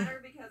doesn't really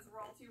matter because we're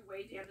all too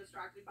way damn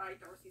distracted by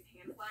Darcy's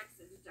hand flex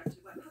and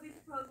dejected wet puppy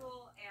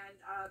proposal and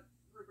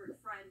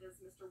Rupert's friend is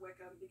Mr.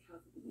 Wickham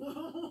because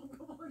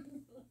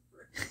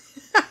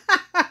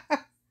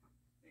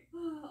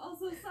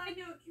Also, side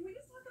note, can we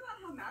just talk about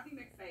how Matthew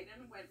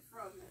McFadden went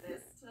from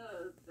this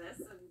to this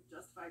in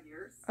just 5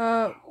 years?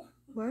 Wow.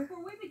 What?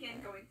 Before we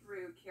begin going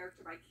through character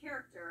by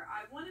character,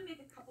 I want to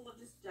make a couple of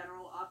just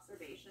general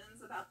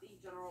observations about the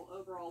general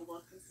overall overall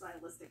look and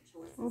stylistic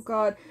choices. Oh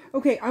god.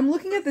 Okay, I'm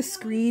looking at the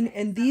screen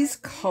and these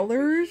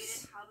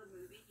colors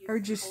are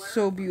just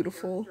so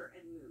beautiful.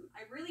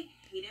 I really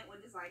hate it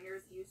when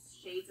designers use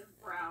shades of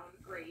brown,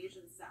 grayish,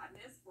 and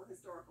sadness for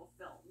historical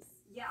films.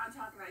 Yeah, I'm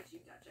talking about you,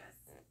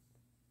 Duchess.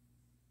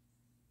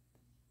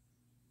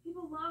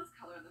 People loved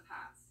color in the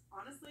past.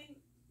 Honestly,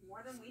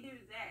 more than we do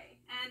today.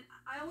 And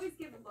I always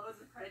give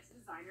loads of credit to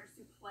designers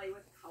who play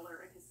with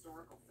color in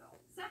historical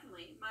films.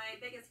 Secondly, my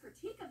biggest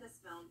critique of this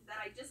film that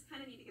I just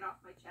kind of need to get off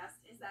my chest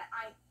is that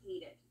I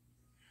hated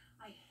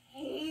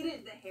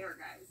the hair,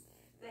 guys.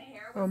 The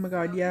hair was so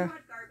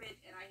hot garbage,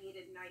 and I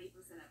hated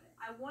 90% of it.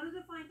 I wanted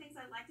to find things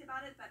I liked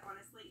about it, but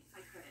honestly,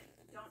 I couldn't.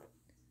 Don't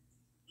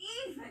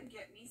even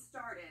get me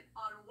started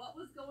on what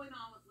was going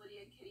on with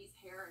Lydia and Kitty's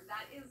hair.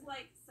 That is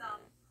like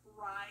some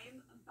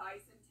prime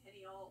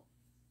bicentennial.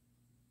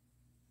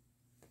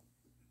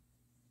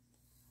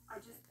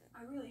 I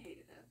really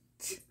hated it.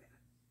 It's bad.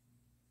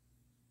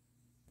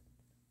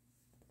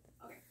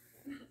 Okay,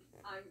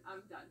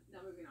 I'm done.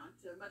 Now moving on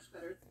to much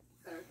better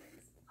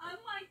things.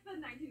 Unlike the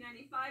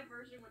 1995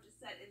 version, which is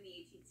set in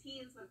the 18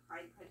 teens when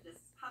Pride and Prejudice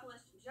is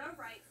published, Joe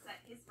Wright set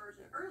his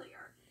version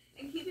earlier,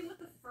 in keeping with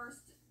the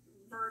first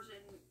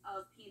version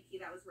of P&P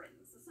that was written,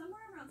 so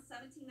somewhere around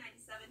 1797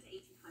 to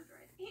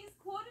 1800. He's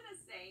quoted as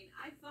saying,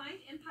 "I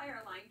find Empire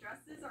line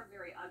dresses are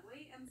very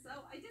ugly, and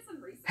so I did some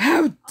research."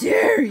 How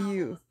dare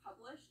you! Was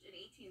published in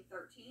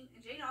 1813, and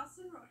Jane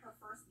Austen wrote her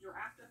first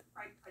draft of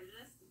Pride and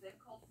Prejudice, then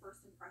called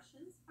First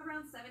Impressions,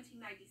 around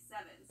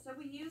 1797. So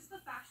we used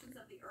the fashions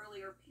of the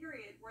earlier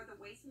period where the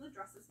waist in the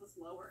dresses was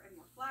lower and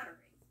more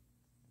flattering.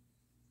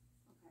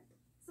 Okay.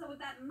 So with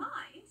that in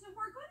mind,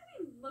 we're going to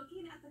be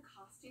looking at the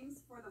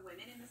costumes for the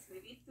women in this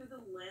movie through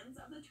the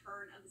lens of the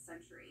turn of the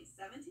century,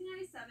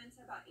 1797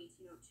 to about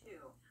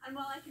 1802. And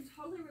while I can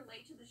totally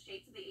relate to the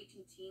shapes of the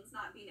 18 teens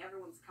not being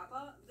everyone's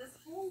cuppa, this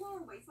whole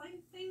lower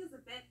waistline thing is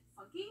a bit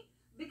funky,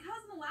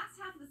 because in the last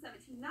half of the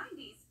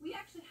 1790s, we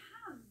actually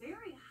have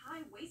very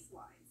high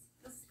waistlines.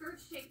 The skirt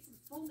shapes and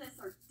fullness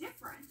are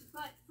different,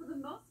 but for the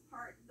most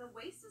part, the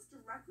waist is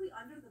directly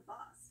under the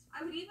bust.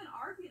 I would even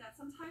argue that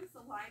sometimes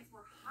the lines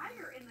were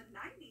higher in the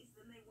 90s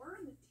than they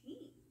were in the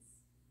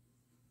teens.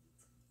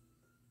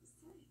 Just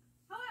saying.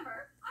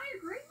 However, I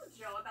agree with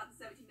Joe about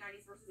the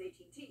 1790s versus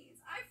 18 teens.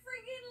 I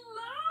freaking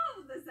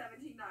love the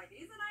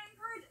 1790s, and I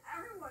encourage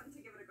everyone to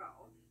give it a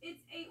go.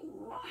 It's a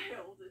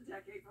wild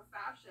decade for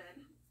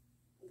fashion.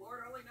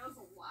 Lord only knows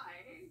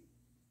why.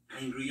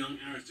 Angry young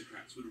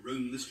aristocrats would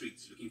roam the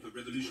streets looking for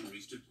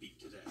revolutionaries to beat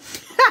to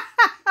death.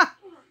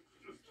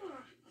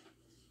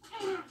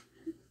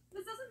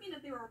 This doesn't mean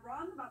that they were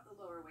wrong about the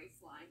lower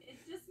waistline. It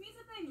just means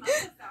that they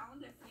must have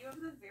found a few of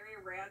the very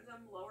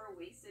random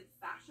lower-waisted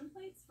fashion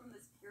plates from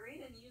this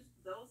period and used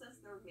those as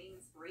their main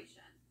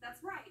inspiration.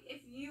 That's right.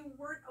 If you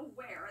weren't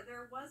aware,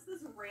 there was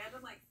this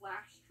random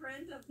flash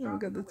trend of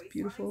dropping the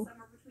waistline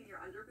somewhere between your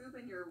underboob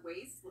and your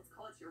waist. Let's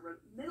call it your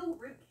middle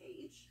rib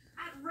cage.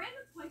 At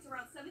random points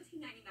around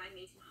 1799 and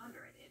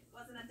 1800, it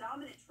wasn't a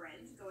dominant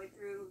trend. Going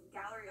through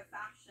Gallery of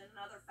Fashion and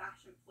other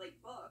fashion plate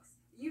books,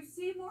 you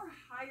see more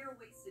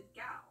higher-waisted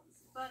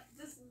gowns, but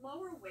this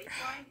lower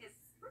waistline is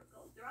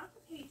sprinkled throughout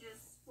the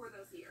pages for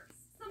those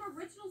years. Some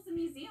originals in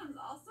museums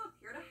also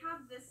appear to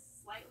have this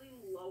slightly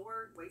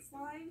lowered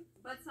waistline,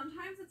 but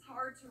sometimes it's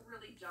hard to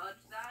really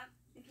judge that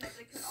because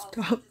it could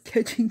also stop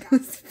catching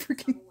those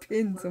freaking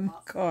pins. Oh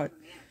my god.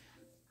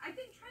 I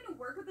think trying to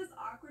work with this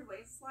awkward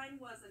waistline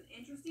was an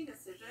interesting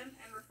decision,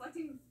 and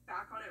reflecting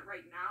back on it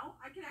right now,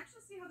 I can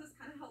actually see how this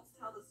kind of helps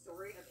tell the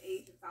story of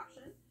age and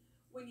fashion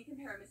when you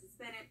compare Mrs.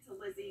 Bennet to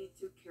Lizzie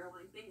to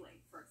Caroline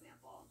Bingley, for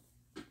example.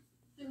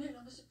 I'm no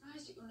longer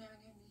surprised at your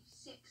knowing only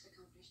 6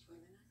 accomplished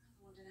women.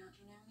 I rather wanted out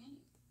your knowing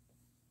any.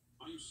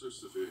 Are you so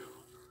severe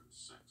on your own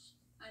sex?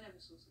 I never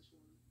saw such a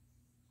woman.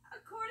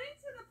 According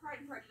to the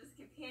Pride and Prejudice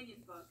companion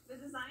book, the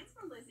designs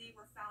for Lizzie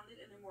were founded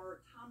in a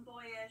more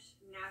tomboyish,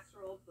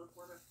 natural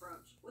bookworm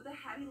approach, with a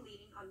heavy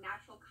leaning on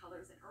natural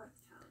colors and earth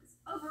tones.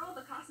 Overall,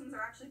 the costumes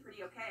are actually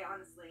pretty okay,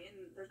 honestly, and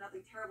there's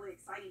nothing terribly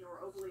exciting or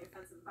overly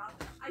offensive about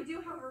them. I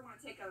do, however, want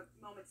to take a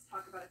moment to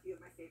talk about a few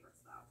of my favorites,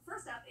 though.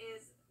 First up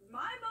is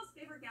my most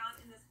favorite gown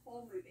in this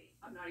whole movie.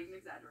 I'm not even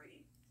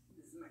exaggerating.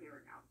 This is my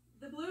favorite gown.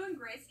 The blue and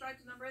gray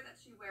striped number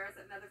that she wears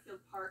at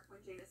Netherfield Park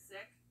when Jane is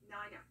sick.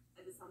 Now I know,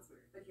 this sounds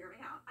weird, but hear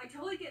me out. I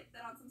totally get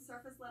that on some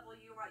surface level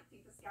you might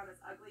think this gown is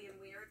ugly and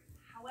weird.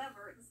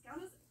 However, this gown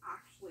is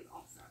actually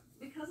awesome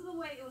because of the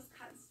way it was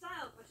cut and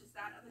styled, which is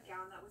that of a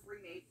gown that was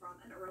remade from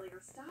an earlier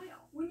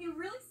style. When you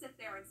really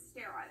sit there and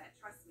stare at it,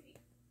 trust me,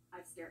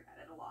 I've stared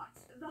at it a lot.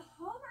 The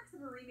hallmarks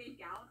of a remade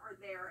gown are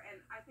there,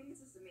 and I think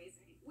it's just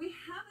amazing. We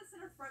have the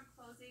center front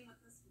closing with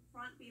this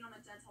front being on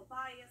a gentle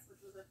bias,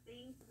 which was a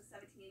thing for the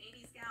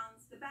 1780s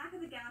gowns. The back of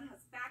the gown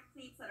has back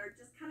pleats that are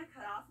just kind of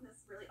cut off in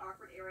this really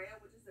awkward area,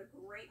 which is a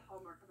great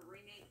hallmark of a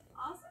remake.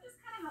 Also, just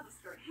kind of how the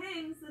skirt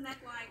hangs, the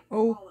neckline,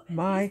 all of it.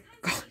 My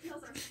god. These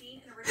kinds of details are seen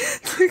in original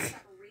gowns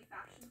that were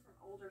refashioned from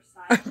older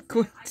styles. I'm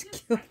going to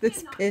kill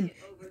this pin.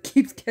 It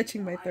keeps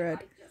catching my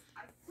thread.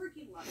 I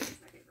freaking love it.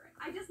 It's my favorite.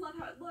 I just love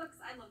how it looks.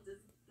 I love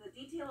the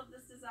detail of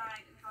this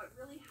design and how it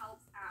really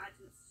helps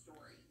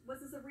story.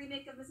 Was this a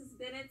remake of Mrs.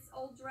 Bennet's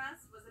old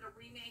dress? Was it a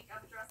remake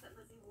of a dress that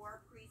Lizzie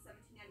wore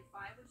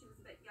pre-1795 when she was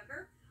a bit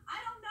younger? I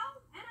don't know,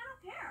 and I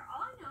don't care.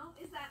 All I know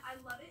is that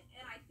I love it,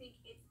 and I think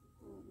it's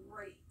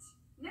great.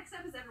 Next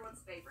up is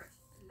everyone's favorite,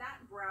 that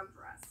brown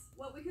dress.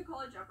 What we could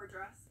call a jumper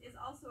dress is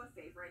also a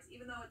favorite,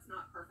 even though it's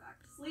not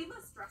perfect.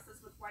 Sleeveless dresses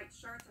with white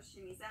shirts or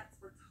chemisettes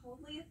were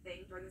totally a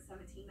thing during the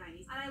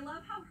 1790s, and I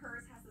love how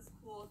hers has this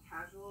cool,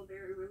 casual,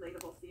 very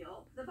relatable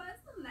feel. The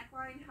buttons on the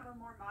neckline have a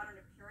more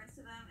modern appearance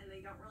to them, and they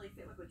don't really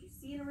fit with what you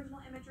see in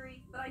original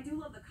imagery, but I do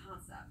love the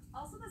concept.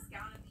 Also, this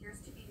gown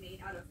appears to be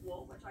made out of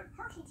wool, which I'm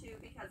partial to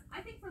because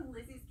I think for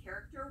Lizzie's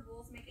character,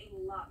 wools make a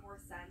lot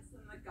more sense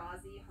than the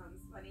gauzy,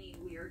 homespunny,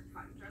 weird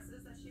cotton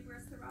dresses that she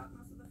wears throughout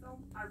most of the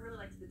film. I really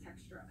liked the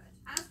texture of it.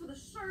 As for the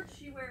shirt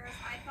she wears,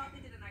 I thought they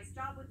did a nice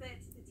job with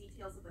it. The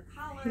details of the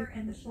collar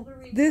and the shoulder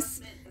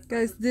reinforcement.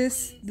 Guys,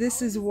 this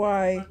is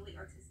why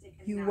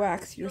you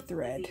wax your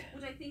thread.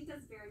 Which I think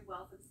does very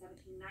well for the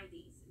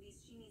 1790s. These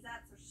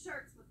chemisettes or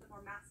shirts with the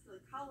more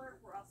masculine collar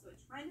were also a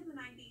trend in the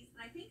 90s,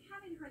 and I think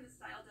having her in the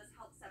style does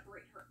help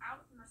separate her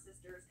out from her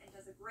sisters and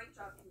does a great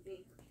job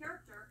conveying her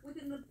character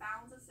within the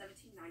bounds of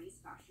 1790s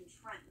fashion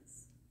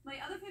trends. My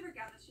other favorite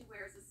gown that she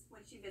wears is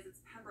when she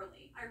visits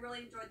Pemberley. I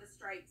really enjoyed the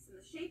stripes and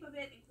the shape of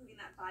it,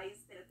 including that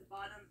bias bit at the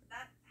bottom.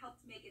 That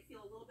helped make it feel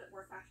a little bit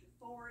more fashion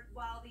forward,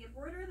 while the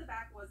embroidery in the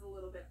back was a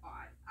little bit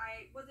odd.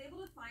 I was able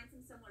to find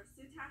some similar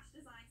soutache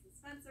designs in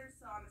Spencer's,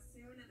 so I'm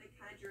assuming that they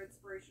kind of drew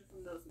inspiration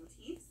from those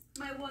motifs.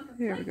 My one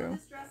complaint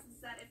with this dress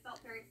is that it felt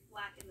very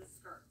flat in the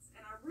skirts,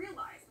 and I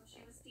realized when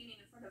she was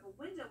standing in front of a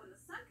window with the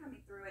sun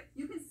coming through it,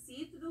 you can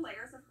see through the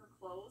layers of her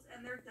clothes,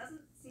 and there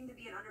doesn't seem to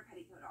be an under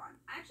petticoat on.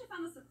 I actually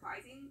found this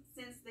surprising,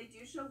 since they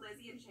do show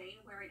Lizzie and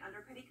Jane wearing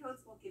under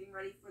petticoats while getting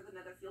ready for the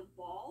Netherfield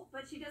ball,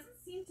 but she doesn't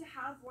seem to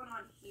have one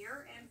on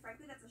here, and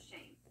frankly that's a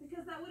shame,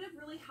 because that would have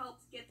really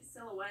helped get the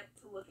silhouette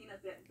to looking a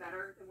bit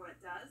better than what it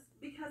does,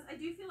 because I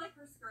do feel like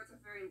her skirts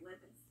are very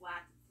limp and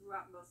flat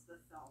throughout most of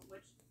the film,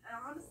 which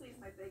honestly is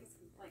my biggest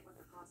complaint with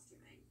the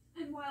costuming.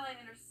 And while I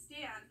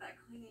understand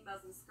that clean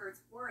muslin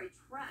skirts were a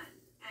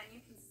trend, and you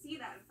can see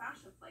that in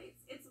fashion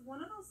plates, it's one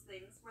of those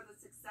things where the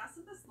success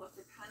of this look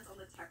depends on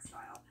the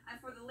textile.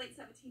 And for the late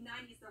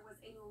 1790s, there was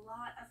a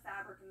lot of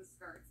fabric in the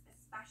skirts,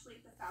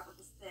 especially if the fabric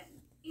was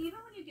thin. Even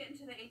when you get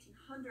into the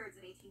 1800s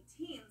and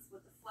 18-teens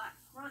with the flat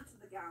front of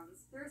the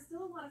gowns, there is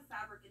still a lot of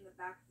fabric in the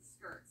back of the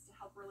skirts to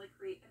help really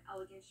create an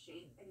elegant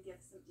shape and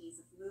give some ease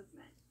of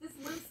movement. This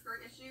limp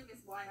skirt issue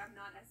is why I'm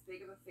not as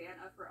big of a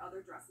fan of her other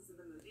dresses in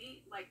the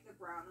movie, like the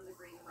brown and the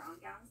green and brown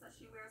gowns that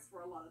she wears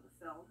for a lot of the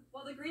film.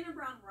 While the green and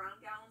brown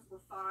gowns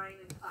were fine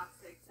and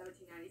classic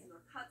 1790s in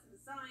their cuts and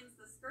designs,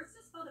 the skirts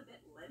just felt a bit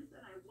limp,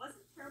 and I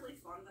wasn't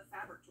terribly fond of the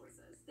fabric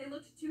choices. They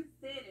looked too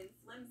thin and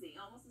flimsy,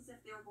 almost as if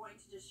they were going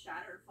to just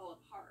shatter and fall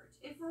apart.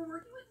 If we're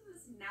working with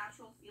this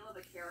natural feel of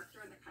a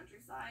character in the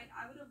countryside,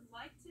 I would have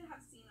liked to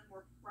have seen a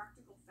more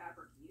practical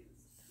fabric used.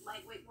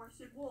 Lightweight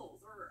worsted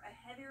wools or a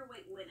heavier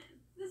weight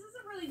linen. This is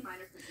a really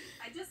minor critique.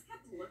 I just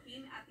kept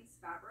looking at these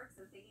fabrics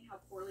and thinking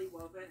how poorly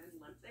woven and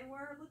limp they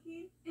were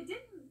looking. It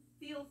didn't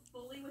feel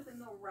fully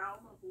within the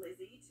realm of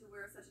Lizzie to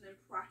wear such an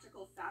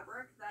impractical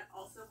fabric that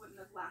also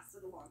wouldn't have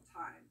lasted a long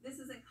time. This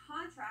is in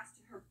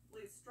contrast to her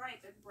blue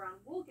stripe and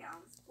brown wool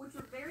gowns, which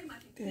were very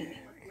much in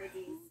keeping with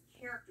Lizzie's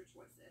character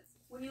choices.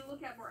 When you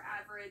look at more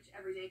average,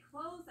 everyday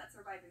clothes that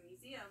survive in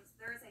museums,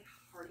 there is a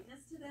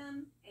hardiness to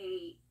them,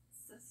 a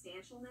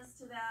substantialness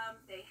to them.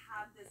 They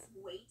have this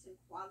weight and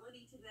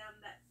quality to them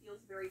that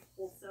feels very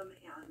wholesome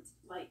and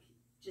like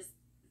just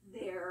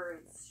there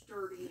and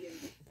sturdy, and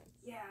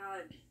yeah,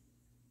 I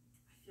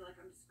feel like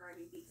I'm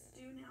describing beef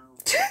stew now.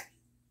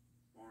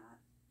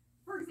 That.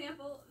 For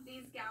example,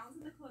 these gowns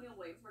in the Colonial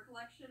Waveswear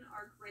collection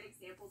are great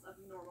examples of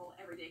normal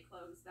everyday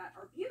clothes that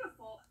are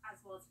beautiful as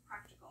well as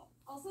practical.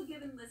 Also,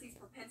 given Lizzie's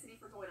propensity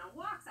for going on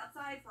walks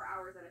outside for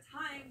hours at a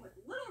time with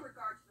little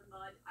regard to the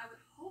mud, I would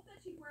hope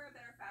that she'd wear a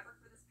better fabric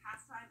for this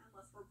pastime,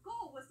 unless her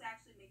goal was to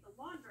actually make the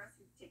laundress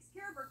who takes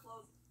care of her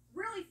clothes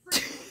really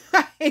freaking.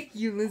 I hate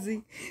you,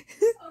 Lizzie.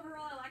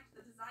 Overall, I liked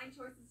the design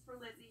choices for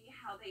Lizzie,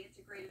 how they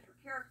integrated her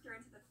character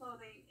into the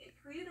clothing. It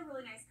created a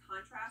really nice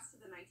contrast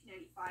to the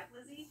 1995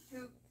 Lizzie,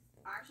 who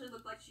actually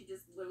looked like she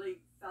just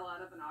literally fell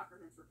out of an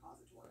Ackerman's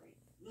repository.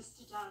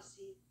 Mr.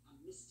 Darcy and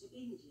Mr.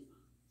 Bingley.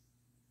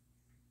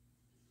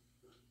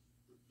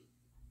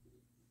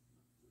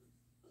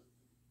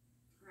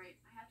 Right,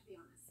 I have to be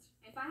honest.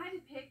 If I had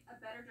to pick a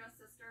better dressed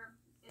sister,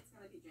 it's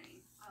going to be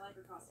Jane. I like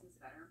her costumes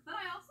better. But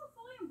I also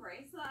fully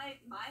embrace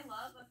that my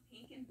love of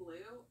pink and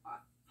blue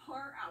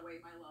far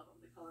outweigh my love of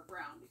the color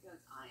brown,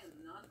 because I am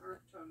not an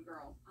earth tone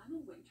girl. I'm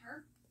a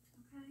winter.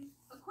 Okay.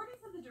 According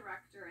to the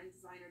director and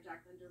designer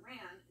Jacqueline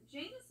Duran,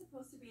 Jane is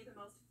supposed to be the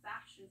most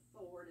fashion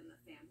forward in the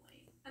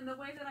family. And the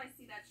way that I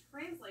see that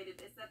translated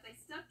is that they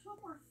stuck to a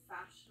more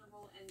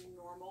fashionable and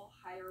normal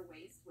higher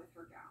waist with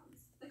her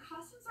gowns. The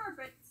costumes are a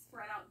bit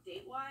spread out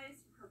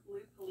date-wise, from her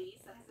blue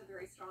pelisse that has a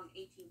very strong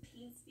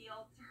 18-teens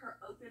feel to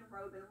her open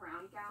robe and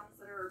round gowns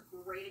that are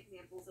great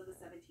examples of the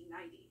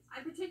 1790s.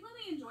 I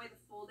particularly enjoy the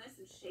fullness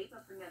and shape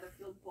of her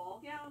Netherfield ball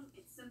gown.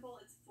 It's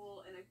simple, it's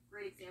full, and a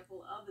great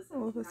example of the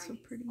Oh, 1790s. that's so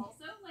pretty.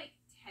 Also, like,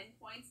 10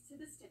 points to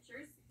the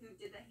stitchers who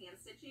did the hand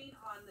stitching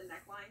on the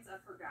necklines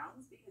of her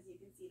gowns, because you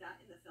can see that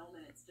in the film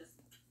and it's just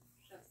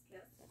chef's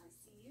kiss. I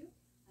see you,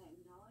 I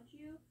acknowledge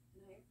you,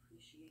 and I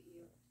appreciate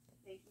you.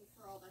 Thank you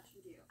for all that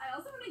you do. I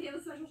also want to give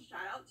a special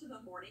shout out to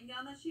the morning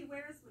gown that she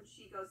wears when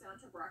she goes down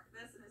to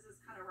breakfast and is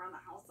just kind of around the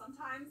house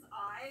sometimes.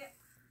 I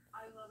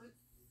love it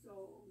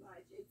so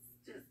much. It's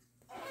just,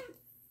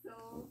 it's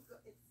so good.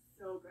 It's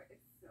so good.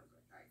 It's so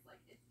good, guys. Like,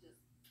 it's just...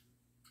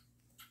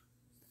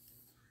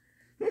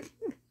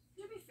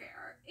 To be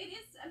fair, it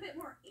is a bit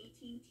more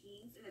 18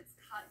 teens in its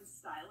cut and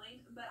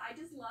styling, but I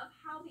just love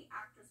how the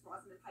actress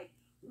Rosamund Pike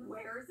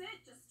wears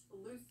it, just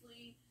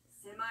loosely,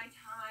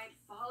 semi-tied,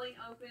 falling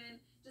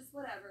open, just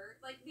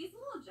whatever. Like, these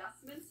little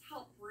adjustments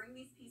help bring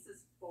these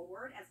pieces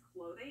forward as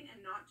clothing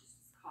and not just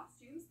as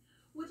costumes,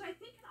 which I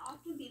think can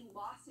often be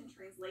lost in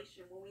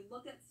translation when we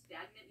look at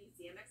stagnant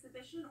museum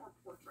exhibition or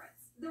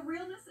portraits. The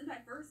realness and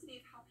diversity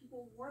of how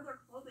people wore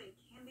their clothing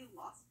can be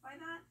lost by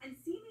that, and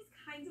seeing these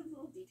kinds of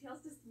little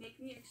details just make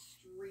me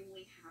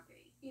extremely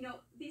happy. You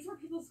know, these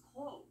were people's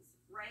clothes,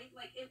 right?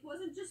 Like, it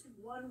wasn't just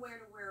one way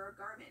to wear a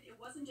garment.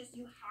 It wasn't just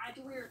you had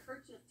to wear a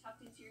kerchief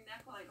tucked into your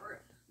neckline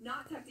or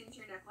not tucked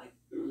into your neckline.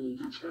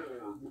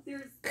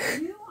 There's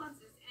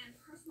nuances and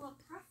personal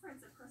preference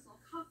and personal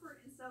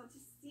comfort, and so to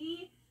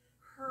see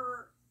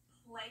her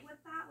play with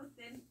that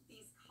within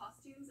these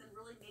costumes and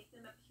really make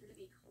them appear to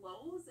be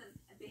clothes and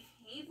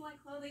behave like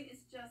clothing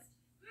is just,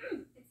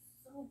 it's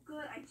so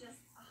good. It's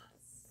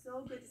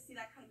so good to see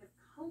that kind of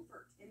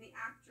comfort in the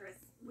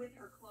actress with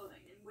her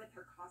clothing and with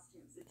her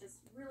costumes. It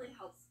just really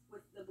helps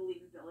with the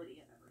believability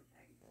of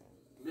everything.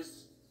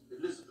 Miss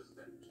Elizabeth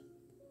Bennet.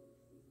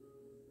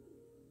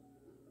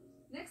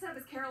 Next up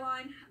is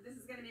Caroline. This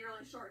is going to be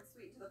really short and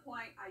sweet to the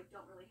point. I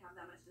don't really have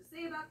that much to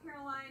say about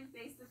Caroline.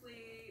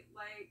 Basically,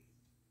 like,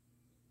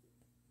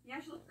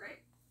 yeah, she looked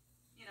great.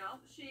 You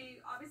know,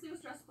 she obviously was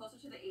dressed closer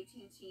to the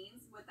 18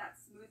 teens with that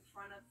smooth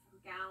front of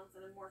gowns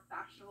and a more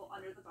fashionable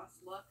under the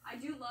bust look. I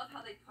do love how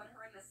they put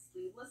her in the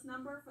sleeveless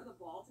number for the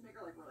ball to make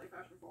her like really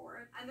fashion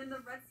forward. And then the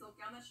red silk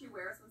gown that she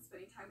wears when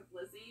spending time with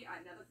Lizzie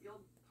at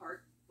Netherfield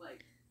Park,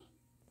 like,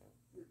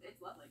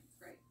 it's lovely. It's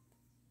great.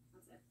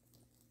 That's it.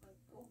 Like,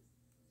 cool.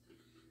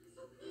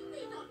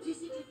 They not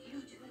visited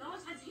you to the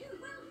lot, as you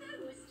well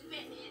know, Mr.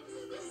 Bennet.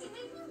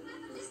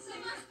 This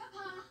summer,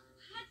 Papa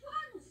had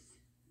once.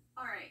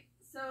 Alright,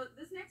 so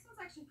this next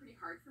one's actually pretty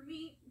hard for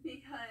me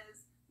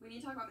because we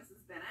need to talk about Mrs.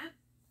 Bennet.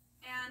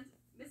 And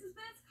Mrs.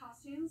 Bennet's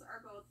costumes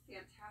are both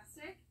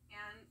fantastic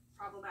and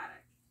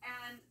problematic,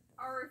 and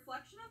are a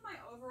reflection of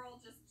my overall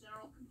just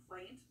general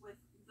complaint with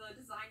the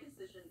design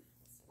decisions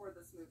for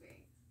this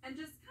movie. And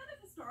just kind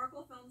of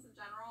historical films in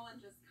general, and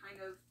just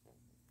kind of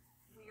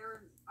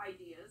weird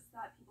ideas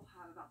that people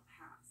have about the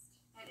past.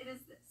 And it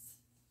is this.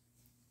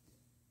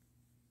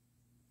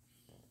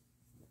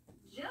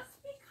 Just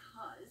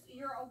because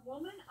you're a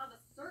woman of a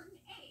certain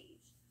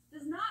age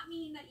does not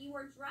mean that you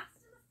are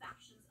dressed in the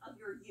fashions of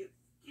your youth.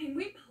 Can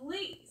we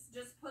please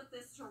just put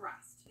this to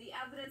rest? The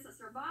evidence that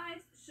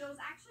survives shows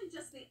actually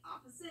just the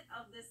opposite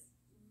of this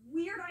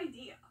weird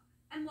idea.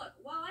 And look,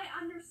 while I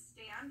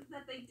understand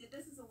that they did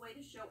this as a way to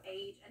show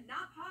age and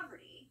not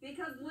poverty,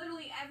 because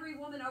literally every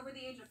woman over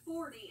the age of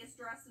 40 is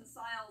dressed in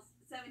styles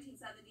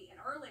 1770 and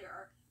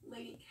earlier,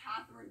 Lady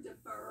Catherine de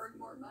Bourgh,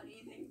 more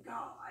money than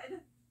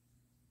God,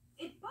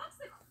 it bugs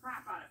the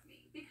crap out of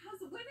me,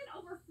 because women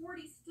over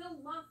 40 still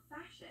love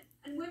fashion,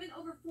 and women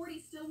over 40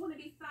 still want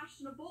to be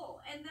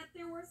fashionable, and that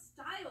there were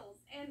styles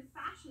and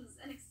fashions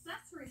and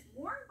accessories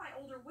worn by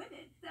older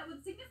women that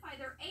would signify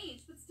their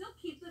age, but still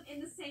keep them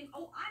in the same,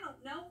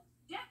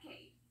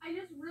 decade. I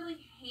just really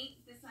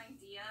hate this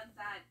idea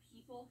that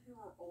people who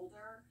are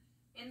older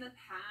in the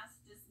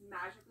past just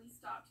magically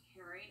stopped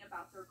caring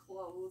about their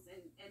clothes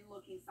and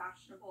looking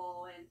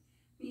fashionable and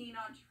being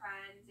on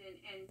trend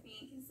and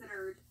being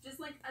considered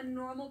just like a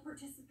normal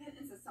participant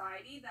in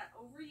society, that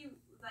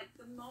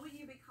the moment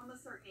you become a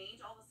certain age,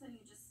 all of a sudden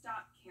you just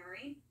stop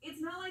caring. It's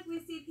not like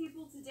we see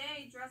people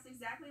today dress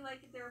exactly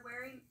like they're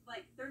wearing,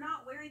 like they're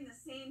not wearing the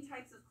same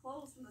types of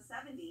clothes from the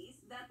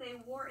 70s that they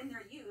wore in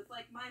their youth.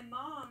 Like, my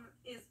mom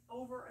is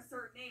over a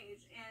certain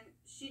age and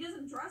she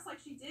doesn't dress like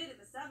she did in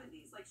the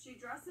 70s. Like, she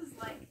dresses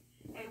like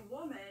a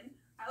woman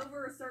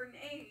over a certain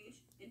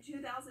age in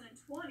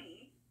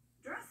 2020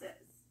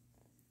 dresses.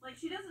 Like,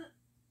 she doesn't...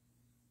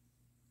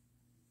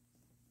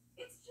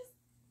 It's just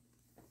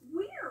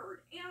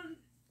weird. And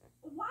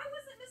why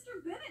wasn't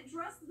Mr. Bennet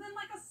dressed then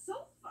like a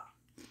sofa?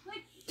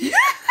 Like, he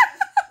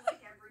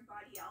like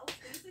everybody else,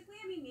 basically.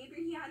 I mean,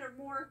 maybe he had a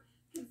more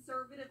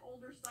conservative,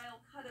 older style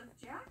cut of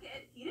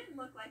jacket. He didn't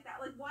look like that.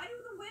 Like, why do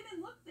the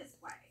women look this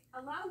way?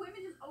 Allow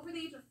women just over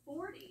the age of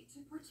 40 to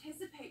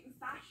participate in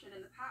fashion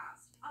in the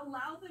past.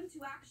 Allow them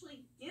to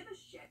actually give a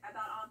shit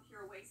about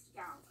on-pure waist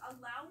gowns.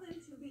 Allow them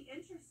to be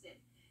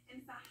interested in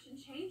fashion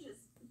changes.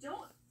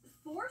 Don't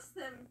force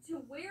them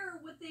to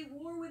wear what they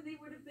wore when they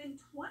would have been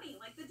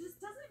 20. Like, that just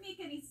doesn't make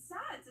any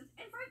sense. And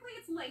frankly,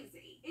 it's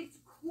lazy.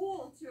 It's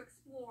cool to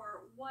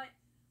explore what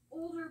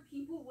older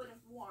people would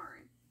have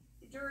worn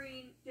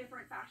during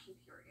different fashion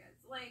periods.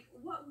 Like,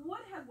 what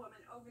would have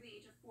women over the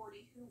age of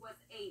 40 who was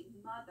a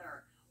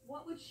mother,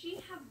 what would she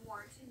have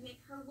worn to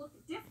make her look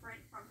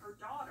different from her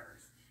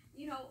daughters?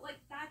 You know, like,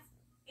 that's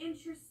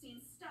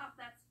interesting stuff.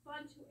 That's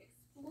fun to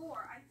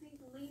explore. I think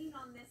leaning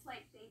on this,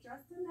 like, they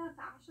dressed in the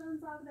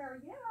fashions of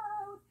their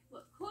youth.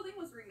 Look, clothing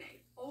was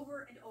remade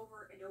over and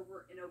over and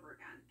over and over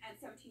again. And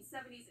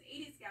 1770s and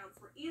 80s gowns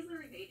were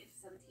easily remade into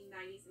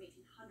 1790s and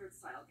 1800s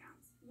style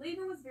gowns.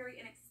 Labor was very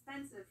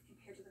inexpensive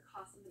compared to the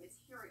cost of the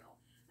material.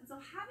 And so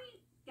having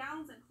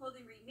gowns and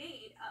clothing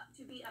remade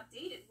to be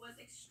updated was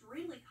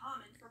extremely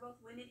common for both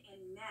women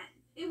and men.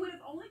 It would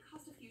have only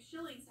cost a few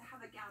shillings to have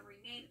a gown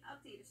remade and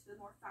updated to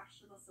the more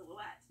fashionable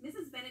silhouette.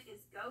 Mrs. Bennet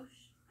is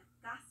gauche,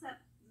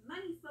 gossip,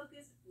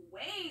 money-focused,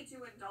 way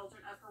too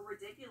indulgent of her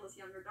ridiculous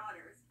younger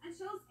daughters, and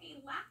shows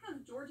a lack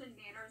of Georgian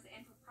manners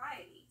and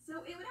propriety.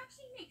 So it would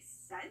actually make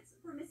sense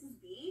for Mrs.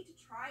 B to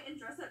try and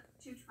dress up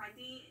too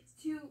trendy,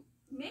 to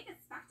make a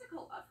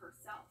spectacle of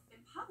herself in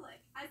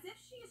public, as if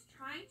she is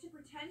trying to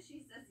pretend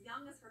she's as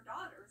young as her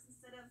daughters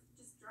instead of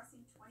just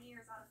dressing 20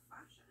 years out of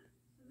fashion.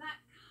 That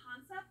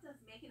concept of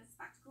making a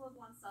spectacle of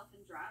oneself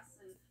in dress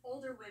and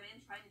older women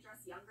trying to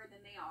dress younger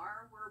than they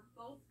are were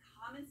both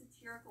common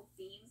satirical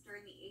themes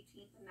during the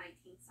 18th and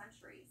 19th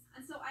centuries.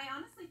 And so I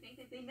honestly think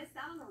that they missed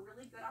out on a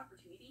really good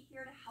opportunity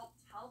here to help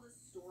tell the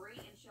story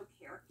and show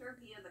character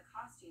via the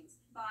costumes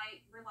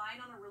by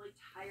relying on a really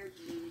tired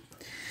mood.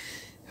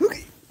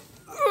 Okay.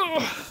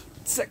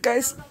 Sec,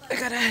 guys. I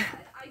gotta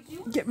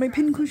get my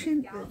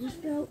pincushion.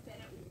 Just out.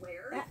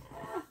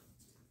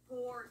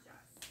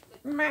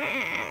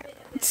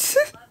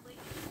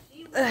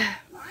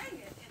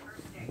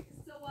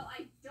 So while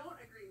I don't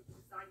agree with the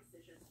design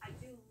decisions, I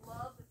do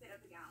love the fit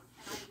of the gown,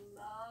 and I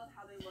love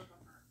how they look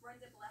on her.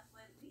 Brenda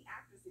Blethyn, the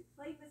actress who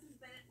played Mrs.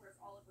 Bennet, wears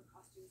all of her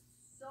costumes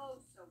so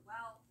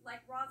well.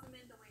 Like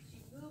Rosamond, the way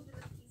she moved in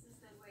the pieces,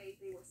 the way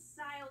they were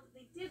styled,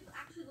 they did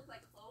actually look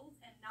like clothes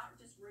and not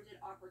just rigid,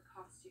 awkward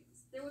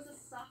costumes. There was a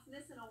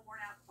softness and a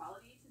worn-out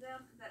quality to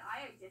them that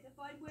I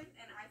identified with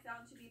and I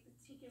found to be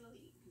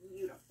particularly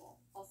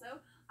beautiful. Also,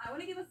 I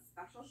want to give a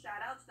special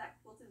shout-out to that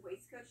quilted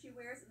waistcoat she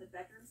wears in the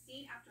bedroom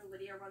scene after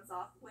Lydia runs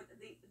off with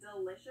the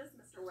delicious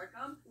Mr.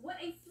 Wickham.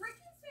 What a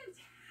freaking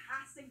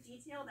fantastic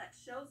detail that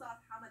shows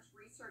off how much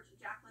research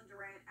Jacqueline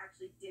Durant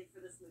actually did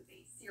for this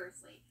movie.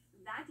 Seriously,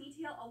 that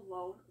detail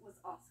alone was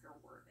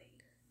Oscar-worthy.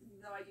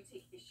 Though I do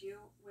take issue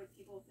with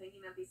people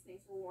thinking that these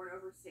things were worn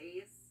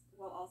overseas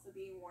while also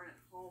being worn at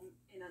home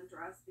in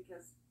undress,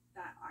 because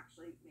that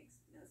actually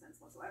makes no sense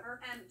whatsoever.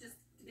 And just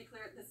to be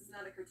clear, this is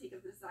not a critique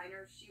of the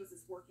designer. She was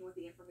just working with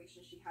the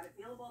information she had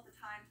available at the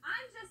time.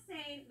 I'm just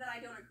saying that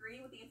I don't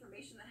agree with the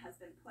information that has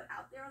been put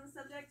out there on the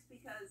subject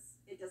because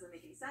it doesn't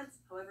make any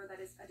sense. However, that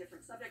is a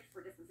different subject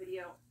for a different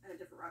video and a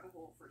different rabbit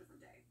hole for a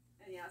different day.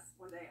 And yes,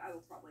 one day I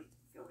will probably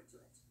go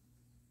into it.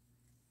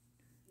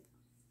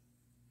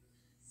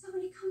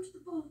 Somebody come to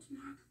the ball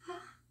tomorrow,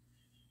 Papa.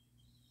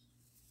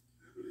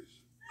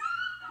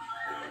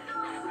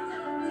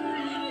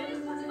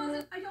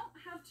 I don't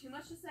have too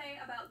much to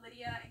say about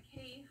Lydia and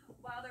Kitty.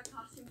 While their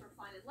costumes were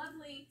fine and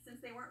lovely,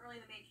 since they weren't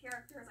really the main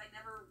characters, I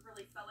never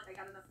really felt like I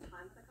got enough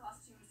time with the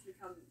costumes to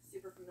become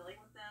super familiar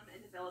with them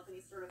and develop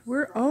any sort of...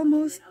 We're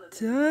almost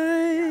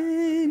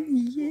done.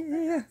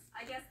 Yeah.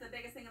 I guess the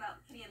biggest thing about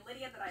Kitty and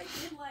Lydia that I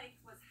did like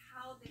was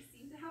how they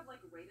seemed to have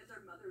like raided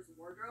their mother's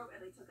wardrobe and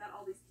they took out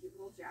all these cute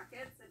little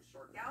jackets and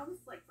short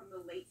gowns like from the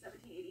late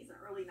 1780s and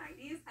early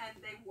 90s, and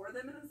they wore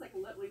them in this like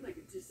lovely like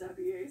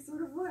dishabille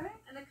sort of way.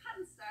 And the cut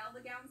and style of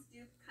the gowns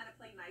do kind of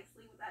play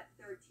nicely with that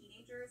they're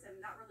teenagers and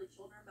not really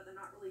children, but they're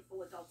not really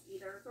full adults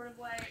either sort of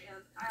way.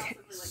 And I also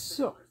really like the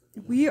colors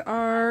of the we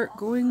are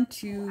going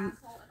to...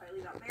 If I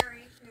leave out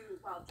Mary, who,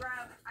 while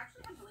drab,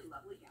 actually had really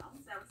lovely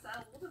gowns that were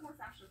styled a little bit more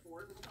fashion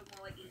forward, a little bit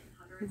more like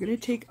 1800s. We're going to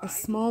take a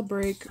small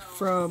break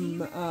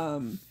from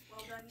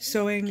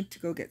sewing to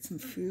go get some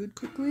food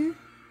quickly.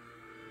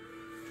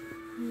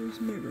 Where's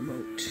my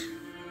remote?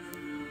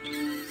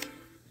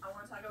 I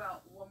want to talk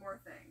about one more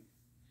thing.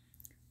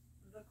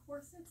 The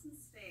corsets and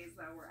stays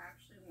that were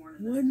actually worn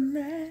in this One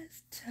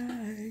last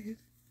time.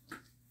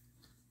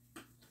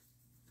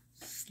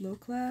 Slow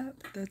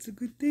clap. That's a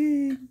good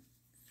thing.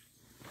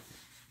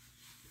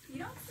 You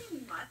don't see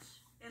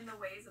much in the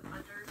ways of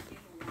unders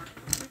being worn in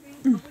this movie,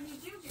 but when you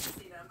do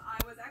see them, I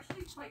was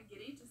actually quite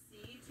giddy to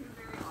see two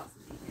very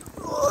awesome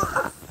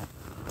details.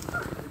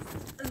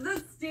 The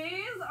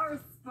stays are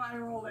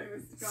spiral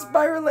laced, guys.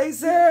 Spiral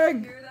lacing!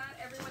 You hear that?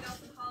 Everyone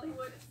else in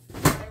Hollywood,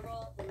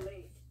 spiral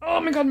lace. Oh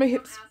my god, my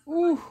hips.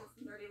 Ooh.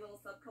 This nerdy little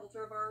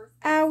subculture of ours.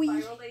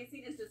 Owie. Spiral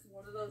lacing is just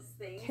one of those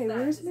things. Okay, that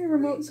where's just my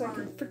remote so I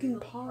really can freaking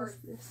pause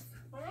this?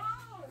 Oh,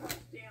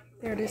 damn.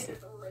 There it is.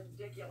 It's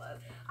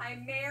ridiculous. I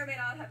may or may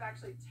not have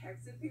actually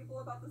texted people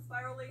about the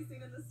spiral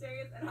lacing in the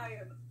States, and I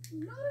am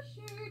not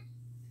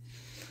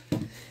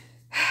ashamed.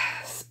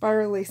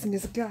 Spiral lacing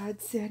is a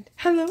godsend.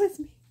 Hello, it's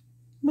me.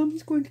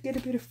 Mommy's going to get a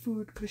bit of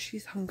food because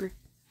she's hungry.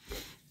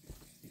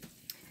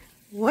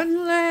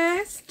 One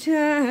last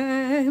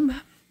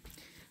time.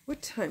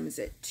 What time is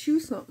it? 2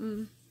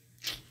 something.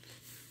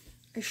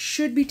 I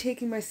should be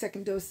taking my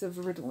second dose of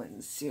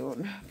Ritalin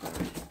soon. But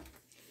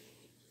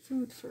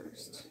food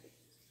first.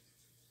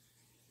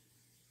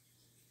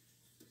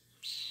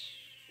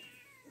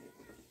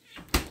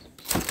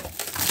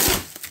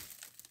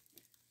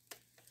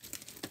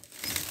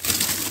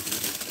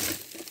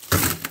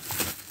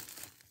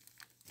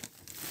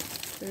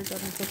 There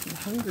got myself some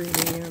Hungry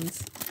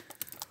Man's.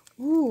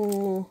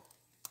 Ooh.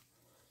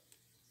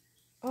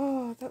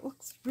 Oh, that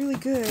looks really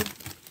good.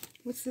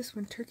 What's this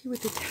one? Turkey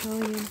with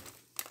Italian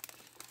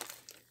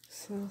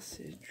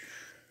sausage.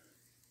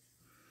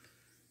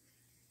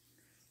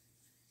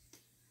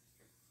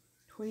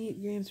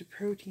 28 grams of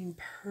protein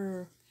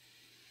per.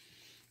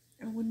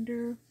 I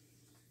wonder.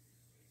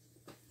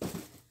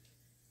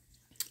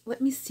 Let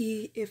me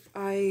see if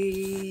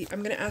I'm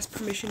going to ask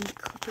permission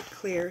for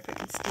Claire if I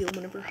can steal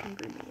one of her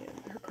Hungry Man,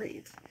 her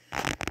crates.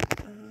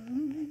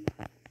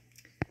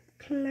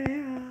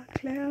 Claire,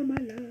 Claire, my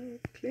love.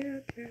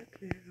 Claire, Claire,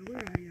 Claire, where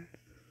are you?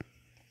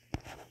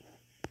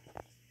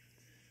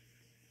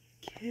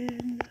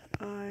 Can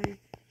I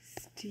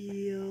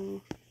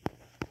steal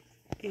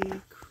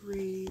a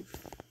crave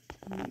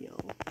meal?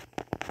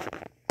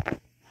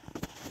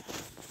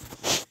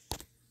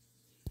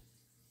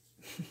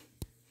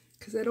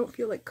 Because I don't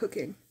feel like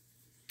cooking.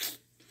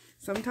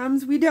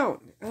 Sometimes we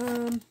don't.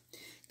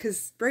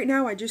 Because right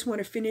now I just want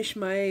to finish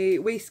my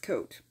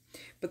waistcoat.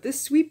 But this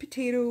sweet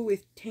potato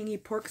with tangy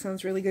pork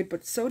sounds really good,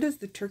 but so does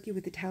the turkey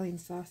with Italian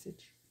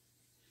sausage.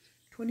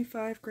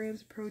 25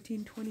 grams of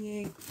protein,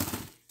 28.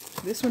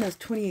 This one has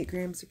 28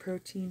 grams of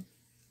protein.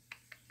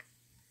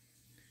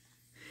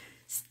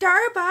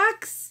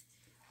 Starbucks!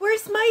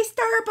 Where's my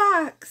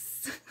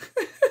Starbucks?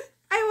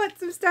 I want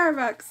some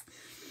Starbucks.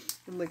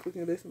 I'm like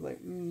looking at this, I'm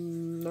like,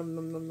 nom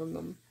nom nom nom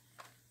nom.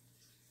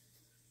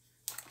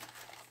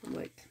 I'm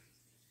like,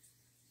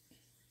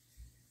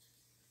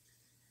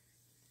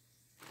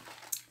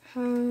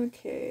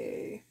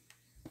 okay.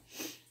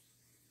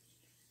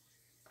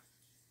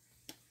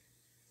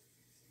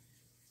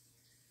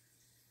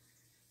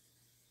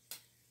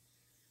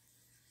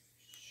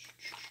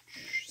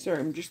 Sorry,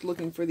 I'm just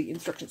looking for the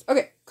instructions.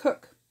 Okay,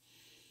 cook.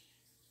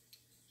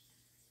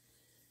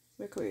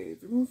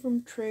 Microwave. Remove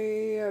from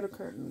tray, out of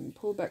carton.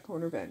 Pull back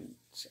corner vent.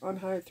 On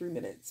high 3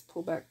 minutes.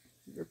 Pull back,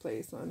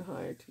 replace on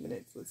high 2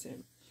 minutes. Let's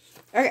see.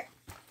 Okay.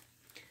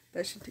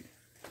 That should take.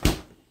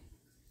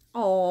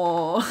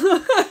 Oh,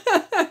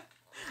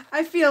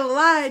 I feel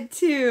lied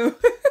to.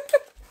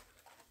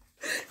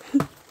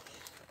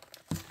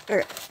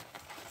 Okay.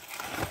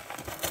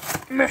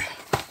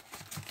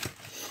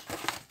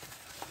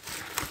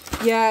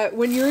 Yeah,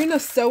 when you're in a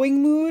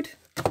sewing mood,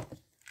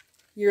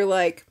 you're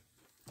like,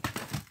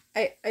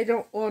 I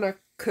don't want to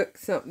cook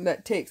something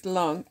that takes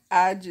long.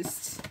 I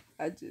just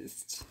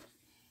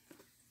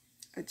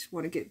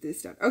want to get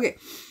this done. Okay.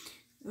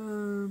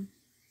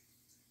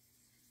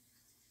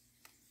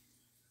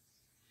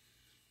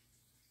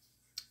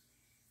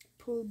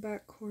 Pull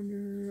back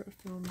corner of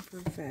film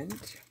for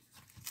vent.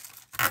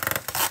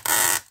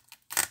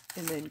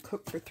 And then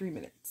cook for 3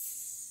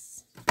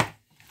 minutes.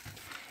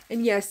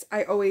 And yes,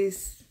 I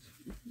always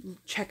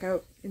check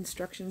out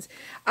instructions.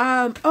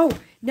 Oh,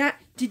 Nat,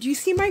 did you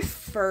see my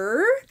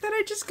fur that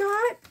I just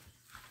got?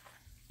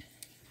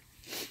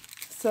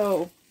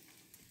 So,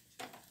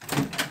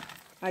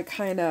 I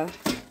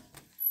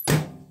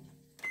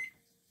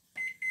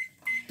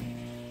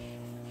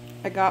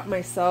got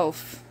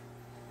myself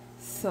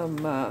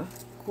some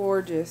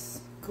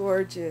gorgeous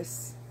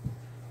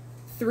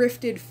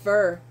thrifted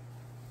fur.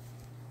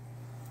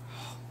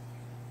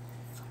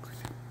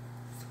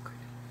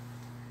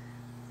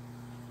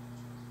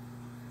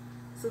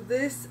 So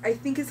this, I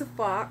think, is a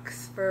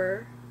fox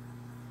fur.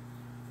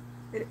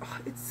 And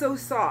it's so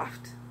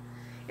soft.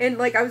 And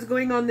like I was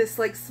going on this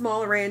like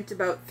small rant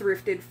about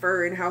thrifted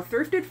fur and how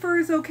thrifted fur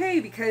is okay,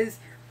 because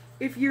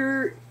if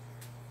you're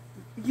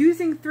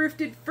using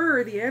thrifted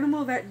fur, the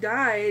animal that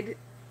died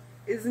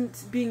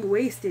isn't being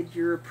wasted.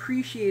 You're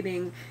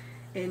appreciating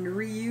and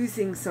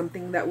reusing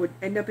something that would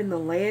end up in the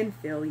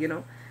landfill, you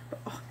know. But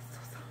oh, it's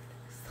so soft.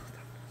 It's so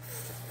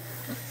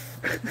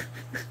soft.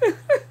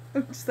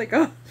 I'm just like,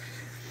 oh.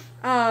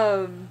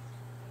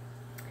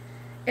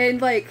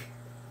 And like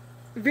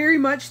very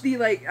much the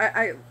like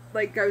I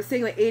was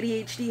saying, like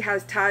ADHD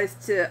has ties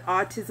to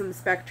autism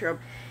spectrum,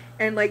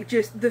 and like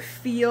just the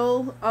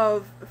feel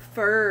of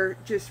fur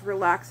just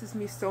relaxes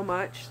me so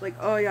much. Like,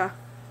 oh yeah,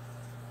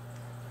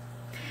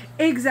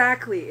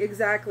 exactly.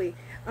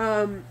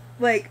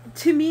 Like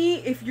to me,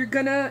 if you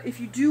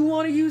do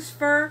want to use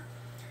fur,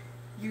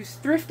 use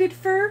thrifted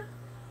fur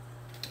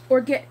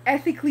or get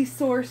ethically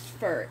sourced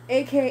fur,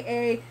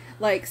 aka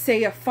like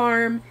say a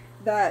farm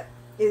that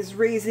is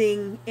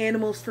raising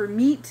animals for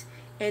meat,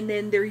 and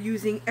then they're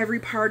using every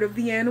part of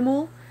the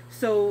animal.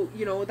 So,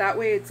 you know, that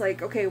way it's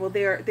like, okay, well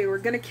they were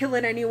gonna kill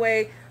it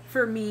anyway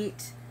for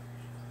meat,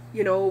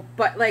 you know,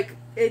 but like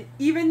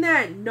even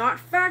then,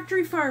 not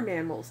factory farm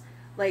animals,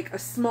 like a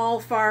small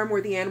farm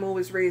where the animal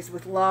was raised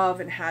with love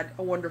and had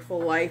a wonderful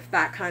life,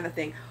 that kind of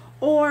thing.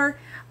 Or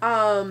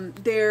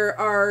there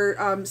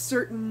are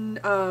certain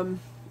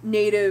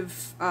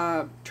native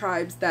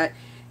tribes that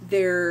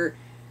they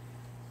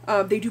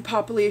do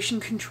population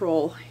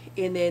control,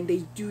 and then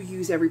they do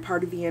use every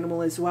part of the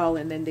animal as well,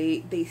 and then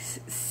they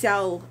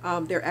sell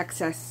their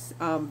excess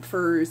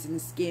furs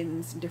and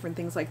skins and different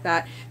things like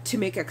that to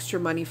make extra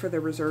money for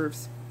their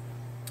reserves.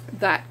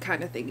 That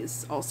kind of thing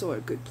is also a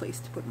good place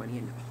to put money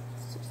in. Oh,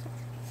 so sorry.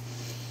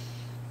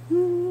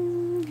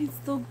 It's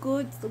so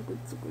good, so good,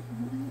 so good.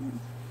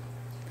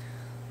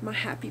 My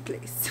happy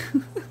place.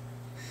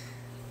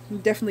 I'm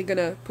definitely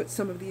gonna put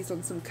some of these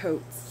on some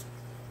coats.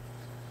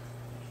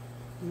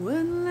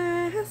 One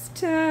last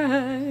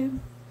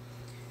time.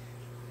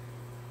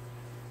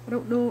 I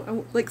don't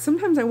know, like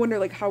sometimes I wonder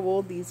like how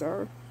old these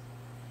are.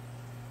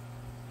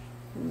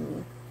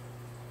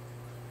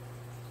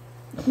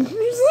 It's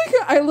like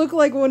I look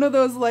like one of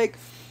those like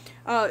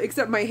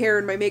except my hair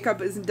and my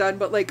makeup isn't done,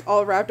 but like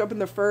all wrapped up in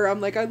the fur.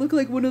 I'm like, I look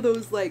like one of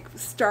those like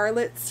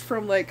starlets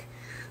from like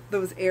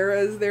those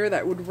eras there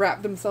that would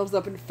wrap themselves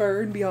up in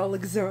fur and be all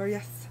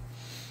luxurious.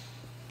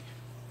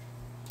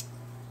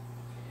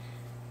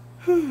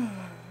 3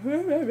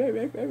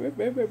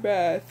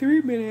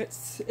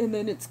 minutes, and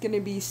then it's gonna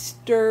be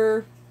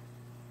stir,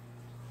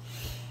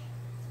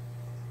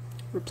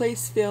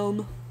 replace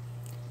film,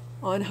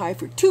 on high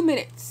for 2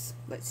 minutes.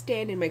 Let's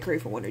stand in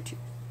microwave for 1 or 2.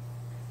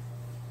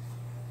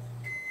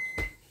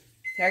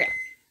 Okay.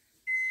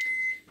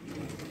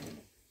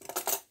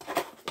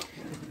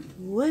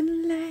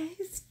 One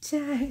last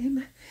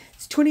time.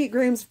 It's 28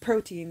 grams of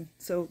protein,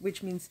 so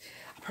which means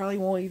I probably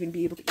won't even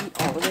be able to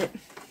eat all of it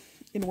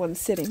in one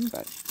sitting,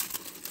 but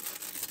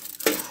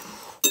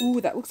ooh,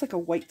 that looks like a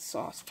white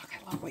sauce. Fuck, I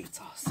love white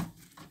sauce.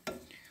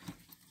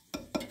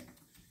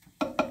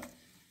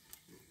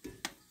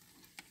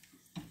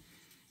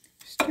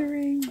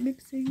 Stirring,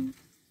 mixing.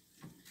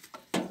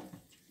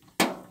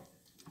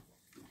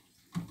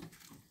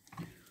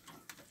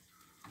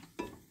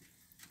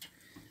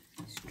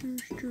 Stir,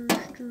 stir,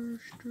 stir,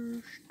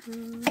 stir,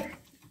 stir.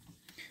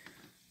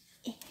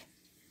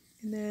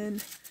 And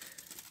then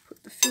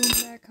put the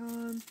film back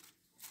on.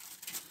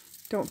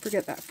 Don't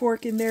forget that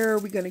fork in there.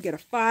 We're going to get a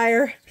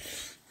fire.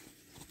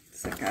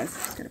 So guys, I'm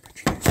just going to put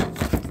you guys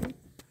on.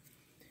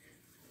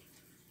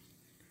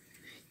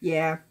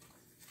 Yeah.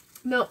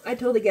 No, I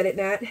totally get it,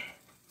 Nat.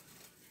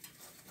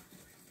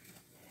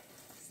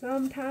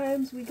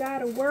 Sometimes we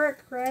gotta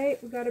work,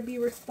 right? We gotta be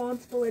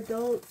responsible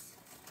adults,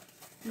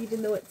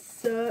 even though it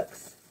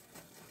sucks.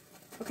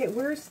 Okay,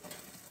 where'd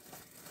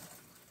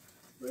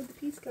the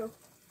piece go?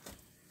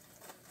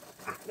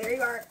 Ah, there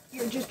you are.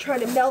 You're just trying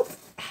to melt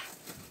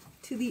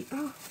to the,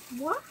 oh,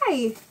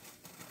 why?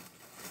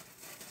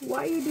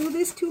 Why you do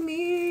this to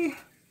me?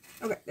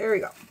 Okay, there we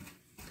go.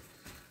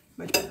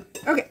 Much better.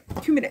 Okay,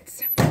 2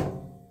 minutes.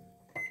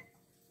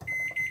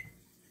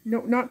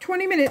 No, not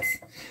 20 minutes.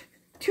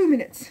 2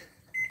 minutes.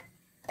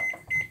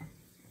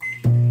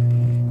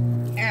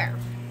 There.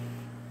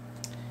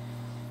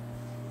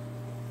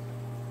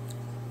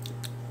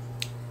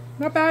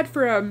 Not bad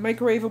for a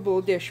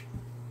microwavable dish.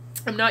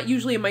 I'm not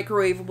usually a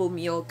microwavable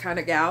meal kind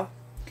of gal.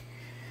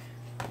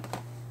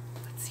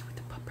 Let's see what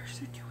the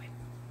puppers are doing.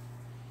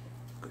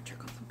 Go check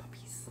on some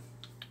puppies.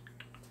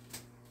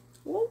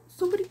 Oh,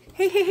 somebody.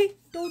 Hey, hey, hey.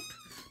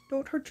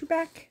 Don't hurt your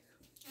back.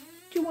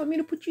 Do you want me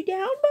to put you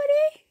down,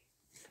 buddy?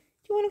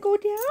 Do you want to go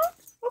down?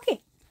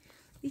 Okay.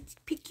 Let's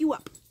pick you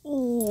up.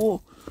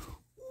 Oh.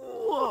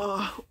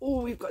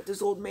 Oh, we've got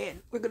this old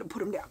man. We're going to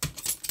put him down.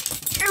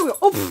 There we go.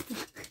 Oh.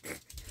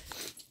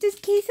 Does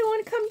Queso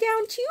want to come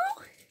down too?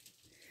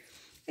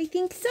 I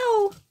think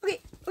so.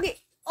 Okay, okay.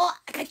 Oh,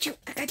 I got you.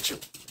 I got you.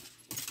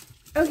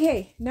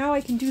 Okay, now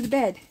I can do the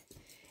bed.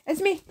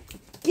 Esme,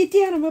 get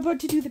down. I'm about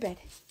to do the bed.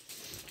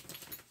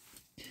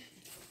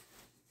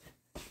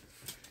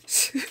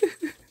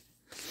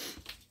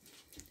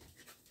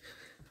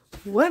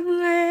 One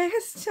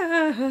last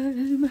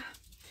time. I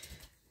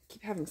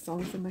keep having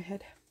songs in my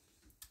head.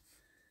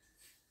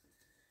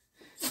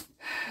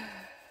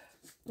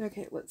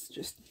 Okay, let's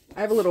just,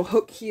 I have a little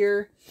hook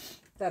here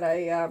that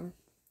I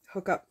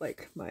hook up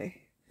like my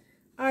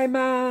eye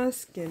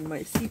mask and my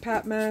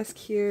CPAP mask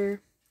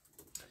here.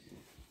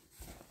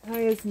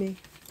 Hi, Esme.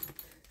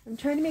 I'm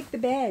trying to make the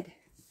bed.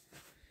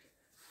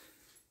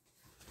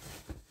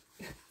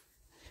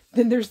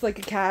 Then there's like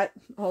a cat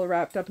all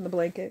wrapped up in the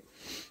blanket.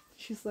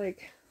 She's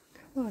like,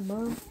 come on,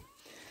 Mom.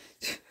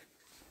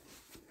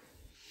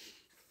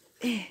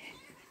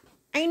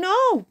 I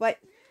know, but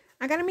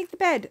I gotta make the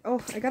bed.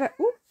 Oh, I gotta,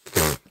 ooh.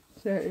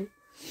 Sorry.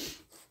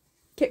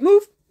 Okay,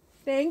 move.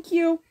 Thank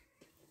you.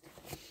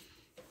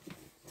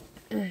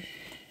 The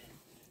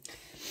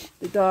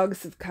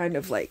dogs have kind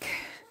of like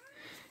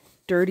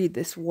dirtied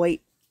this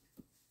white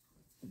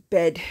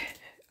bed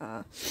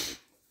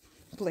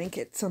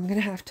blanket, so I'm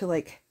gonna have to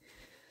like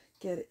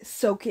get it,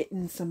 soak it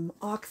in some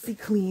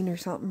OxyClean or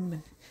something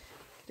and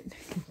get it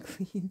nice and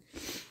clean.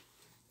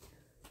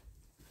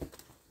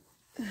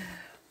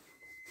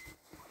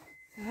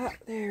 Ah,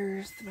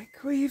 there's the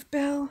microwave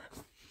bell.